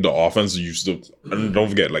 I think the offense used to, and don't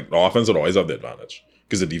forget, like the offense would always have the advantage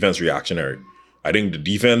because the defense reactionary. I think the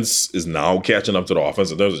defense is now catching up to the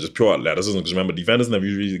offense in terms of just pure athleticism. Because remember, defenders never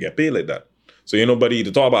usually get paid like that. So ain't nobody,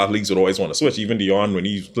 the top athletes would always want to switch, even Dion when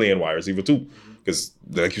he's playing wide receiver too. Because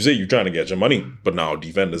like you say, you're trying to get your money, but now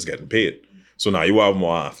defenders getting paid. So now you have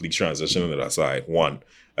more athletes transitioning to that side, one.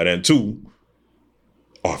 And then two,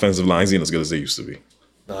 offensive lines ain't as good as they used to be.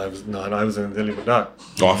 I was going to tell you about that.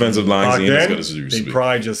 The offensive lines Back ain't as good then, as they used to they be.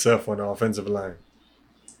 pride yourself on the offensive line.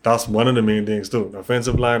 That's one of the main things too. The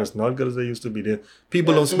offensive line is not good as they used to be. There,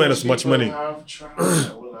 people don't spend as much money.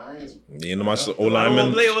 Ain't no much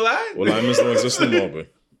O-linemen. Play O-line? O-linemen don't exist anymore, but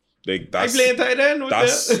I playing tight end with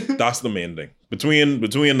that. that's the main thing. Between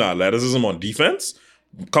the athleticism on defense,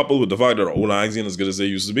 coupled with the fact that the O-lines ain't as good as they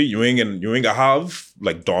used to be, you ain't gonna have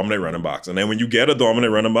like dominant running backs. And then when you get a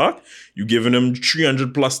dominant running back, you giving them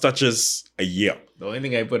 300 plus touches a year. The only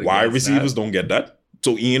thing I put Wide against receivers that, don't get that.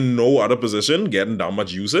 So in no other position getting that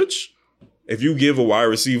much usage. If you give a wide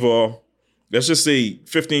receiver, let's just say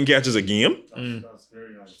 15 catches a game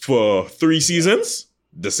for 3 seasons,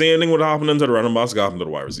 the same thing would happen to the running backs happen to the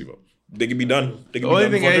wide receiver. They can be done. They the can be only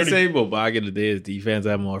done thing before I 30. say about back in the day is defense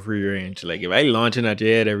have more free range. Like if I launching at your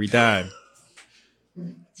head every time,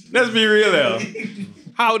 let's be real now.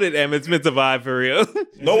 How did Emmitt Smith survive for real?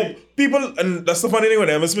 No, people, and that's the funny thing with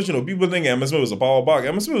Emmitt Smith, people think Emmitt Smith was a power back.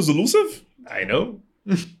 Emmitt Smith was elusive. I know.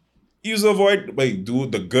 He used to avoid,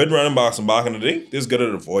 dude, the good running backs from back in the day, they're good at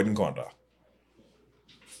avoiding contact.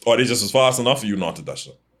 Or they just as fast enough for you not to touch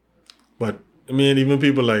them. But I mean, even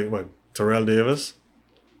people like Terrell Davis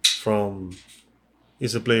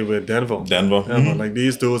used to play with Denver. Denver. Like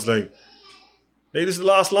these dudes, like they just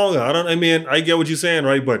last longer. I get what you're saying,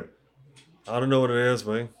 right? But I don't know what it is,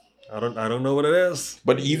 man. I don't know what it is.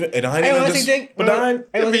 But even, and I I didn't honestly just, think. but I, I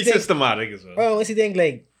honestly Be think. systematic as well. I honestly think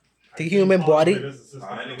like the human body,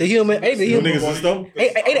 the human. I think the You think human. it's system?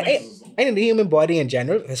 I think the human body in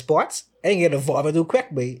general, in sports, I think it evolved too quick,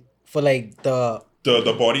 but for like the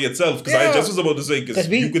the body itself, because I Yeah. just was about to say, because 'Cause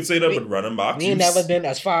we- you could say that we- with running backs. we ain't never been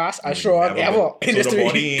as fast, as strong ever in So the history.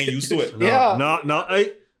 body ain't used to it. Yeah.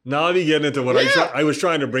 Now I be getting into what I was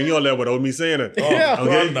trying to bring you all there without me saying it. Yeah.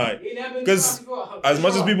 Okay. Because as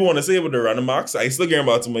much as people want to say it with the running backs, I still getting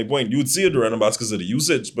back to my point. You would see it the running backs because of the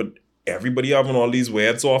usage, but everybody having all these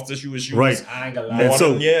weird soft tissue issues. Right. I ain't gonna lie. More And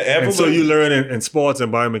so, than- yeah, and so everybody. you learn in sports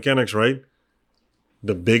and biomechanics, right?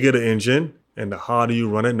 The bigger the engine and the harder you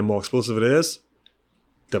run it and the more explosive it is,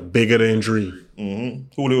 the bigger the injury.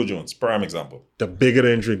 Julio Jones, prime example. The bigger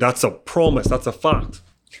the injury. That's a promise. That's a fact.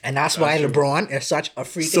 And that's why LeBron is such a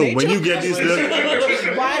freak. So when you get these little...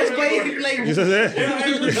 why is playing like You see what I'm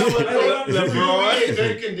saying? LeBron in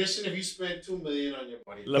good condition if you spend $2 million on your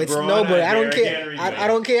body. It's, no, but I don't care. I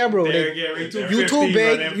don't care, bro. Like, you too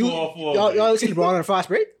big. Y'all see LeBron on the fast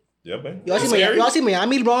break? Yeah, man. Y'all It's see, scary. y'all see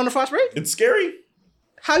Miami LeBron on the fast break? It's scary.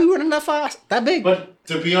 How you running that fast? That big? But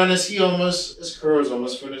to be honest, his career was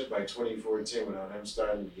almost finished by 2014 without him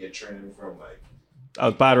starting to get training from like. I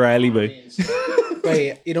was Pat Riley, boy.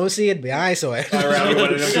 Wait, you don't see it behind, so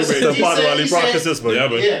The part of all practices, but Yeah,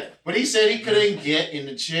 but Yeah, but he said he couldn't get in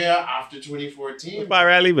the chair after 2014. Pat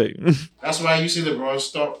Riley, boy. That's why you see LeBron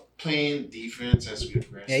stop playing defense as we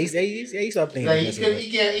progress. yeah, he's up there. Like he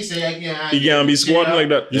can't. He said I can't. he can't be squatting like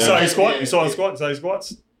that. you Yeah. saw his squat? Yeah, You saw his yeah. squat? You saw his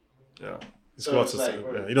squats? Yeah. His So squats it's is, like,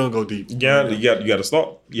 yeah, you don't go deep. Yeah, you got to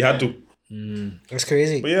stop. You had to. That's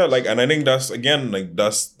crazy. But yeah, like, and I think that's again, like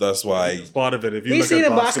that's why. It's part of it. If you We look see it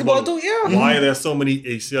at in basketball too, yeah. Why are there so many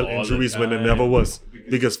ACL All the injuries when there time. never was?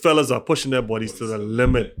 Because fellas are pushing their bodies to the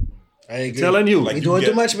limit. I agree. Telling you. Like We you doing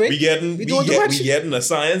too much, man. We getting We doing too much. We getting the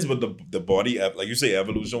science, but the body, like you say,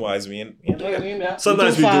 evolution wise,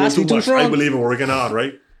 Sometimes we fast, do we too too much. I strong. believe in working hard,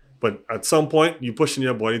 right? But at some point, you're pushing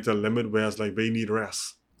your body to the limit where it's like they need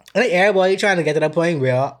rest. I think everybody trying to get to that point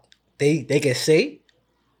where they can say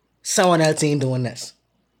someone else ain't doing this.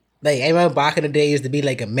 Like I remember back in the day, it used to be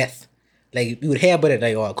like a myth. Like you would hear about it,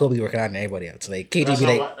 like oh Kobe working out and everybody else. Like KD be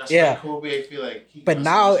like, That's yeah. why Kobe, I feel like. But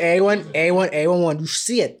now everyone want to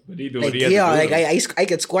see it. What he do? Like What he had to yeah, do, like though? I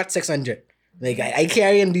could squat 600. Like I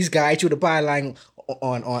carrying these guys through the pile line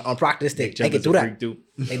on practice day. I could do that.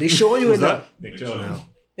 Like they showing you it now.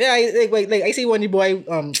 Yeah, like I see one boy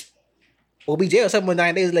OBJ or something one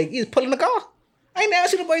night. They was like he's pulling the car. I ain't never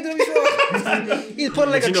seen nobody do it before. He's pulling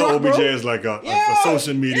like But a you know, truck, OBJ bro. is like a Yeah.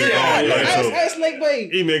 social media Yeah, guy, right? I So was like,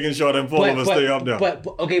 wait. he making sure them followers stay up there. But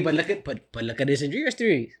okay, but look at this injury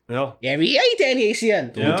history. yeah. Every year he tear the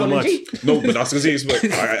ACL. Yeah, too much. No, but that's because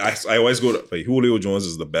like, I always go to like Julio Jones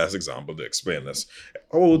is the best example to explain this.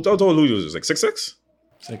 Oh, how tall Julio is like 6'6"?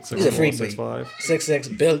 6'6", He's a freak, 6'5".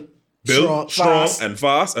 6'6", built, Built strong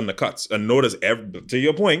fast and the cuts. And notice to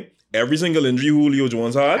your point, every single injury Julio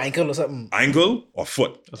Jones had, ankle or something. ankle or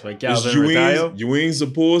foot. That's why Is Calvin retired. you ain't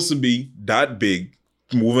supposed to be that big,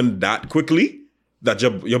 moving that quickly that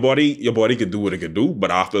your body could do what it could do,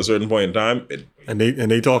 but after a certain point in time, And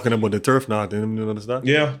they talking about the turf now. They don't understand.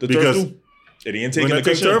 the Because turf too. It ain't when taking I the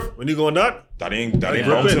take cushion. turf, when you go on that, That ain't grip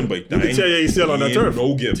bouncing, in. but You can tear your ACL on that ain't turf.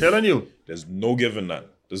 No give. Telling you. There's no giving that.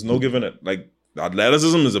 There's no giving it. Like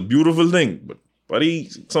athleticism is a beautiful thing, but buddy,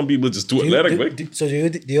 some people just too athletic. Right? So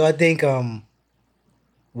do y'all think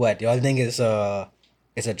what do y'all think it's a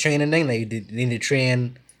training thing? Like you need to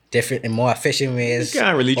train different and more efficient ways. You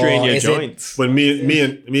can't really train Or your is it- joints. But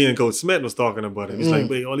me and Coach Smith was talking about it. He's like,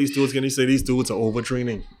 wait, all these dudes, can he say these dudes are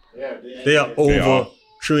overtraining? Yeah, They are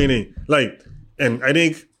overtraining. Like, and I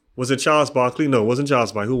think, was it Charles Barkley? No, it wasn't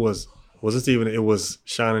Charles Barkley. Who was? Wasn't even, it was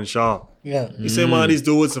Shannon Sharp. Yeah. He said, man, these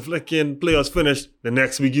dudes, the flicking players finished. The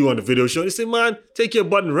next week you on the video show. He said, man, take your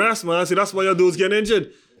butt and rest, man. See, that's why your dudes getting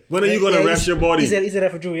injured. When are you going to rest your body? He said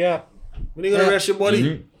that for Drew, yeah. When are you going to rest your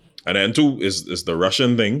body? And then two is the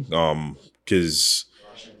Russian thing, because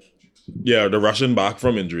the Russian back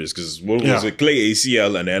from injuries, because what was it? Clay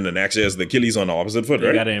ACL, and then the next year is the Achilles on the opposite foot, You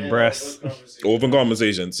right? gotta impress. Open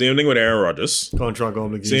compensation. Same thing with Aaron Rodgers. Contract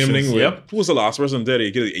obligations. Same thing with who was the last person that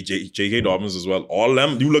J.K. Dobbins as well. All of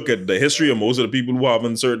them. You look at the history of most of the people who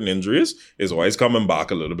have certain injuries is always coming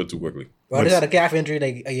back a little bit too quickly. Rodgers had a calf injury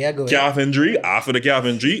like a year ago. Calf injury, after the calf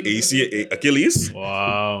injury, Achilles.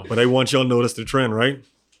 Wow. But I want y'all to notice the trend, right?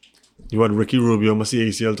 You had Ricky Rubio, must see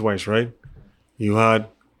ACL twice, right? You had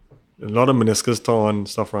a lot of meniscus torn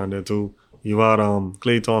stuff around there too. You had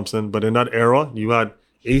Klay Thompson, but in that era, you had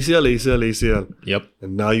ACL, Yep.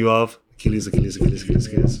 and now you have Achilles.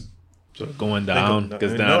 So going down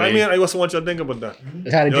because No, I mean, I also want you to think about that.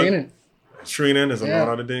 It's how to Yeah. train it. Training is a Yeah. lot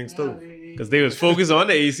of other things too. because they was focused on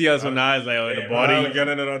the ACL, so now it's like oh, the body. Get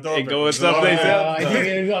into that topic. It go with It's a lot of-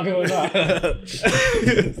 someplace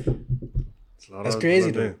else. That's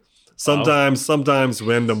crazy, though. Sometimes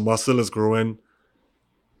when the muscle is growing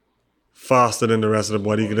faster than the rest of the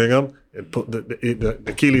body, you can think of, the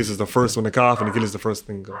Achilles is the first one, the calf and Achilles is the first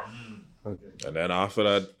thing to go. Okay. And then after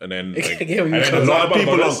that, and then like, I get what and you're then A the lot sad of part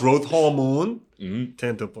people about on this- growth hormone Mhm.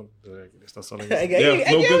 tend to put. That's all I I can say. get- Yeah,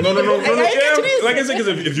 I no, get- no, I yeah, get what you like I mean. said,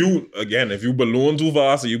 because if you balloon too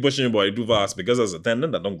fast or you pushing your body too fast, because as a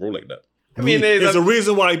tendon that don't grow like that. I mean, There's a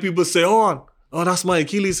reason why people say, "Oh, that's my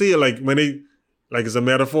Achilles heel." Like when they, like it's a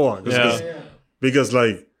metaphor. Because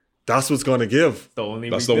like that's what's gonna give. the only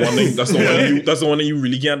That's the one thing. That's the one that you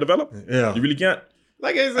really can't develop. Yeah. You really can't.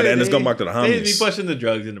 Like I said, And then it's come back to the They harmless. be pushing the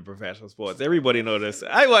drugs into professional sports. Everybody know this.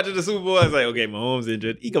 I watching the Super Bowl. I was like, okay, Mahomes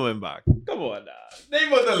injured. He coming back. Come on, now. They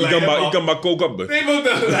about to He come back coke up, but They about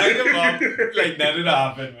to light him up like that didn't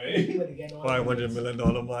happen, man. $500 million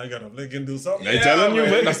man got a blink and do something. I telling you,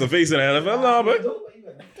 man, that's the face of the NFL now, but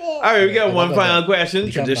All right, we got one go final back. question.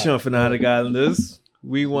 Come Traditional Fanatic Islanders.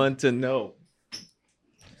 We want to know,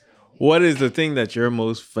 what is the thing that you're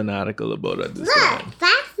most fanatical about at this time?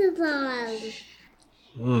 Basketball.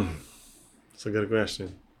 That's a good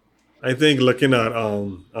question. I think looking at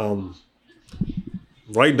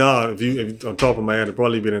right now, if you on top of my head, it'd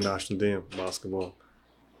probably be the national team basketball.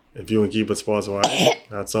 If you can keep it sports wise,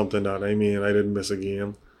 that's something that I didn't miss a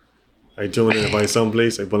game. I tune in if I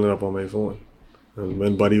someplace, I pull it up on my phone. And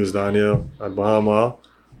when Buddy was down here at Bahama,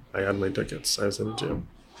 I had my tickets. I was in the gym.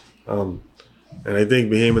 And I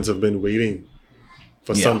think Bahamians have been waiting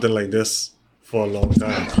for something like this for a long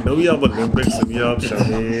time. You know, we have Olympics and we have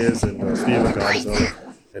Chavez and Stephen Carter,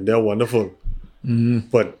 and they're wonderful.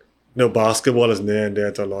 But basketball is near and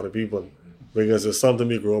dear to a lot of people because it's something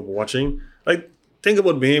we grew up watching. Like, think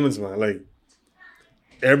about Bahamians, man. Like,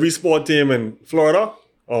 every sport team in Florida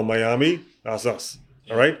or Miami, that's us.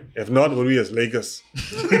 All right? If not, what we is Lakers.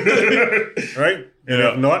 Right? And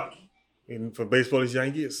if not, for baseball, it's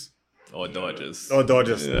Yankees. Or Dodgers. Oh,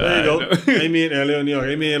 Dodgers. Yeah, There you go. I know. I mean, LA, New York.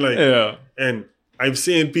 I mean, like, Yeah. and I've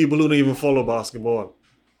seen people who don't even follow basketball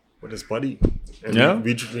with his buddy. And Yeah.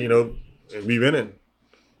 we and we winning.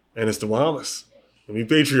 And it's the Bahamas. And we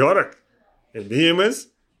patriotic. And Bahamians,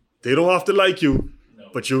 they don't have to like you,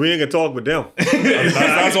 but you ain't gonna talk with them.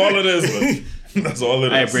 that's all it is. Man. That's all it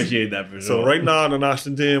is. I appreciate that for sure. So right now, the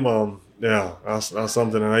national team, that's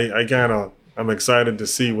something, and I'm excited to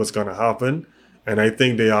see what's gonna happen. And I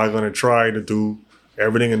think they are going to try to do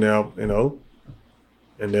everything in their,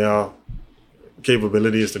 in their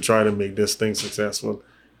capabilities to try to make this thing successful.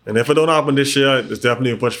 And if it don't happen this year, it's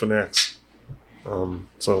definitely a push for next.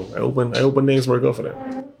 So I open things work out for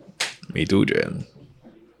them. Me too, Jen.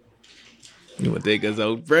 You want to take us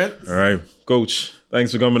out, Brent? All right, Coach.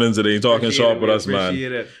 Thanks for coming in today, talking Appreciate shop it, with we us, man.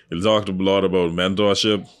 appreciate it. You talked a lot about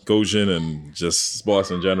mentorship, coaching, and just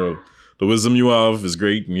sports in general. The wisdom you have is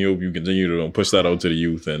great, and you hope you continue to push that out to the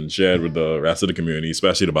youth and share it with the rest of the community,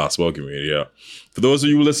 especially the basketball community. Yeah. For those of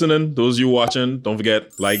you listening, those of you watching, don't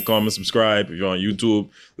forget, like, comment, subscribe. If you're on YouTube,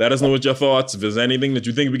 let us know what your thoughts. If there's anything that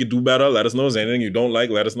you think we could do better, let us know. If there's anything you don't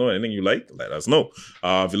like, let us know. Anything you like, let us know.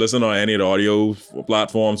 If you listen on any of the audio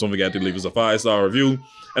platforms, don't forget to leave us a 5-star review.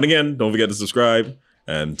 And again, don't forget to subscribe.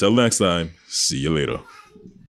 And until next time, see you later.